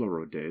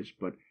Bellerots days,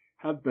 but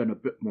have been a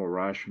bit more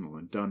rational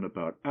and done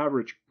about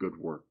average good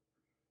work.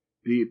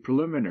 The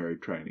preliminary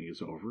training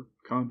is over.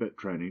 Combat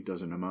training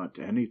doesn't amount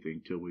to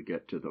anything till we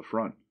get to the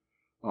front.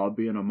 I'll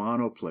be in a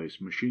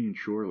monoplace machine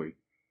surely,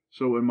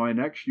 so in my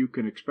next you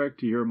can expect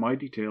to hear my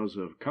details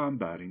of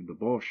combating the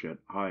Boche at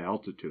high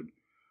altitude.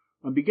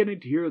 I'm beginning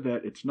to hear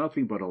that it's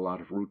nothing but a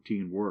lot of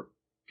routine work,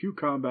 few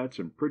combats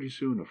and pretty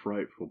soon a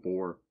frightful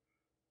bore.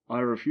 I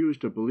refuse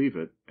to believe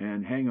it,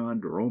 and hang on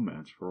to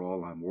romance for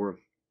all I'm worth.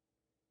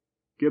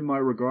 Give my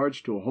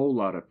regards to a whole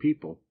lot of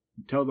people,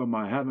 and tell them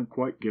I haven't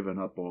quite given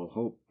up all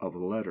hope of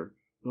a letter,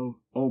 though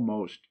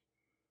almost.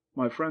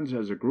 My friends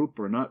as a group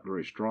are not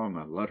very strong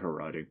on letter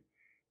writing.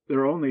 There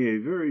are only a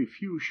very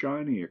few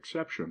shining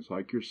exceptions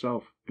like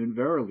yourself, and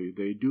verily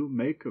they do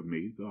make of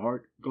me the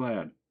heart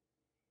glad.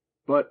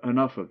 But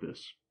enough of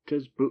this.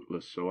 'Tis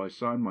bootless, so I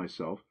sign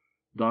myself,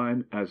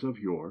 thine as of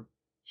yore,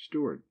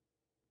 Stuart.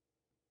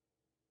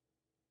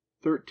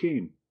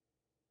 13.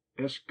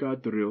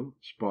 Escadrille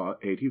Spa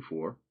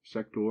 84,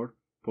 Sector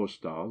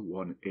Postal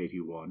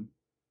 181,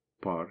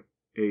 par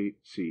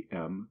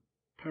ACM,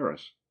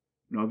 Paris,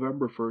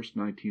 November 1st,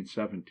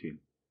 1917.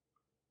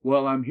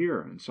 Well, I'm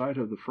here, in sight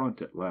of the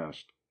front at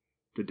last.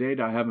 To date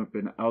I haven't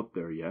been out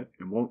there yet,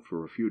 and won't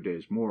for a few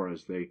days more,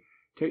 as they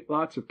take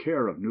lots of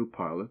care of new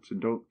pilots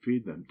and don't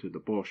feed them to the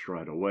Boche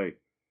right away.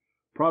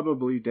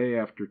 Probably day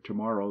after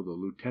tomorrow the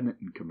lieutenant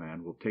in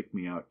command will take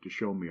me out to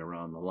show me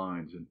around the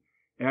lines, and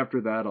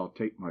after that I'll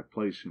take my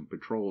place in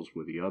patrols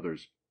with the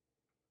others.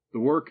 The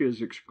work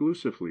is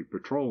exclusively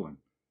patrolling,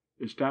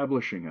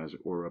 establishing, as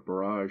it were, a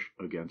barrage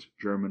against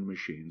German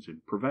machines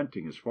and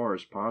preventing, as far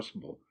as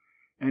possible,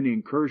 any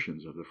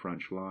incursions of the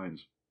French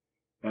lines.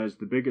 As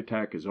the big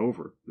attack is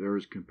over, there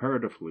is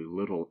comparatively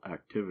little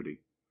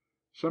activity.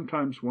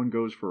 Sometimes one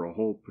goes for a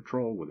whole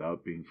patrol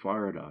without being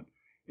fired on,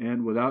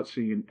 and without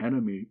seeing an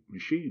enemy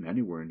machine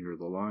anywhere near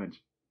the lines.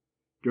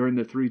 During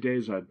the 3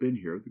 days I've been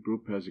here, the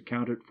group has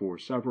accounted for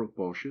several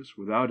Boches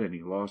without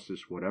any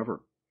losses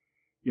whatever.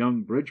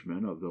 Young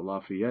Bridgman of the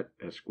Lafayette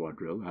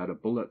Esquadrille had a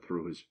bullet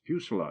through his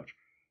fuselage,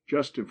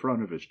 just in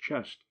front of his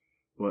chest,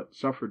 but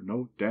suffered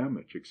no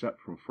damage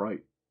except from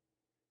fright.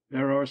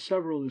 There are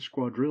several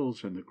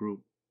esquadrilles in the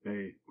group,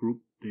 a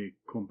groupe de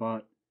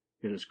combat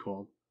it is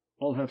called.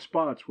 All have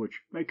spots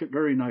which make it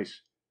very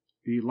nice.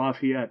 The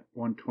Lafayette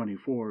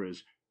 124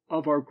 is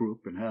of our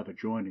group and have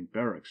adjoining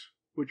barracks,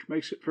 which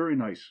makes it very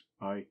nice,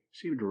 I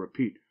seem to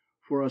repeat,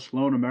 for us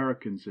lone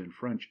Americans in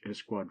French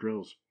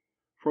esquadrilles,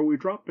 for we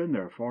drop in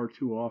there far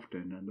too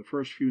often, and the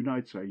first few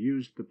nights I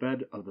used the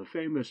bed of the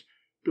famous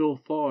Bill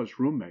Thaw's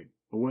roommate,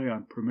 away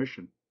on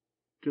permission.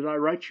 Did I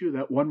write you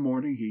that one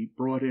morning he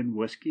brought in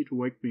whiskey to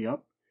wake me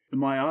up, and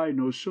my eye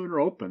no sooner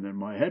opened than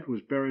my head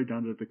was buried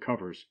under the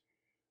covers?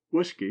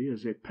 Whiskey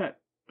is a pet,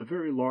 a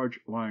very large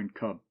lion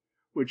cub,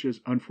 which has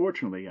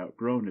unfortunately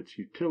outgrown its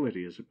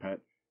utility as a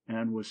pet,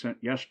 and was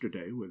sent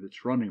yesterday, with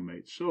its running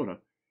mate Soda,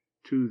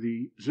 to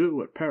the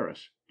zoo at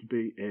Paris to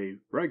be a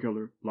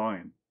regular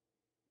lion.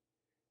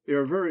 They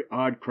are a very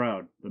odd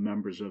crowd, the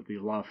members of the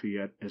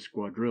Lafayette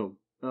Esquadrille,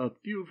 a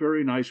few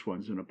very nice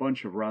ones and a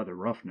bunch of rather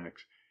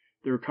roughnecks.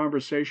 Their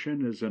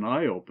conversation is an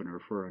eye-opener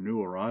for a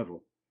new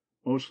arrival,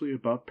 mostly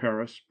about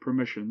Paris,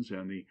 permissions,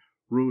 and the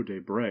Rue des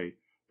Brais,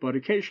 but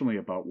occasionally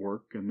about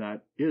work, and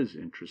that is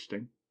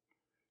interesting.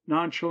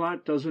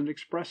 Nonchalant doesn't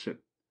express it.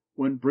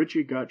 When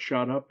Bridgie got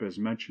shot up, as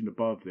mentioned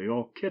above, they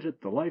all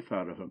kidded the life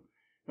out of him,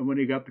 and when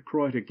he got the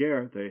Croix de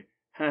Guerre, they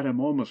had him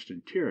almost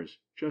in tears,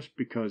 just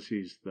because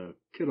he's the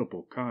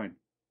kiddable kind.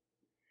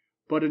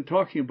 But in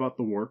talking about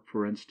the work,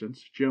 for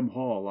instance, Jim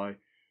Hall, I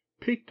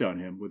peeked on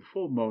him with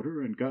full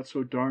motor and got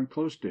so darn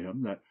close to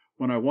him that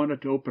when I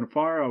wanted to open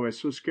fire I was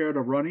so scared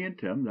of running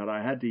into him that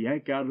I had to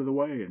yank out of the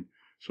way, and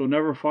so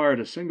never fired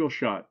a single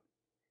shot.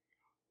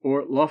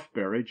 Or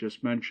Loughberry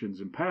just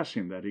mentions in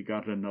passing that he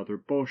got another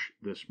Boche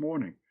this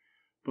morning,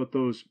 but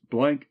those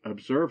blank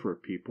observer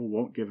people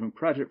won't give him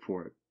credit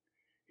for it.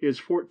 He is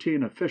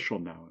 14 official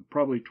now, and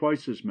probably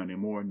twice as many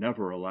more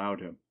never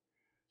allowed him.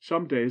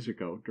 Some days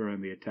ago,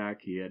 during the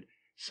attack, he had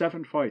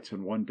 7 fights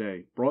in one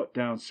day, brought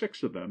down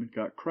 6 of them, and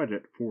got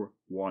credit for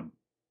 1,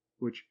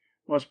 which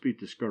must be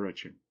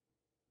discouraging.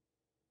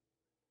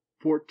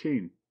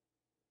 14.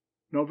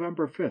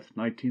 November 5th,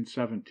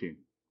 1917.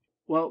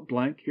 Well,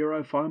 here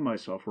I find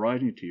myself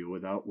writing to you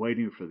without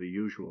waiting for the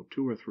usual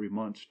 2 or 3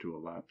 months to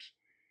elapse.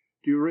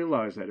 Do you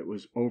realize that it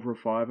was over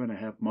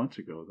 5½ months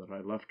ago that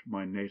I left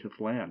my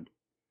native land?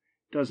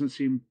 It doesn't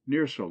seem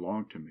near so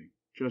long to me.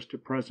 Just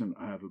at present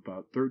I have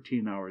about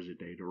 13 hours a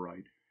day to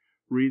write,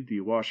 read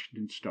the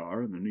Washington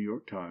Star and the New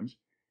York Times,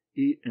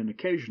 eat an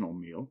occasional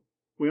meal.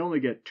 We only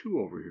get 2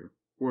 over here,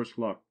 worse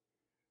luck.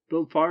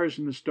 Build fires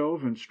in the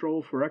stove and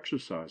stroll for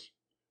exercise.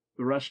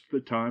 The rest of the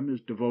time is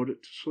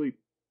devoted to sleep.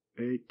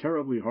 A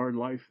terribly hard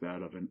life,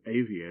 that of an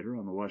aviator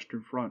on the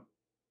Western Front.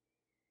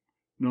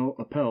 No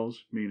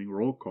appels, meaning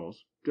roll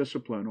calls,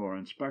 discipline, or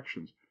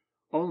inspections.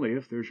 Only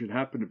if there should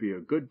happen to be a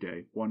good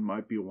day, one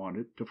might be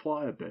wanted to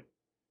fly a bit.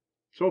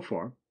 So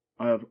far,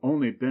 I have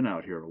only been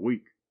out here a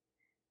week.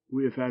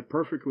 We have had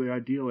perfectly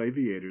ideal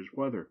aviators'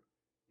 weather.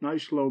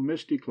 Nice low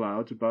misty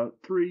clouds about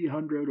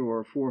 300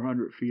 or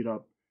 400 feet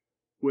up,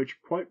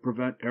 which quite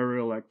prevent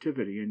aerial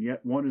activity, and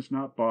yet one is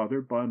not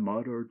bothered by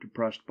mud or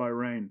depressed by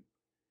rain.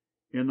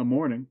 In the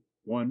morning,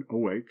 one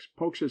awakes,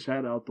 pokes his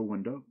head out the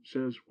window,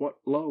 says, "What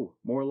lo,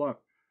 more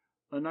luck,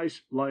 a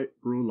nice light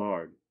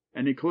brouillard,"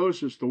 and he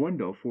closes the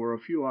window for a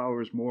few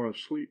hours more of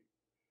sleep.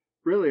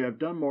 Really, I've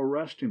done more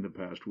resting the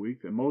past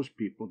week than most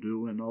people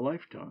do in a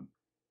lifetime.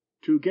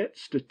 To get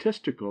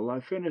statistical, I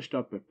finished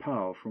up at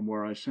Pau, from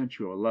where I sent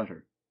you a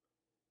letter,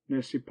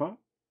 n'est-ce pas?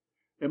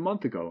 A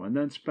month ago, and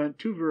then spent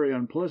 2 very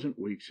unpleasant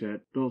weeks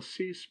at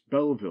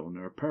Belleville,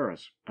 near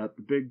Paris, at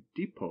the big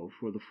depot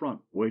for the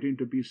front, waiting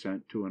to be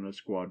sent to an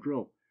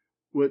escadrille,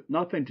 with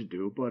nothing to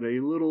do but a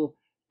little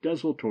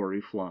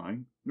desultory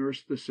flying,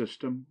 nurse the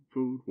system,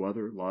 food,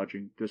 weather,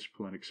 lodging,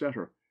 discipline,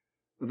 etc.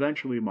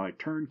 Eventually my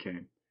turn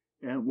came,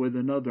 and with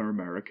another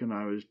American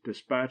I was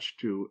dispatched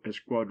to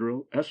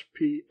Escadrille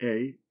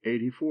SPA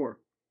 84,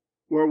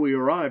 where we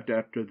arrived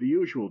after the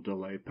usual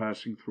delay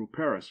passing through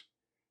Paris.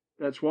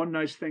 That's one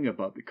nice thing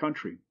about the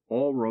country.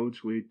 All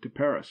roads lead to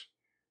Paris.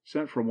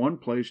 Sent from one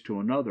place to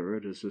another,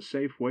 it is a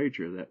safe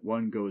wager that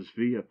one goes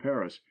via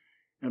Paris,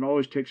 and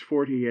always takes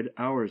 48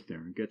 hours there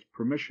and gets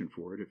permission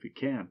for it if he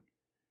can.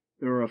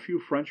 There are a few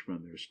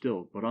Frenchmen there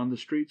still, but on the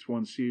streets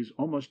one sees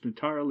almost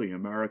entirely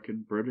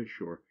American,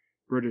 British, or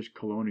British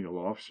colonial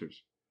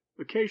officers.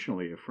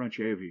 Occasionally a French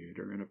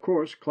aviator, and of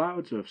course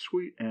clouds of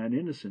sweet and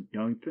innocent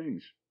young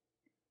things.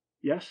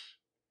 Yes,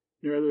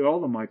 nearly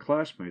all of my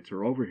classmates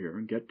are over here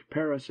and get to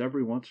Paris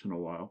every once in a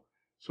while,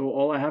 so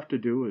all I have to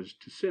do is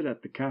to sit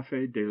at the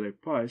Café de la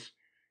Paix,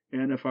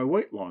 and if I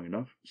wait long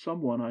enough,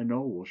 someone I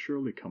know will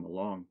surely come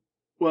along.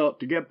 Well,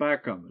 to get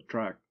back on the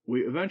track,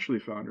 we eventually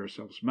found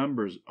ourselves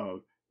members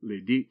of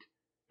Ledite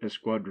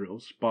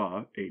Escadrille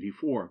Spa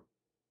 84,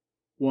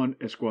 one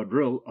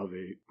escadrille of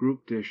a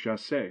groupe de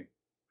chasse,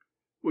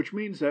 which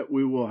means that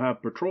we will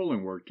have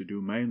patrolling work to do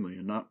mainly,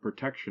 and not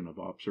protection of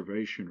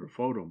observation or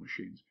photo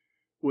machines,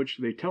 which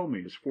they tell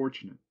me is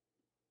fortunate.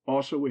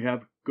 Also, we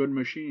have good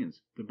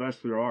machines, the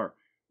best there are,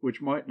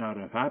 which might not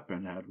have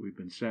happened had we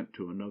been sent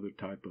to another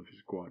type of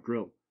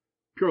escadrille.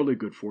 Purely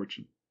good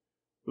fortune.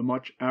 The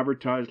much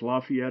advertised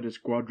Lafayette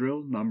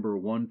Escadrille, number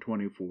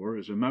 124,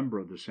 is a member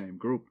of the same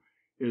group,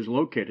 is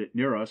located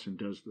near us, and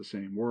does the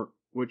same work,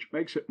 which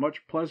makes it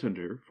much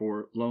pleasanter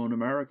for lone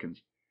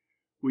Americans.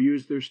 We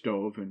use their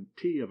stove and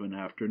tea of an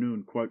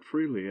afternoon quite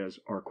freely, as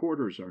our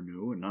quarters are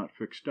new and not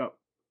fixed up.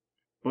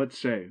 But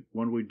say,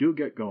 when we do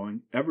get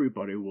going,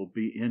 everybody will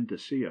be in to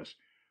see us.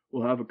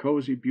 We'll have a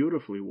cozy,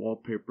 beautifully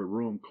wallpapered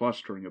room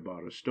clustering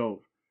about a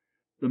stove.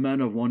 The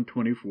men of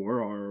 124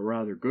 are a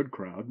rather good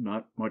crowd,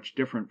 not much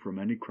different from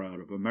any crowd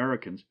of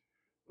Americans.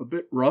 A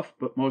bit rough,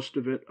 but most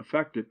of it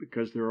affected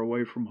because they're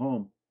away from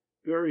home.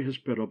 Very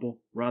hospitable,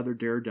 rather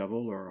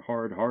daredevil or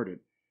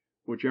hard-hearted,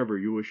 whichever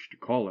you wish to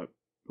call it,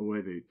 the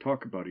way they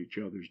talk about each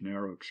other's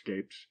narrow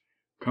escapes,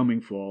 coming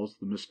falls,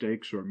 the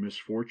mistakes or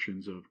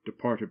misfortunes of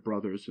departed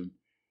brothers, and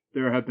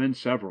there have been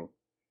several,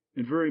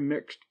 and very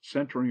mixed,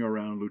 centering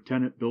around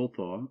Lieutenant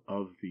Bilthaw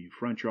of the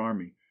French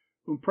Army,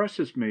 who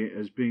impresses me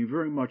as being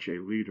very much a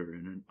leader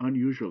and an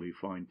unusually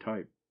fine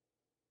type.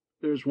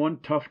 There's one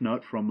tough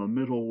nut from a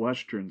Middle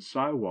Western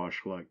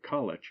Siwash-like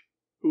college,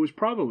 who was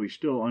probably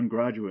still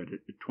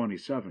ungraduated at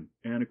 27,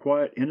 and a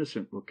quiet,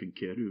 innocent-looking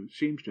kid who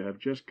seems to have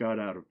just got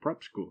out of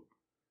prep school.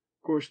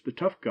 Of course, the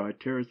tough guy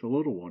tears the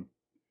little one.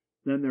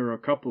 Then there are a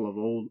couple of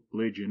old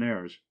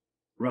legionnaires,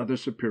 rather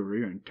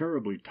superior and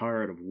terribly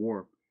tired of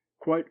war,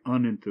 quite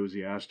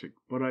unenthusiastic,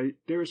 but I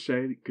dare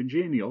say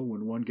congenial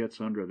when one gets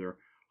under their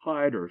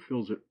hide or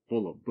fills it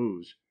full of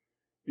booze.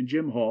 And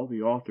Jim Hall,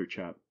 the author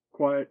chap,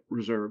 quiet,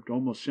 reserved,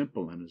 almost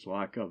simple in his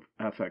lack of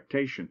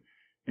affectation,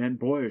 and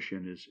boyish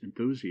in his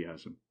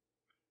enthusiasm.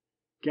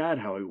 Gad,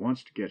 how he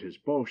wants to get his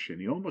Boche,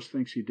 and he almost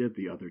thinks he did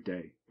the other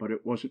day, but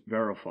it wasn't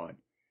verified.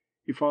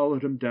 He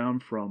followed him down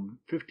from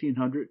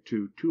 1,500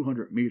 to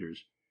 200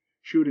 meters,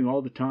 shooting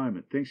all the time,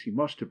 and thinks he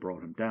must have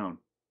brought him down.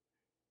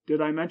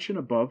 Did I mention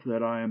above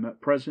that I am at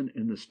present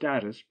in the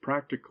status,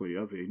 practically,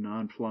 of a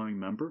non-flying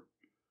member?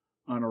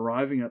 On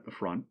arriving at the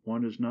front,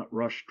 one is not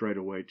rushed straight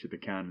away to the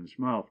cannon's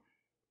mouth,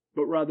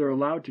 but rather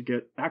allowed to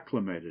get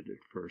acclimated at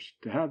first,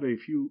 to have a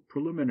few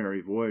preliminary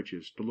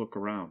voyages to look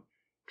around,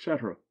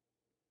 etc.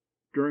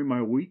 During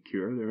my week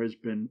here there has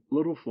been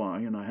little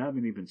flying, and I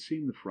haven't even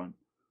seen the front,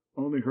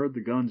 only heard the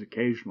guns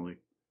occasionally.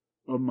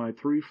 Of my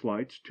 3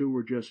 flights, 2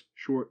 were just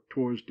short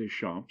tours de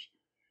champs,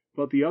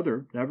 but the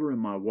other, never in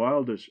my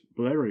wildest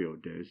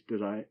Blériot days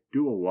did I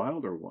do a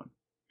wilder one.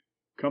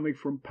 Coming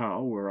from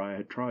Pau, where I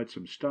had tried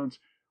some stunts,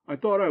 I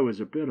thought I was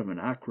a bit of an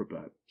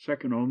acrobat,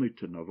 second only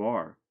to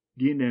Navarre,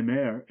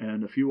 Guy-Nemer,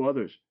 and a few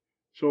others.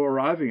 So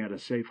arriving at a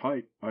safe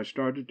height, I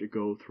started to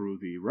go through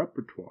the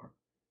repertoire.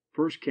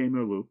 First came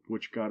a loop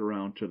which got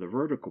around to the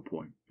vertical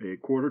point, a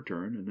quarter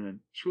turn, and then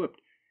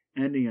slipped,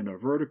 ending in a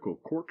vertical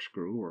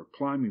corkscrew or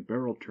climbing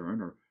barrel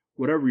turn, or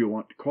whatever you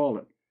want to call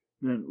it,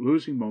 then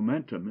losing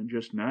momentum and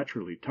just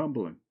naturally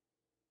tumbling.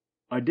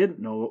 I didn't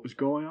know what was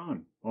going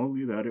on,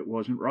 only that it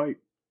wasn't right.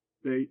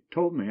 They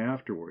told me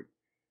afterward.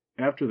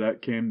 After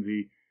that came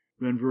the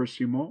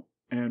renversement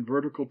and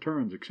vertical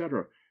turns,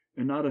 etc.,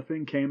 and not a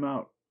thing came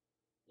out.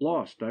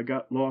 Lost. I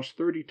got lost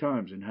 30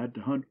 times and had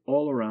to hunt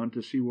all around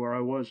to see where I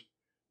was.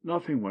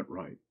 Nothing went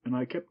right, and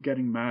I kept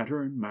getting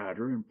madder and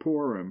madder and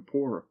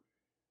poorer.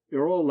 They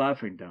were all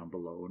laughing down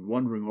below and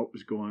wondering what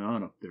was going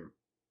on up there.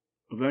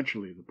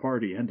 Eventually the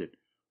party ended.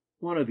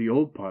 One of the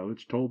old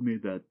pilots told me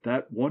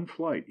that one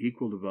flight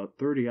equaled about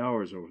 30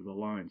 hours over the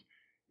lines,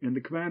 and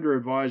the commander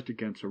advised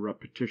against a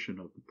repetition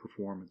of the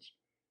performance.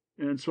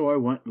 And so I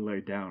went and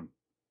lay down.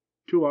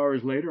 2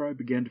 hours later I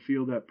began to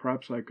feel that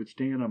perhaps I could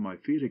stand on my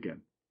feet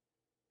again.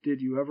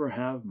 Did you ever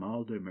have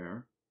mal de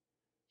mer?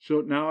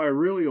 So now I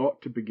really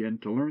ought to begin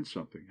to learn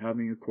something,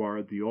 having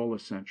acquired the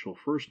all-essential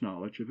first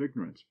knowledge of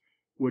ignorance,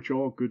 which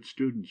all good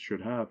students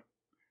should have.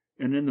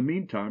 And in the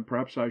meantime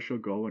perhaps I shall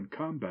go and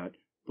combat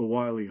the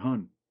wily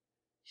Hun.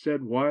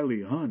 Said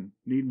wily Hun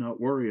need not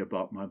worry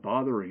about my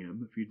bothering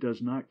him if he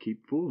does not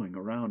keep fooling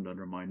around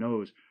under my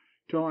nose,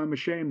 till I'm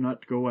ashamed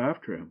not to go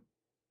after him.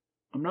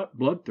 I'm not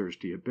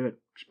bloodthirsty a bit,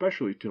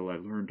 especially till I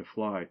learn to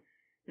fly,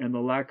 and the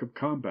lack of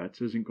combats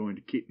isn't going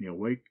to keep me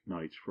awake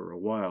nights for a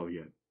while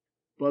yet.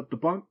 But the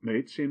bunk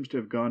mate seems to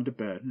have gone to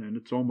bed, and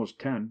it's almost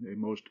 10, a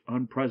most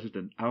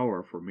unprecedented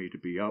hour for me to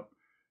be up,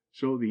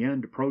 so the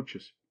end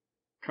approaches.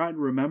 Kind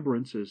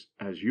remembrances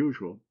as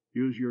usual.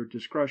 Use your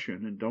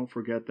discretion, and don't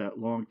forget that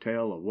long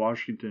tale of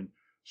Washington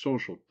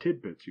social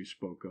tidbits you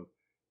spoke of.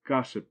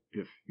 Gossip,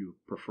 if you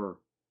prefer.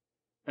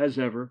 As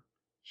ever,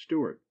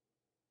 Stuart.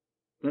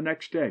 The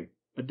next day.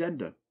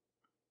 Addenda.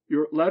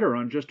 Your letter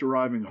on just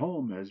arriving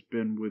home has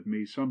been with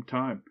me some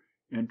time,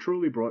 and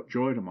truly brought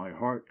joy to my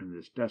heart in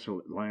this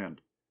desolate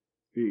land.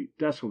 The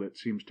desolate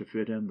seems to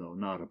fit in, though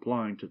not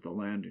applying to the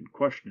land in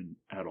question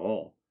at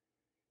all.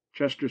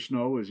 Chester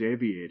Snow is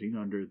aviating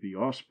under the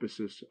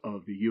auspices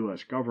of the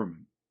U.S.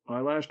 government. I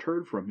last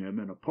heard from him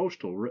in a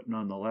postal written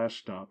on the last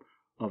stop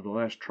of the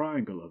last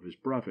triangle of his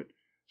brevet,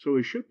 so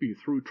he should be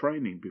through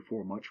training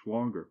before much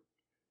longer.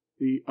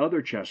 The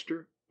other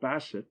Chester,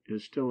 Bassett,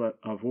 is still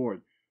at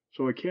Avoord,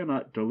 so I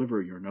cannot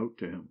deliver your note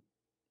to him.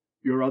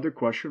 Your other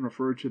question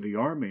referred to the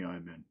army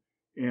I'm in,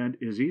 and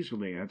is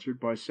easily answered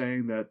by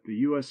saying that the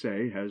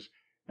USA has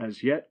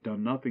as yet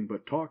done nothing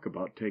but talk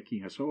about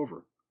taking us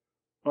over.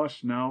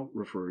 Us now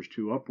refers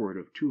to upward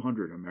of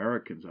 200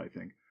 Americans, I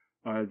think,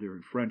 either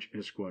in French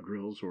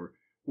escadrilles or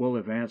well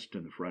advanced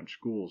in the French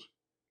schools.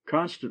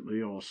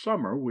 Constantly all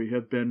summer we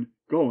have been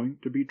going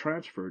to be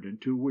transferred in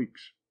 2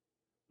 weeks.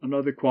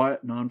 Another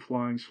quiet,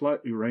 non-flying,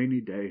 slightly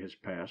rainy day has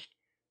passed.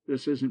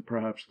 This isn't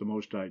perhaps the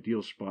most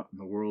ideal spot in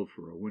the world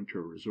for a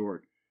winter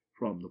resort,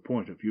 from the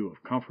point of view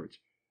of comforts,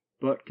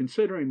 but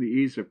considering the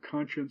ease of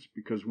conscience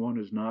because one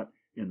is not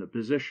in the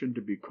position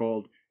to be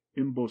called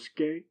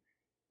embosqué,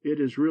 it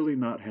is really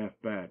not half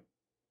bad.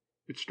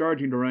 It's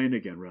starting to rain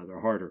again rather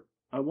harder.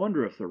 I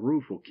wonder if the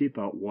roof will keep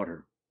out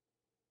water.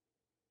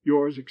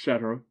 Yours,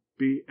 etc.,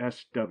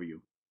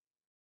 B.S.W.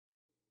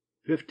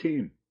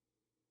 15.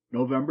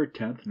 November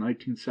 10th,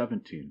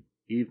 1917,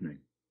 evening.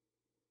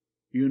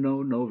 You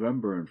know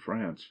November in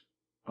France.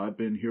 I've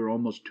been here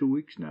almost 2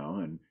 weeks now,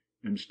 and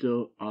am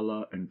still à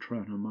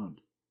l'entraînement.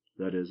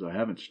 That is, I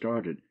haven't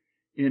started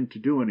in to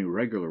do any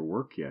regular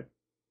work yet.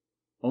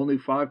 Only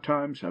 5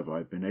 times have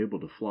I been able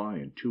to fly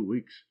in 2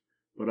 weeks,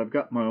 but I've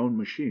got my own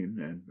machine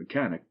and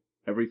mechanic.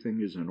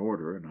 Everything is in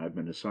order, and I've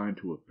been assigned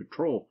to a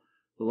patrol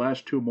the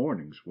last 2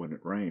 mornings when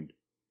it rained.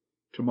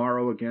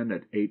 Tomorrow again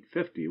at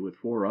 8:50 with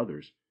 4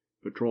 others.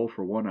 Patrol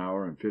for 1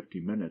 hour and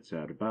 50 minutes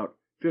at about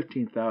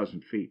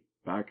 15,000 feet,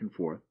 back and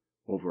forth,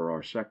 over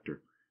our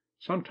sector,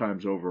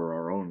 sometimes over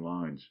our own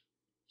lines,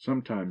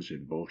 sometimes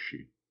in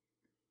Bolshe.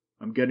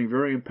 I'm getting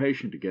very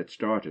impatient to get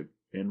started.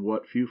 In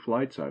what few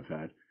flights I've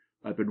had,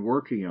 I've been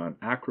working on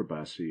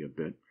acrobacy a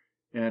bit,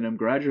 and am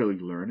gradually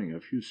learning a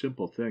few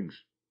simple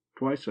things.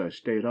 Twice I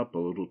stayed up a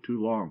little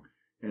too long,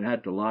 and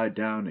had to lie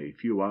down a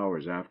few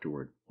hours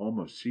afterward,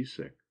 almost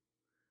seasick.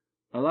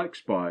 I like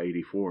Spa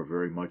 84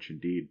 very much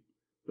indeed.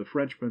 The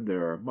Frenchmen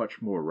there are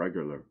much more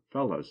regular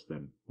fellows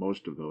than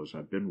most of those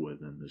I've been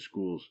with in the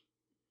schools.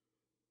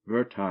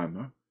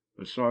 Wertheimer,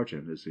 a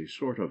sergeant, is a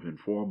sort of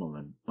informal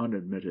and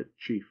unadmitted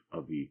chief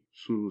of the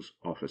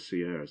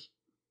sous-officiers.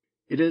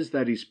 It is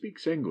that he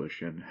speaks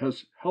English and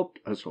has helped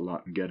us a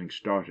lot in getting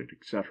started,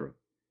 etc.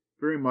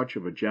 Very much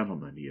of a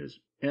gentleman he is,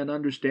 and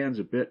understands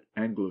a bit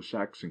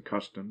Anglo-Saxon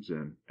customs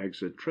and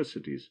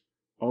eccentricities,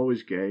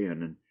 always gay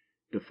and an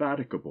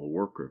indefatigable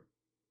worker.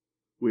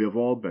 We have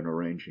all been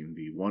arranging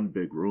the one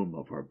big room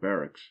of our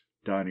barracks,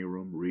 dining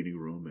room, reading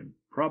room, and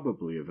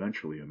probably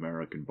eventually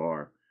American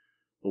bar.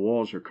 The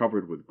walls are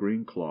covered with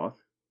green cloth,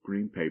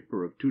 green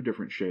paper of two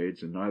different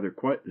shades and neither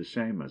quite the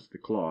same as the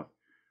cloth,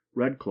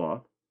 red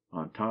cloth,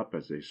 on top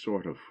as a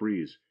sort of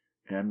frieze,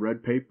 and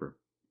red paper.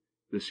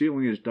 The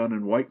ceiling is done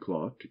in white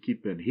cloth to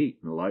keep in heat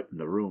and lighten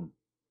the room.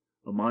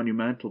 A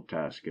monumental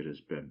task it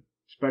has been,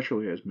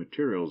 especially as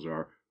materials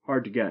are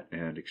hard to get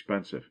and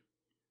expensive.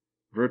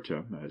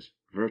 Wertham, as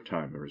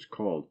Wertheimer is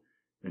called,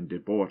 and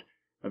Debord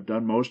have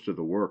done most of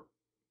the work.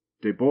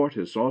 Debord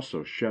is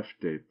also chef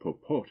de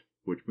popote,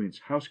 which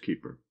means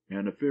housekeeper,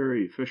 and a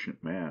very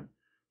efficient man.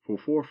 For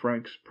 4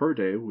 francs per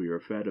day we are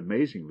fed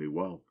amazingly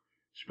well,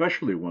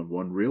 especially when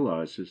one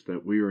realizes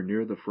that we are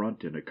near the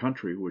front in a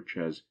country which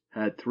has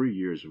had 3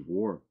 years of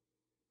war.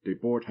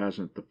 Debord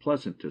hasn't the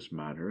pleasantest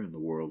manner in the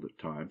world at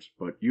times,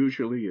 but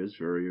usually is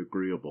very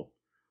agreeable,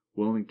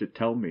 willing to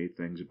tell me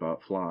things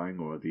about flying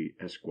or the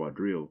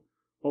escadrille,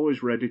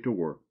 always ready to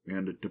work,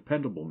 and a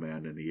dependable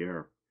man in the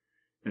air.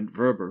 And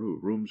Werber, who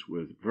rooms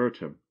with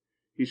Wertham,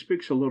 he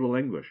speaks a little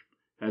English,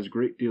 has a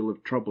great deal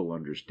of trouble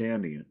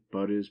understanding it,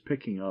 but is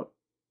picking up.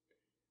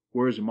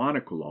 Wears a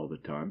monocle all the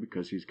time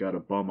because he's got a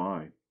bum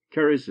eye,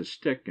 carries a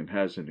stick, and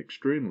has an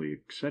extremely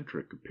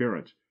eccentric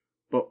appearance,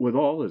 but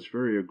withal is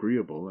very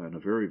agreeable and a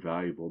very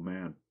valuable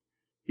man.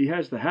 He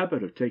has the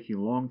habit of taking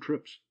long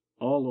trips,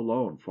 all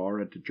alone, far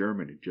into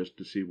Germany, just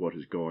to see what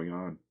is going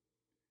on.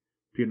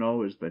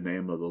 Pinot is the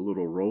name of the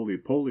little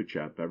roly-poly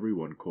chap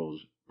everyone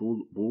calls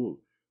Boule Boule,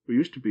 who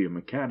used to be a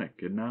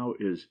mechanic, and now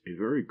is a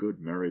very good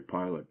merry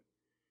pilot.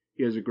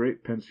 He has a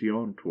great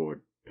penchant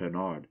toward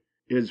Pennard,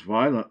 is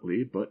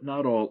violently, but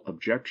not all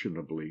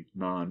objectionably,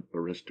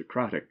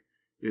 non-aristocratic,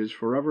 is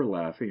forever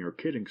laughing or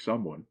kidding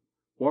someone,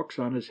 walks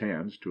on his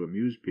hands to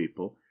amuse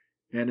people,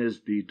 and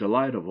is the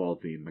delight of all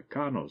the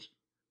mecanos.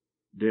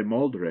 De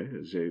Moldre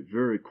is a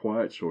very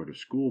quiet sort of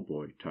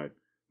schoolboy type,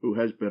 who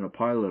has been a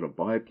pilot of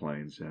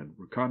biplanes and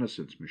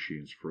reconnaissance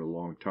machines for a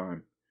long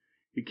time.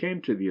 He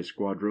came to the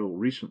escadrille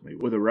recently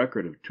with a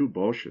record of 2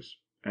 Boches,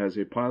 as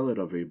a pilot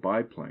of a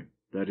biplane,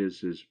 that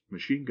is, his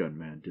machine-gun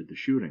man did the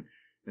shooting,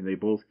 and they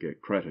both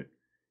get credit,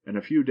 and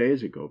a few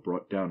days ago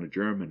brought down a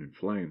German in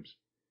flames,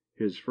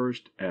 his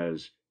first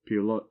as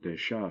pilote de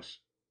chasse.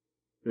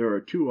 There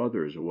are 2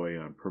 others away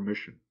on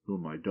permission,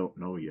 whom I don't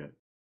know yet.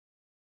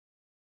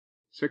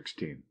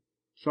 16.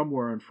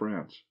 Somewhere in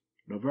France,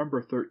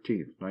 November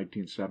 13th,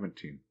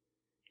 1917.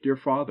 Dear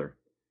Father,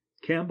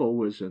 Campbell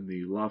was in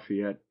the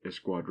Lafayette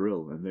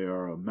Escadrille, and they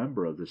are a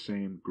member of the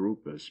same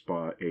group as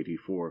Spa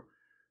 84,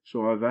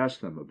 so I've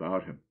asked them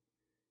about him.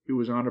 He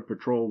was on a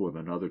patrol with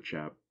another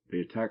chap. They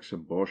attacked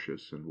some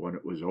Boches, and when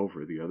it was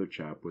over, the other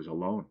chap was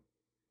alone.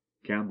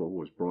 Campbell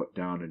was brought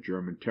down in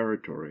German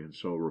territory, and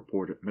so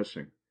reported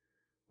missing.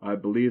 I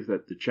believe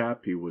that the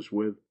chap he was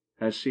with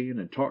has seen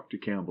and talked to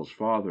Campbell's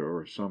father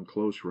or some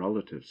close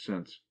relative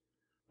since.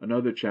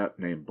 Another chap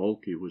named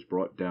Bolke was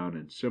brought down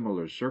in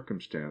similar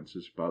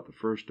circumstances about the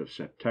 1st of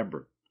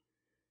September.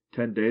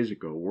 10 days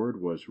ago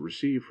word was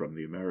received from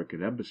the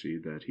American Embassy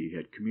that he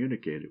had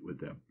communicated with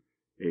them,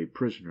 a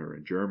prisoner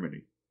in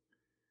Germany.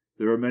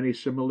 There are many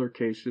similar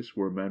cases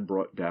where men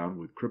brought down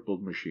with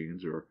crippled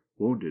machines or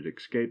wounded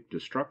escape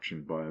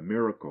destruction by a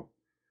miracle.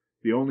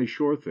 The only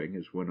sure thing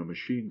is when a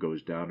machine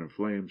goes down in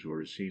flames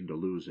or is seen to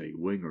lose a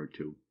wing or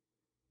 2.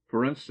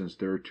 For instance,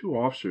 there are 2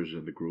 officers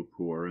in the group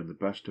who are in the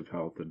best of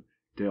health and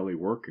daily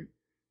working.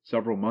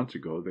 Several months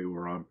ago they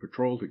were on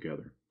patrol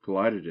together,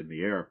 collided in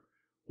the air.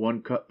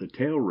 One cut the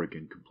tail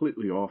rigging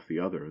completely off the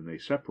other, and they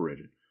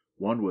separated,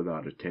 one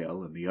without a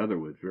tail and the other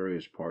with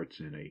various parts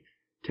in a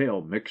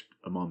tail mixed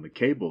among the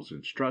cables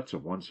and struts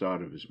of one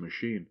side of his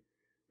machine.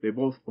 They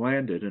both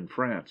landed in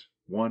France,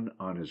 one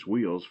on his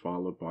wheels,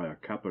 followed by a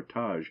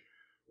capotage,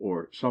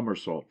 or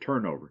somersault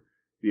turnover,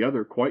 the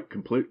other quite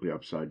completely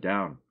upside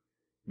down.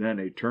 Then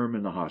a term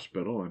in the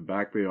hospital, and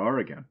back they are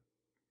again.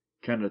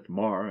 Kenneth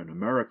Marr, an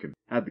American,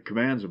 had the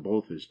commands of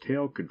both his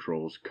tail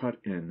controls cut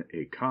in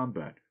a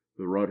combat,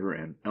 the rudder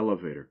and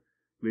elevator,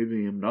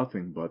 leaving him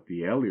nothing but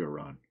the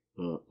aileron,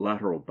 the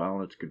lateral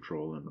balance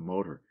control, and the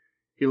motor.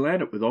 He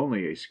landed with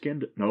only a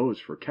skinned nose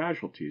for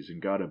casualties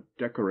and got a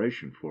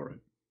decoration for it.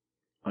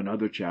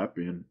 Another chap,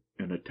 in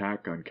an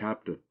attack on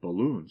captive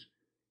balloons,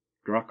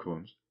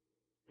 Dracons,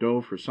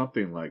 dove for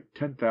something like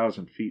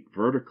 10,000 feet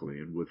vertically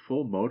and with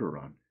full motor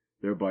on,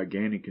 thereby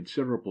gaining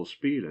considerable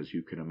speed, as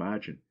you can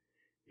imagine.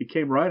 He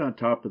came right on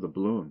top of the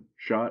balloon,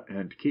 shot,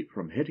 and to keep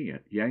from hitting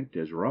it, yanked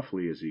as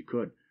roughly as he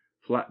could,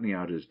 flattening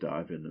out his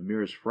dive in the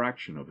merest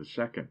fraction of a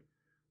second.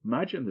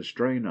 Imagine the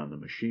strain on the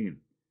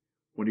machine.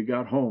 When he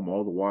got home,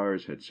 all the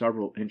wires had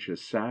several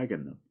inches sag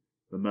in them.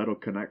 The metal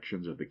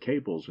connections of the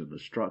cables in the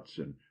struts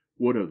and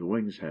wood of the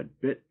wings had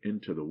bit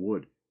into the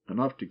wood,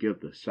 enough to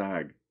give the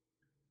sag.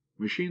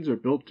 Machines are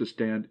built to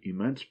stand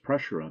immense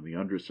pressure on the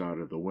underside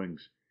of the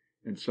wings.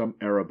 In some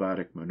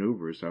aerobatic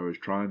maneuvers I was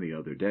trying the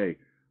other day,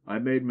 I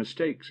made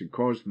mistakes and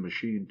caused the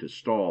machine to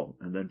stall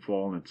and then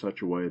fall in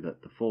such a way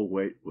that the full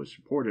weight was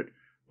supported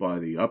by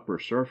the upper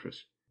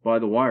surface, by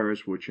the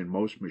wires which in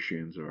most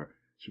machines are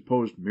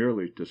supposed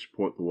merely to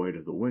support the weight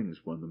of the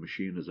wings when the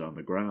machine is on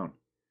the ground.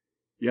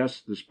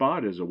 Yes, the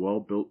Spot is a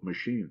well-built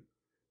machine,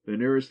 the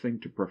nearest thing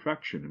to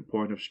perfection in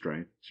point of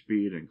strength,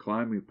 speed, and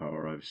climbing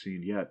power I've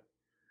seen yet.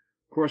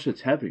 Of course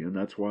it's heavy, and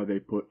that's why they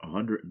put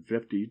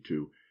 150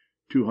 to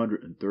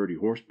 230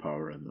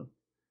 horsepower in them.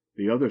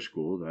 The other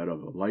school, that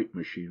of a light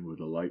machine with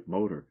a light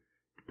motor,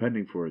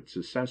 depending for its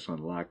success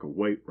on lack of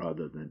weight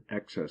rather than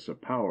excess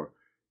of power,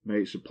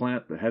 may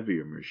supplant the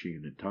heavier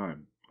machine in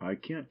time. I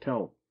can't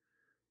tell.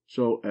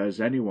 So, as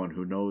anyone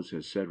who knows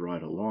has said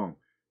right along,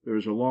 there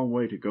is a long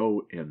way to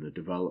go in the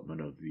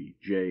development of the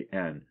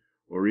JN,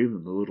 or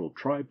even the little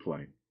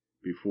triplane,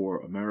 before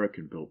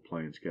American-built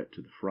planes get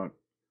to the front.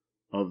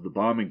 Of the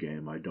bombing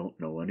game, I don't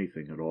know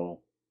anything at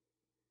all.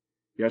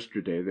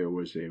 Yesterday there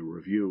was a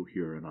review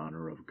here in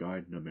honor of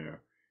Guy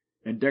Namer,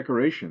 and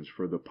decorations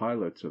for the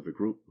pilots of the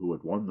group who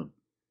had won them.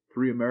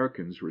 3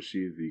 Americans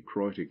received the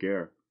Croix de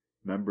Guerre,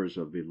 members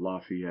of the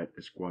Lafayette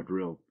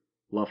Escadrille.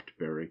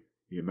 Lufbery,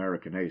 the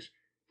American ace,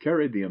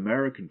 carried the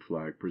American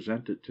flag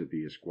presented to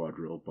the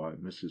escadrille by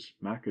Mrs.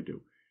 McAdoo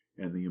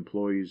and the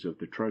employees of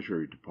the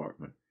Treasury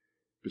Department,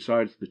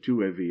 besides the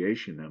 2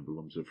 aviation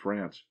emblems of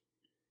France.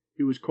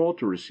 He was called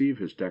to receive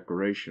his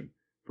decoration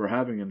for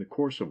having in the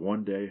course of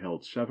one day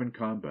held 7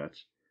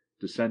 combats,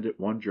 descended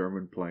 1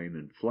 German plane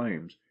in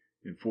flames,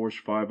 and forced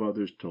 5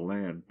 others to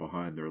land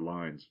behind their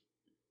lines,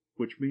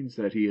 which means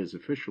that he is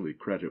officially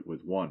credited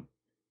with 1,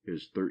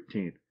 his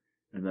 13th,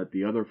 and that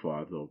the other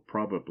 5, though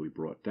probably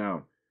brought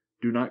down,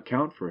 do not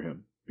count for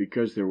him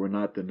because there were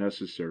not the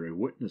necessary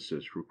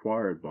witnesses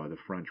required by the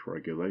French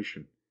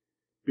regulation.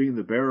 Being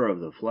the bearer of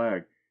the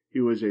flag, he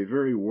was a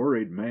very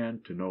worried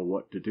man to know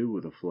what to do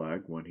with the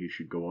flag when he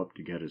should go up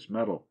to get his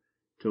medal,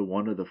 till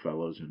one of the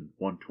fellows in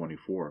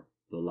 124,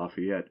 the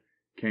Lafayette,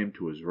 came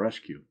to his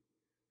rescue.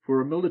 For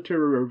a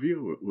military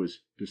review, it was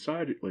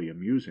decidedly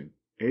amusing.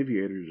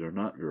 Aviators are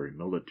not very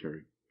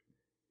military.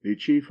 The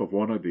chief of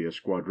one of the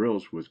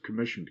escadrilles was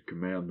commissioned to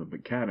command the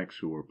mechanics,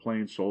 who were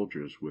plain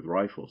soldiers with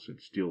rifles and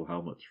steel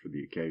helmets for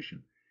the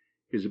occasion.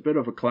 He is a bit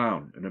of a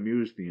clown, and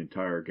amused the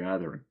entire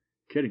gathering,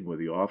 kidding with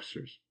the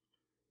officers.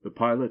 The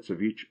pilots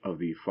of each of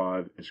the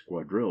 5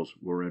 escadrilles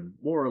were in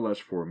more or less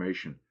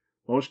formation,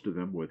 most of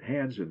them with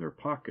hands in their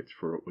pockets,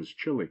 for it was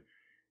chilly,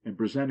 and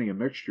presenting a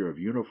mixture of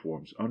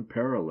uniforms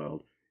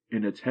unparalleled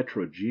in its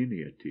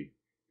heterogeneity.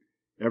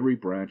 Every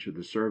branch of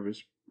the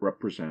service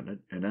represented,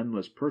 and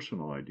endless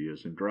personal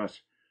ideas in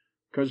dress.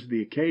 Because of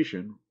the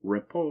occasion,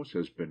 repos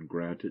has been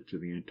granted to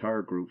the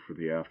entire group for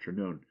the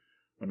afternoon,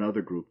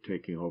 another group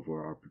taking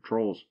over our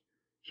patrols,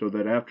 so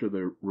that after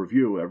the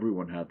review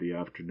everyone had the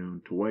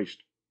afternoon to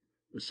waste.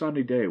 A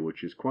sunny day,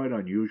 which is quite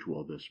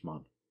unusual this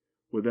month.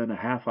 Within a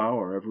half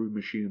hour every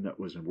machine that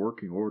was in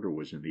working order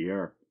was in the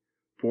air,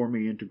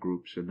 forming into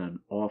groups and then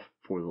off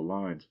for the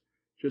lines,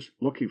 just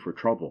looking for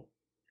trouble.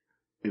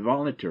 A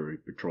voluntary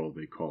patrol,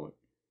 they call it,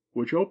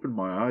 which opened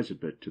my eyes a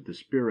bit to the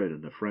spirit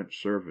in the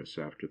French service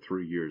after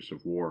 3 years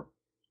of war.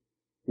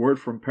 Word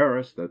from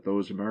Paris that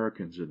those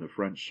Americans in the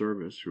French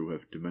service who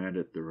have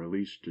demanded the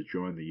release to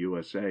join the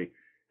USA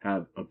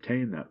have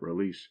obtained that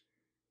release,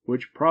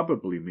 which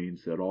probably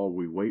means that all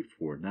we wait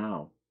for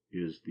now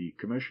is the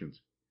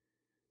commissions.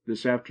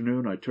 This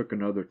afternoon I took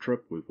another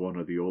trip with one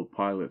of the old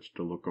pilots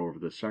to look over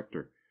the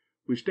sector.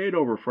 We stayed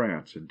over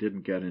France and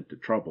didn't get into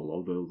trouble,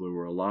 although there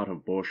were a lot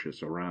of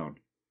Boches around.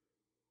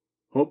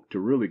 Hope to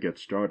really get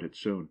started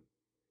soon.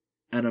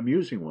 An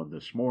amusing one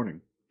this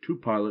morning. 2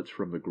 pilots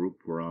from the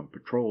group were on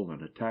patrol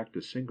and attacked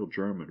a single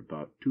German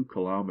about 2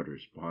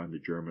 kilometers behind the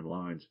German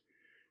lines.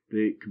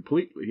 They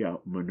completely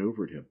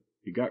outmaneuvered him.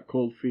 He got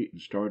cold feet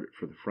and started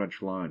for the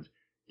French lines,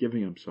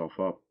 giving himself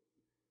up.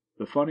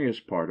 The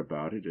funniest part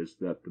about it is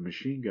that the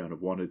machine gun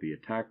of one of the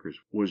attackers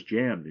was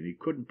jammed, and he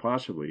couldn't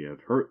possibly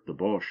have hurt the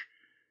Boche.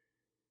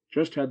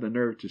 Just had the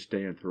nerve to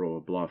stay and throw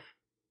a bluff.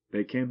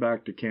 They came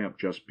back to camp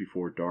just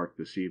before dark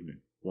this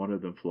evening, one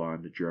of them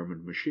flying the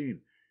German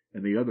machine,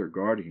 and the other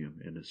guarding him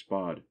in a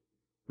spad.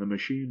 The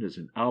machine is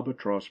an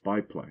Albatross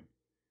biplane,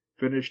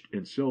 finished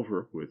in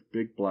silver with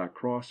big black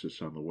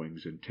crosses on the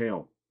wings and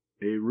tail.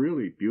 A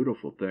really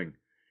beautiful thing.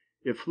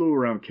 It flew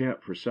around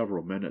camp for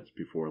several minutes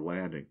before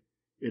landing.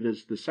 It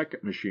is the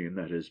second machine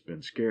that has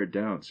been scared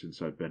down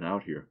since I've been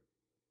out here.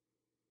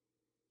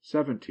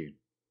 17.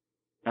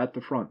 At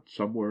the front,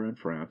 somewhere in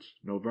France,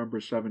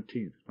 November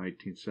 17,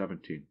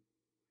 1917.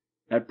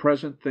 At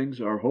present things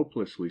are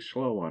hopelessly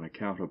slow on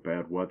account of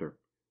bad weather,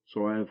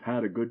 so I have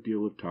had a good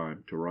deal of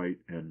time to write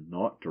and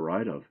naught to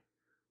write of.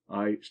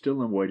 I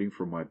still am waiting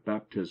for my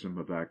baptism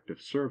of active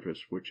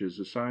service, which is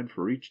assigned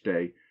for each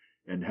day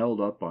and held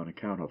up on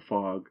account of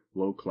fog,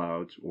 low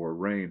clouds, or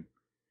rain.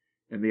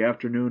 In the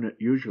afternoon it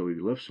usually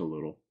lifts a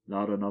little,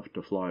 not enough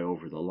to fly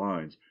over the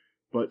lines,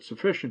 but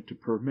sufficient to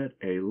permit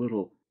a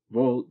little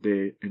vol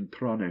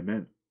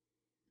d'entraînement,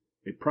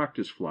 a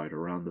practice flight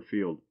around the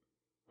field.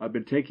 I've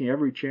been taking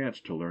every chance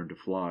to learn to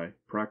fly,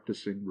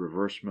 practicing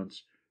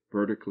reversements,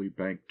 vertically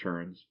banked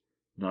turns,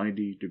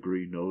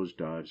 90-degree nose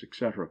dives,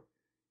 etc.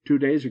 2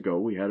 days ago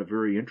we had a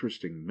very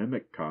interesting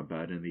mimic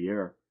combat in the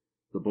air.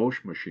 The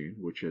Boche machine,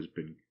 which has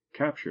been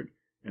captured,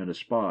 and a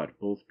Spad,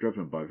 both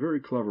driven by very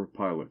clever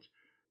pilots,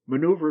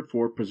 maneuvered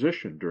for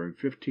position during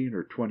 15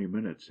 or 20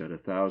 minutes at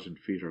 1,000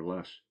 feet or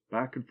less,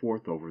 back and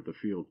forth over the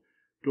field,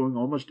 doing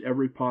almost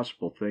every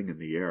possible thing in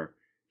the air,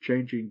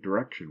 changing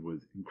direction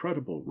with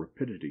incredible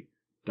rapidity,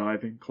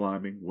 diving,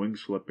 climbing,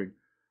 wing-slipping,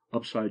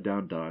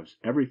 upside-down dives,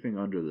 everything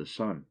under the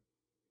sun.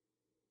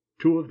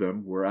 2 of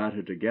them were at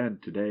it again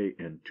today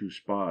in 2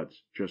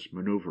 Spads, just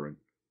maneuvering.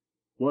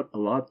 What a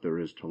lot there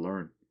is to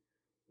learn!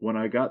 When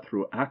I got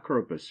through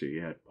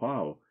acrobacy at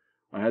Pau,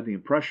 I had the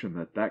impression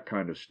that that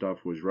kind of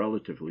stuff was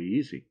relatively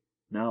easy.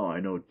 Now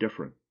I know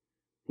different.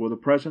 For the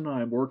present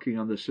I am working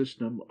on the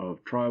system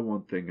of try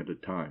one thing at a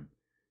time,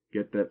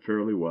 get that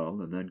fairly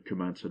well, and then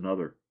commence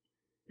another.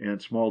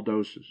 And small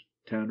doses,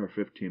 10 or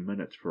 15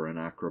 minutes for an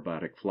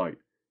acrobatic flight,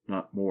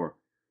 not more,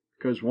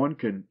 because one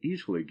can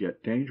easily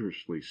get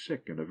dangerously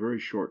sick in a very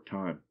short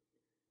time.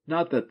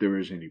 Not that there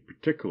is any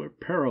particular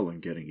peril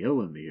in getting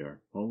ill in the air,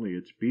 only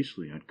it's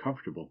beastly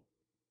uncomfortable.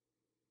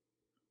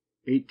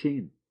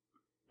 18.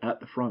 At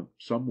the front,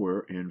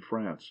 somewhere in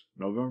France,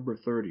 November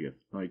 30th,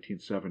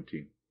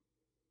 1917.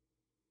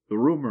 The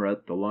rumor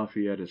at the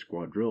Lafayette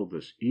Escadrille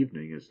this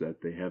evening is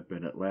that they have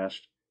been at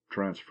last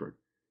transferred.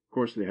 Of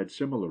course, they had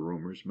similar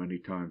rumors many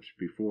times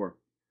before.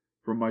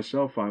 For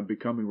myself, I am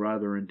becoming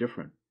rather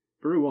indifferent,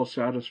 very well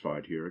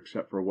satisfied here,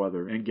 except for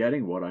weather and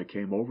getting what I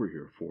came over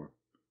here for.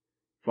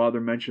 Father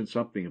mentioned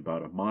something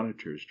about a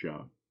monitor's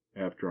job,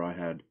 after I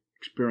had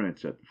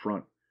experience at the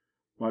front.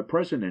 My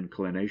present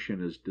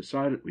inclination is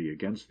decidedly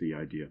against the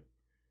idea.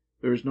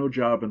 There is no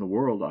job in the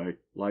world I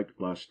like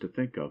less to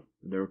think of,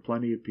 and there are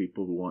plenty of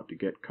people who want to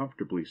get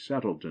comfortably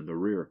settled in the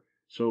rear,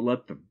 so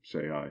let them,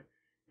 say I,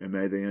 and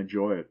may they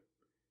enjoy it.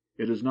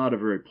 It is not a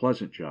very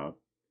pleasant job.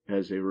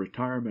 As a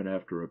retirement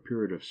after a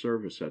period of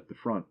service at the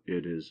front,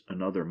 it is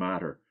another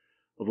matter.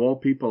 Of all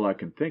people I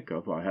can think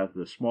of, I have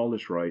the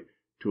smallest right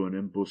to an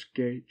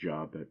embusqué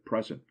job at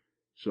present,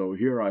 so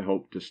here I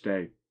hope to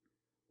stay.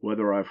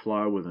 Whether I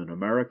fly with an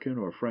American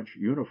or French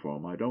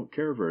uniform, I don't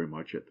care very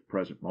much at the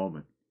present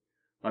moment.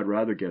 I'd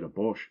rather get a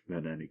Boche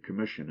than any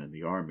commission in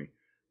the army,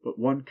 but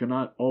one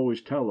cannot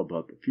always tell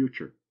about the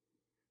future.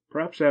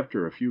 Perhaps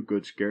after a few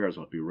good scares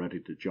I'll be ready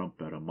to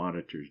jump at a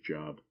monitor's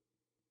job.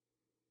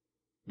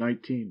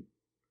 19.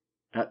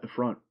 At the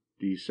front,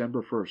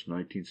 December 1st,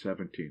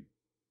 1917.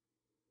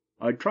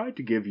 I tried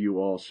to give you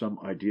all some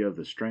idea of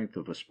the strength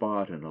of a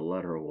Spad in a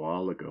letter a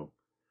while ago.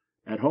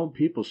 At home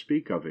people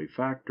speak of a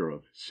factor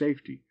of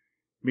safety,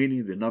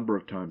 meaning the number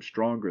of times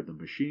stronger the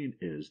machine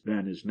is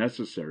than is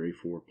necessary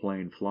for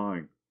plain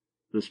flying.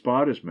 The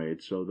Spad is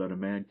made so that a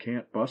man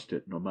can't bust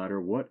it no matter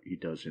what he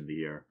does in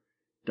the air.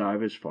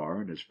 Dive as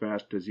far and as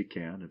fast as he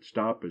can, and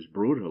stop as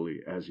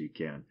brutally as he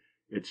can.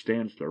 It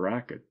stands the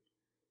racket.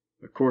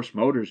 Of course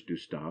motors do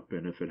stop,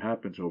 and if it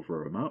happens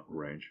over a mountain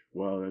range,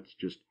 well, that's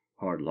just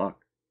hard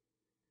luck.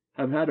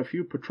 I've had a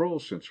few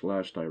patrols since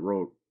last I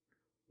wrote.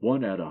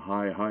 One at a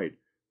high height,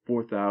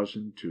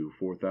 4,000 to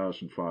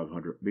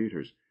 4,500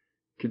 meters,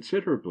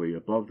 considerably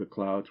above the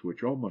clouds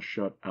which almost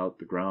shut out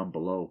the ground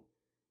below.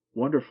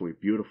 Wonderfully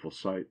beautiful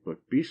sight,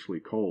 but beastly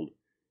cold,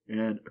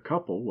 and a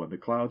couple when the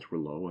clouds were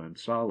low and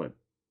solid.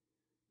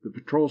 The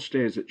patrol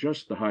stays at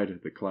just the height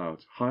of the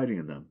clouds, hiding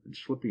in them and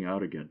slipping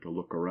out again to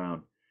look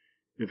around.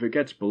 If it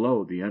gets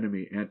below, the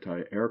enemy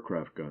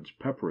anti-aircraft guns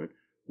pepper it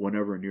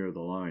whenever near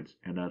the lines,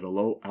 and at a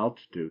low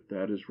altitude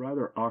that is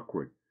rather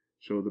awkward,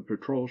 so the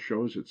patrol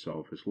shows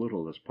itself as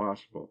little as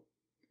possible.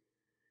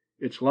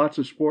 It's lots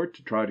of sport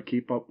to try to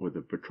keep up with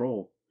the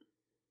patrol.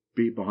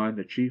 Be behind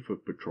the chief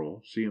of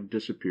patrol, see him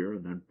disappear,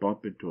 and then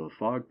bump into a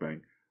fog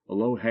bank, a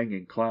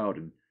low-hanging cloud,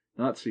 and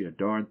not see a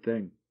darn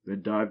thing,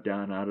 then dive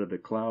down out of the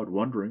cloud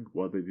wondering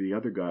whether the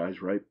other guy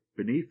is right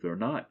beneath or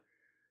not.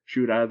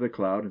 Shoot out of the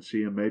cloud and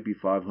see him maybe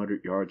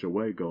 500 yards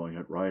away going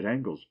at right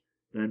angles,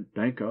 then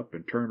bank up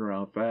and turn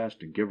around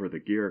fast and give her the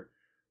gear,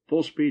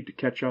 full speed to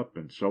catch up,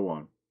 and so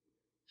on.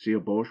 See a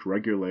Boche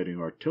regulating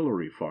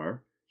artillery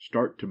fire,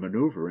 start to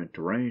maneuver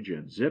into range,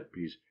 and zip,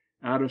 he's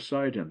out of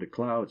sight in the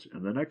clouds,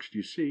 and the next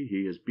you see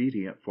he is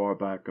beating it far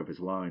back of his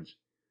lines.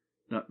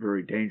 Not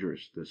very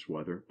dangerous this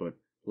weather, but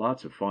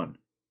lots of fun.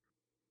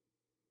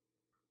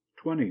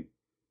 20.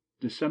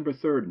 December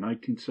 3rd,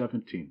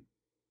 1917.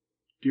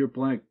 Dear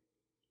Blank,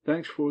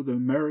 thanks for the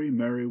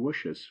merry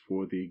wishes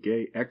for the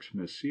gay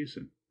Xmas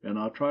season, and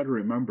I'll try to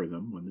remember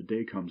them when the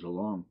day comes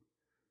along.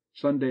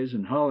 Sundays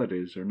and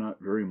holidays are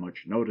not very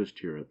much noticed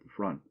here at the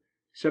front,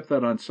 except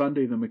that on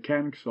Sunday the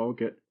mechanics all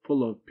get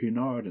full of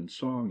pinard and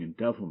song and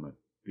devilment.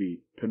 The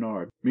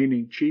pinard,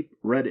 meaning cheap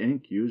red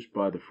ink used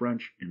by the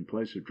French in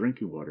place of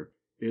drinking water,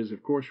 is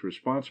of course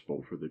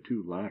responsible for the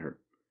 2 latter.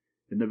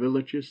 In the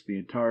villages the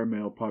entire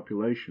male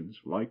populations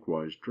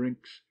likewise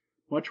drinks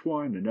much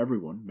wine, and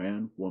everyone,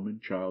 man, woman,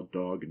 child,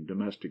 dog, and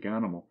domestic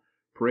animal,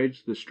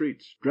 parades the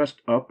streets,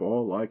 dressed up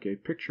all like a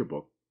picture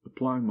book,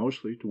 applying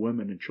mostly to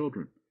women and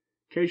children.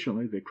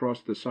 Occasionally they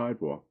cross the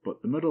sidewalk,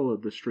 but the middle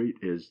of the street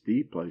is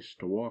the place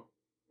to walk.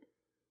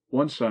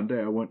 One Sunday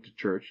I went to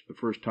church, the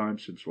first time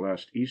since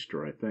last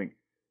Easter, I think,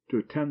 to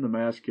attend the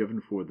Mass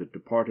given for the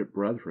departed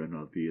brethren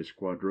of the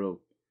Escadrille.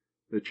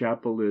 The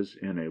chapel is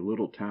in a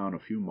little town a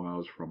few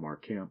miles from our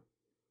camp.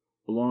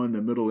 Along in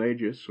the Middle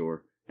Ages,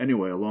 or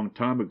anyway a long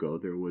time ago,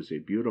 there was a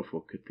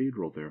beautiful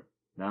cathedral there.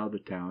 Now the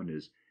town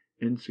is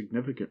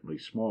insignificantly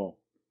small.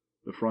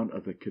 The front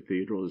of the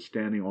cathedral is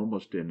standing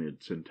almost in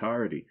its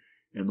entirety,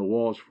 and the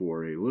walls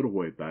for a little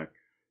way back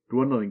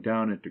dwindling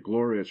down into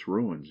glorious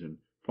ruins and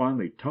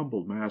finally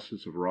tumbled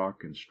masses of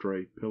rock and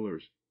stray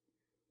pillars.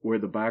 Where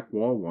the back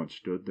wall once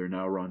stood there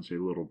now runs a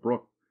little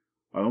brook.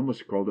 I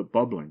almost called it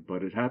bubbling,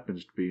 but it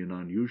happens to be an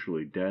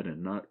unusually dead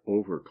and not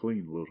over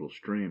clean little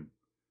stream.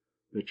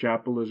 The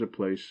chapel is a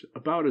place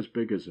about as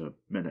big as a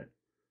minute,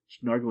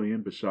 snugly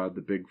in beside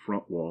the big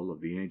front wall of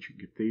the ancient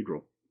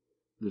cathedral.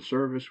 The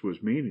service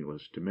was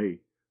meaningless to me.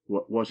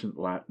 What wasn't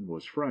Latin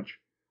was French.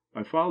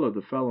 I followed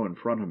the fellow in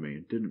front of me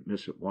and didn't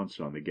miss it once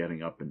on the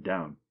getting up and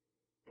down.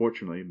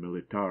 Fortunately,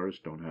 militares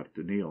don't have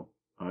to kneel,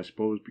 I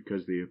suppose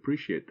because they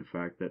appreciate the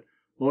fact that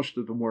most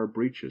of them wear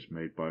breeches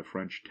made by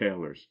French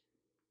tailors.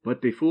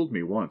 But they fooled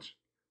me once.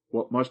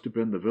 What must have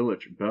been the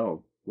village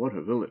belle, what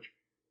a village,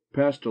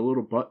 passed a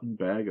little button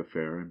bag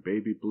affair and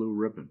baby blue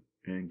ribbon,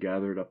 and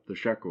gathered up the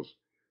shekels.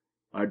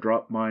 I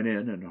dropped mine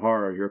in, and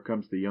horror, here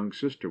comes the young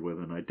sister with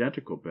an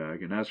identical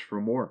bag and asked for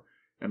more,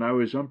 and I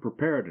was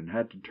unprepared and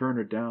had to turn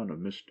her down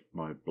amidst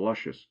my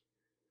blushes.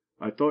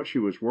 I thought she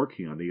was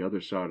working on the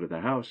other side of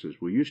the house, as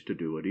we used to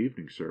do at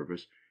evening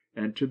service,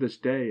 and to this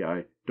day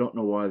I don't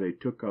know why they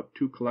took up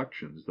two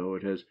collections, though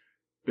it has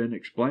been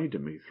explained to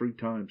me 3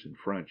 times in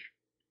French.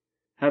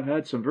 Have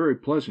had some very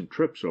pleasant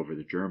trips over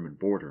the German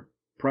border.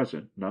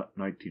 Present, not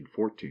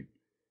 1914.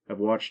 Have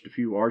watched a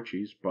few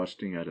Archies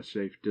busting at a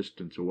safe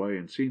distance away,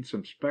 and seen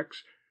some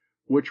specks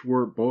which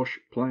were Boche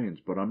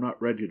planes, but I'm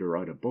not ready to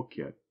write a book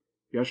yet.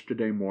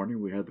 Yesterday morning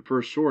we had the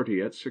first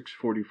sortie at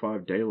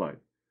 6:45 daylight.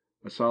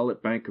 A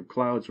solid bank of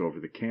clouds over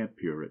the camp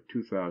here at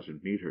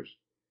 2,000 meters.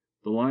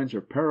 The lines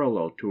are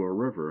parallel to a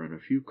river and a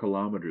few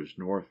kilometers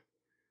north.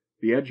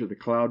 The edge of the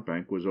cloud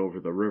bank was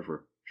over the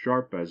river,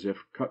 sharp as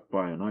if cut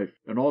by a knife,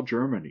 and all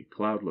Germany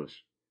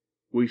cloudless.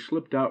 We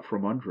slipped out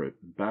from under it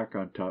and back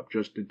on top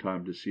just in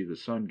time to see the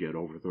sun get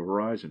over the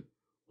horizon,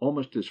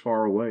 almost as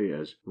far away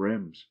as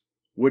Reims,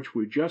 which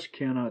we just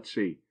cannot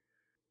see.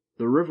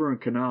 The river and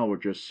canal were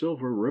just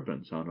silver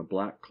ribbons on a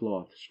black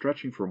cloth,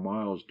 stretching for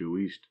miles due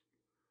east.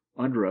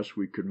 Under us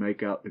we could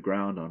make out the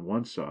ground on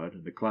one side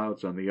and the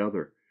clouds on the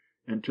other,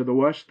 and to the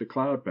west the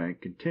cloud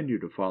bank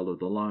continued to follow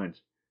the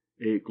lines,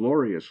 a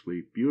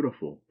gloriously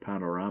beautiful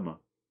panorama.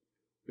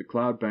 The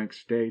cloud bank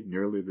stayed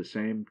nearly the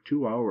same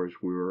 2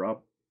 hours we were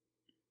up.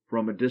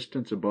 From a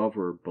distance above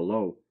or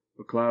below,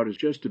 a cloud is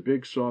just a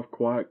big, soft,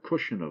 quiet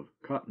cushion of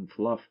cotton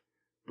fluff,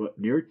 but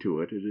near to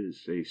it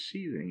is a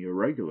seething,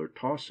 irregular,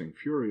 tossing,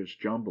 furious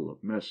jumble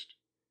of mist.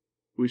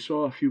 We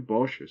saw a few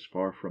Boches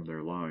far from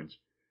their lines.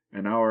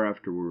 An hour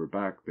after we were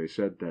back, they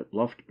said that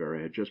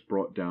Lufbery had just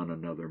brought down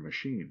another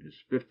machine,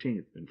 his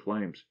 15th, in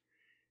flames.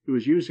 He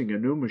was using a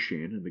new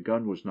machine, and the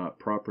gun was not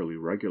properly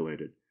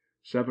regulated.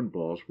 7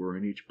 balls were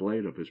in each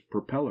blade of his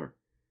propeller.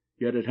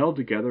 Yet it held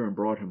together and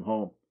brought him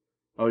home.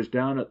 I was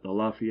down at the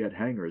Lafayette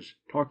hangars,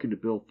 talking to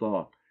Bill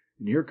Thaw,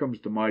 and here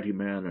comes the mighty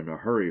man in a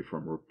hurry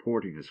from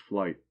reporting his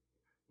flight.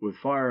 With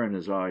fire in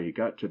his eye, he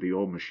got to the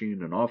old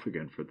machine and off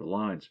again for the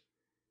lines.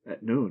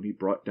 At noon he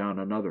brought down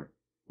another,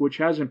 which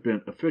hasn't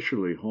been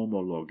officially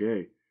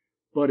homologué,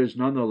 but is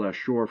none the less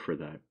sure for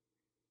that.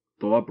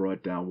 Thaw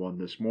brought down one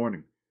this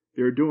morning.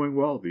 They are doing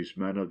well, these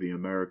men of the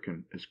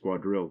American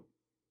Escadrille.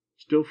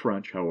 Still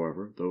French,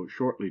 however, though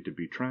shortly to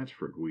be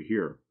transferred, we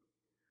hear.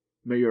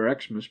 May your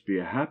Xmas be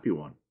a happy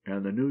one,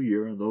 and the new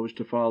year and those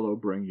to follow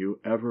bring you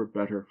ever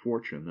better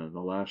fortune than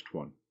the last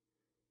one.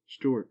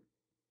 Stuart.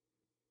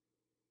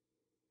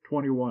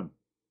 21.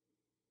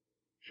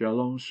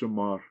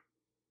 Chalon-sur-Mar,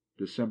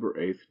 December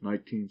 8th,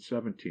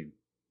 1917.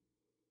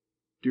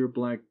 Dear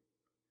Blank,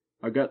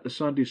 I got the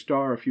Sunday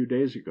Star a few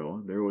days ago,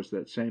 and there was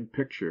that same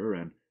picture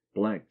and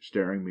blank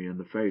staring me in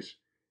the face.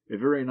 A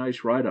very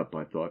nice write-up,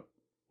 I thought.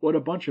 What a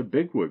bunch of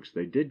bigwigs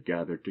they did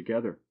gather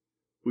together.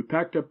 We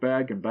packed up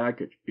bag and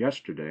baggage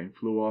yesterday and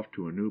flew off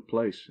to a new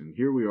place, and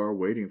here we are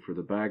waiting for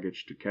the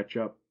baggage to catch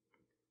up.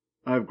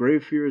 I have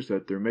grave fears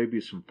that there may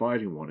be some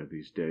fighting one of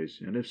these days,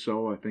 and if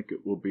so, I think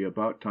it will be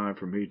about time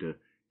for me to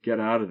get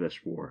out of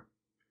this war.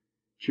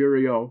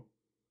 Cheerio.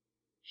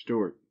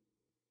 Stuart.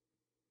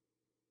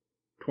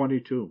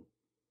 22.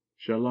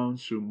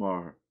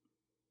 Chalon-sur-Mar,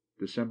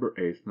 December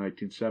 8th,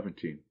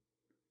 1917.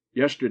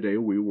 Yesterday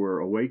we were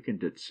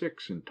awakened at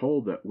 6 and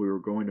told that we were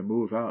going to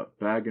move out,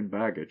 bag and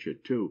baggage,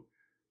 at 2.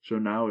 So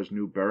now, as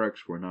new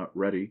barracks were not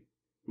ready,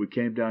 we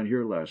came down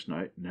here last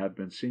night and have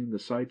been seeing the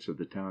sights of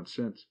the town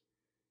since.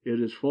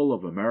 It is full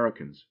of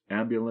Americans,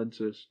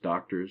 ambulances,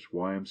 doctors,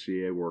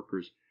 YMCA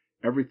workers,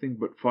 everything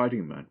but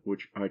fighting men,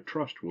 which I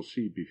trust we'll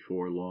see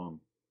before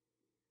long.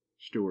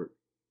 Stuart.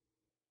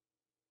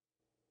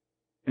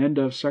 End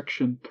of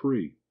section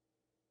 3.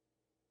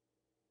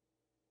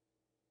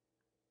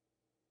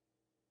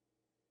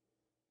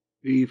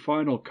 The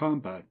final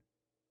combat.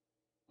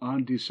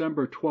 On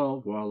December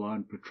 12, while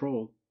on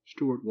patrol,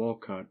 Stuart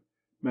Walcott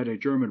met a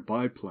German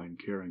biplane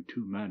carrying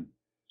 2 men.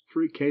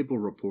 3 cable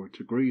reports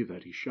agree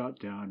that he shot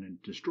down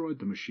and destroyed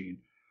the machine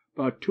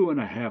about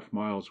 2½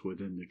 miles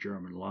within the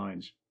German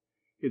lines.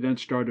 He then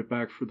started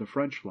back for the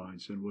French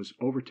lines and was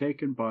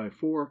overtaken by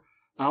 4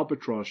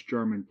 Albatross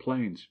German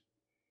planes.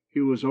 He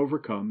was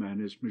overcome and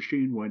his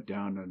machine went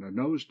down in a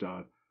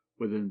nosedive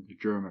within the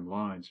German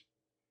lines,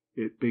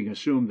 it being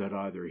assumed that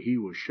either he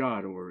was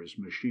shot or his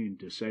machine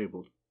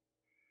disabled.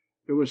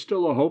 There was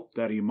still a hope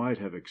that he might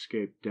have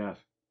escaped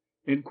death.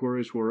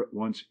 Inquiries were at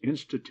once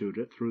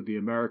instituted through the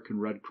American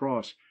Red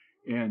Cross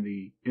and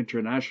the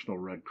International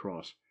Red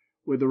Cross,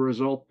 with the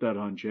result that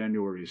on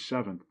January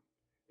 7th,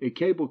 a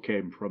cable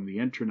came from the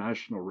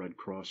International Red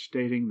Cross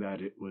stating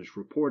that it was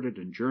reported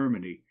in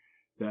Germany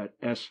that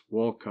S.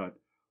 Walcott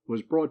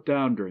was brought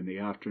down during the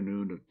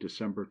afternoon of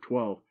December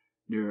 12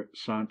 near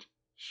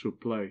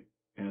Saint-Supple,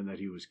 and that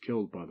he was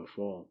killed by the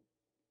fall.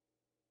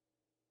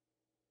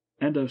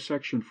 End of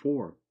section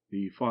 4.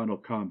 The final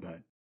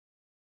combat.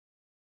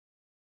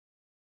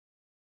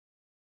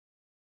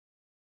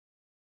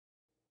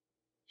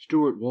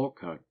 Stuart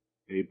Walcott,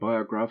 a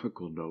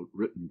biographical note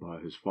written by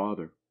his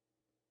father.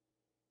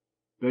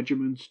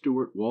 Benjamin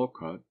Stuart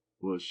Walcott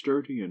was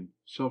sturdy and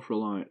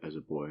self-reliant as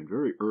a boy, and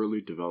very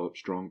early developed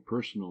strong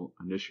personal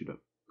initiative,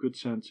 good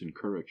sense, and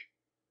courage.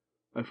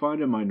 I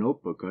find in my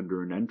notebook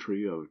under an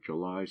entry of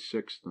July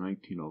 6,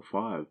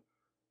 1905, a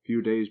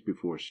few days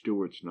before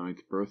Stuart's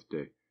 9th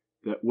birthday,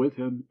 that with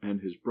him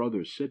and his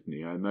brother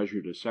Sidney I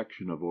measured a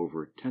section of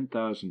over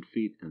 10,000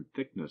 feet in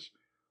thickness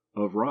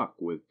of rock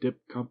with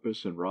dip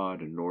compass and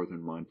rod in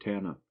northern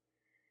Montana,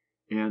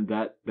 and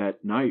that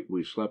night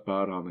we slept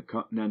out on the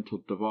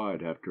Continental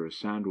Divide after a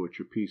sandwich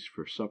apiece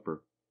for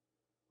supper.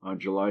 On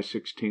July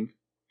 16th,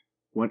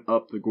 went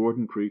up the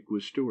Gordon Creek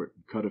with Stuart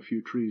and cut a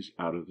few trees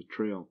out of the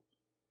trail.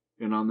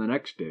 And on the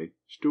next day,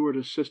 Stuart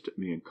assisted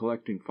me in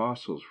collecting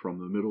fossils from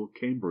the Middle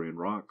Cambrian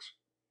rocks.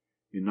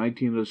 In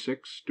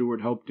 1906,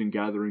 Stuart helped in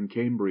gathering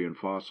Cambrian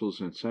fossils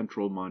in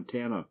central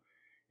Montana,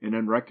 and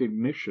in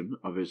recognition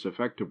of his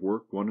effective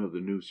work, one of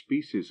the new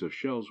species of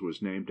shells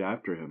was named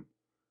after him,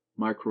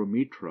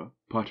 Micromitra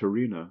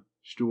paterina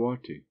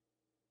stuarti.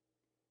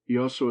 He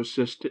also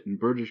assisted in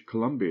British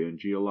Columbia in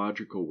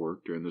geological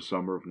work during the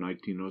summer of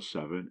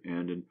 1907,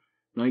 and in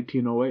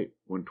 1908,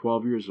 when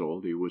 12 years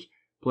old, he was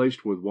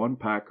placed with one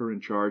packer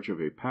in charge of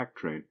a pack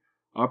train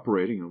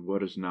operating in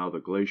what is now the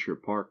Glacier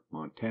Park,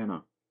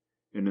 Montana,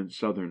 and in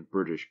southern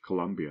British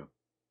Columbia.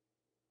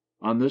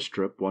 On this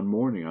trip, one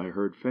morning, I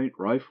heard faint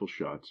rifle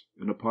shots,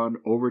 and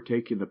upon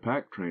overtaking the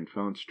pack train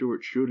found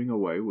Stuart shooting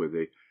away with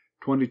a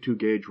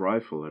 22-gauge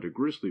rifle at a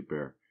grizzly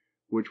bear,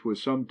 which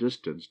was some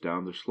distance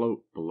down the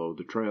slope below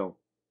the trail.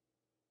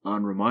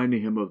 On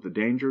reminding him of the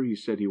danger, he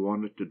said he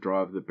wanted to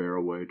drive the bear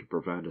away to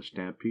prevent a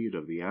stampede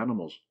of the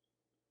animals.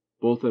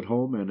 Both at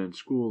home and in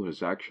school,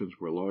 his actions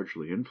were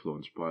largely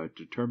influenced by a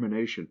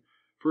determination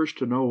first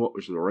to know what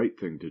was the right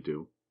thing to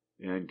do,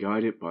 and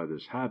guided by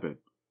this habit,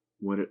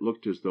 when it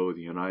looked as though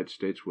the United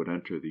States would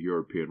enter the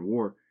European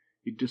War,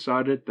 he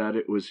decided that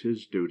it was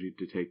his duty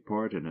to take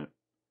part in it.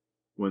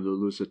 When the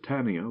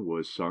Lusitania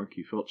was sunk,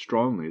 he felt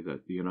strongly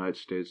that the United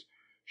States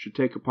should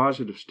take a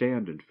positive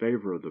stand in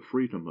favor of the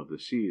freedom of the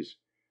seas,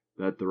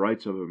 that the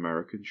rights of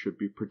Americans should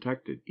be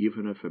protected,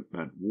 even if it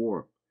meant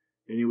war,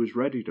 and he was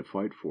ready to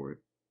fight for it.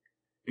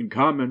 In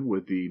common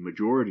with the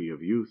majority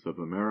of youth of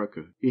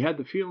America, he had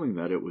the feeling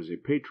that it was a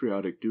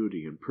patriotic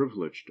duty and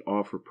privilege to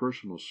offer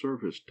personal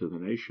service to the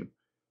nation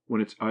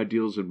when its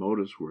ideals and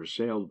motives were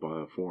assailed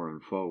by a foreign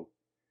foe.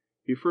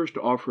 He first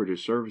offered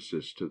his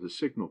services to the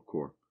Signal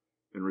Corps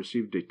and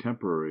received a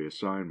temporary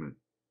assignment.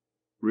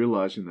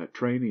 Realizing that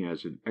training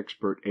as an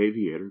expert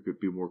aviator could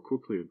be more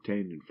quickly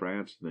obtained in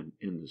France than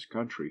in this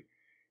country,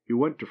 he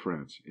went to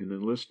France and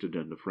enlisted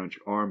in the French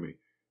army,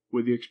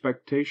 with the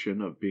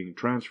expectation of being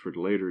transferred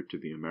later to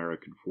the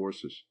American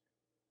forces.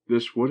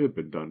 This would have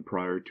been done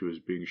prior to his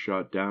being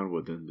shot down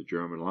within the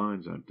German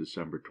lines on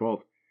December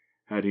 12th,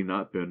 had he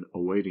not been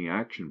awaiting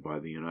action by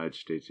the United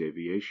States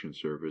Aviation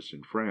Service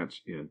in France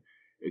in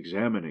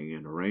examining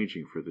and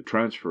arranging for the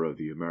transfer of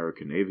the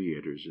American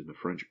aviators in the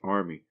French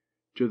army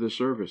to the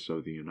service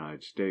of the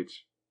United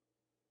States.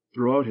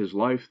 Throughout his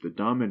life, the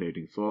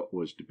dominating thought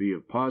was to be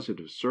of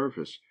positive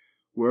service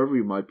wherever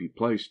he might be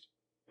placed.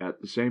 At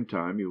the same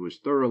time, he was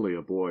thoroughly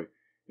a boy,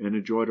 and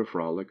enjoyed a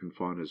frolic and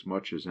fun as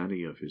much as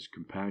any of his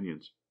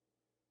companions.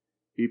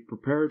 He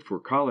prepared for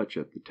college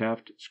at the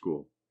Taft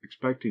School,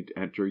 expecting to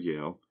enter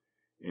Yale,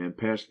 and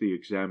passed the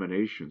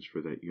examinations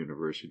for that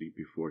university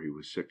before he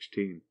was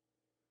 16.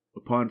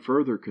 Upon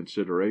further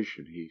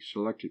consideration, he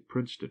selected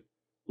Princeton,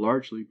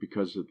 largely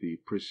because of the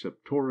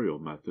preceptorial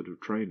method of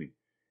training,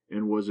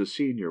 and was a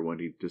senior when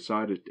he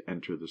decided to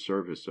enter the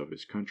service of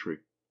his country.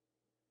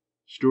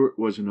 Stuart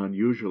was an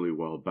unusually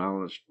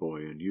well-balanced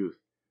boy in youth.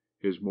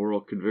 His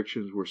moral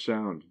convictions were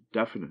sound,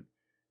 definite,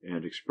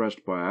 and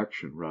expressed by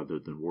action rather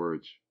than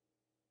words.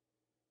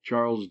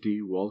 Charles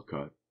D.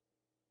 Walcott.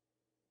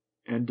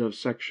 End of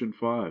section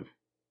 5.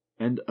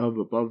 End of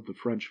Above the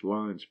French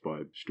Lines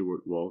by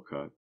Stuart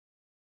Walcott.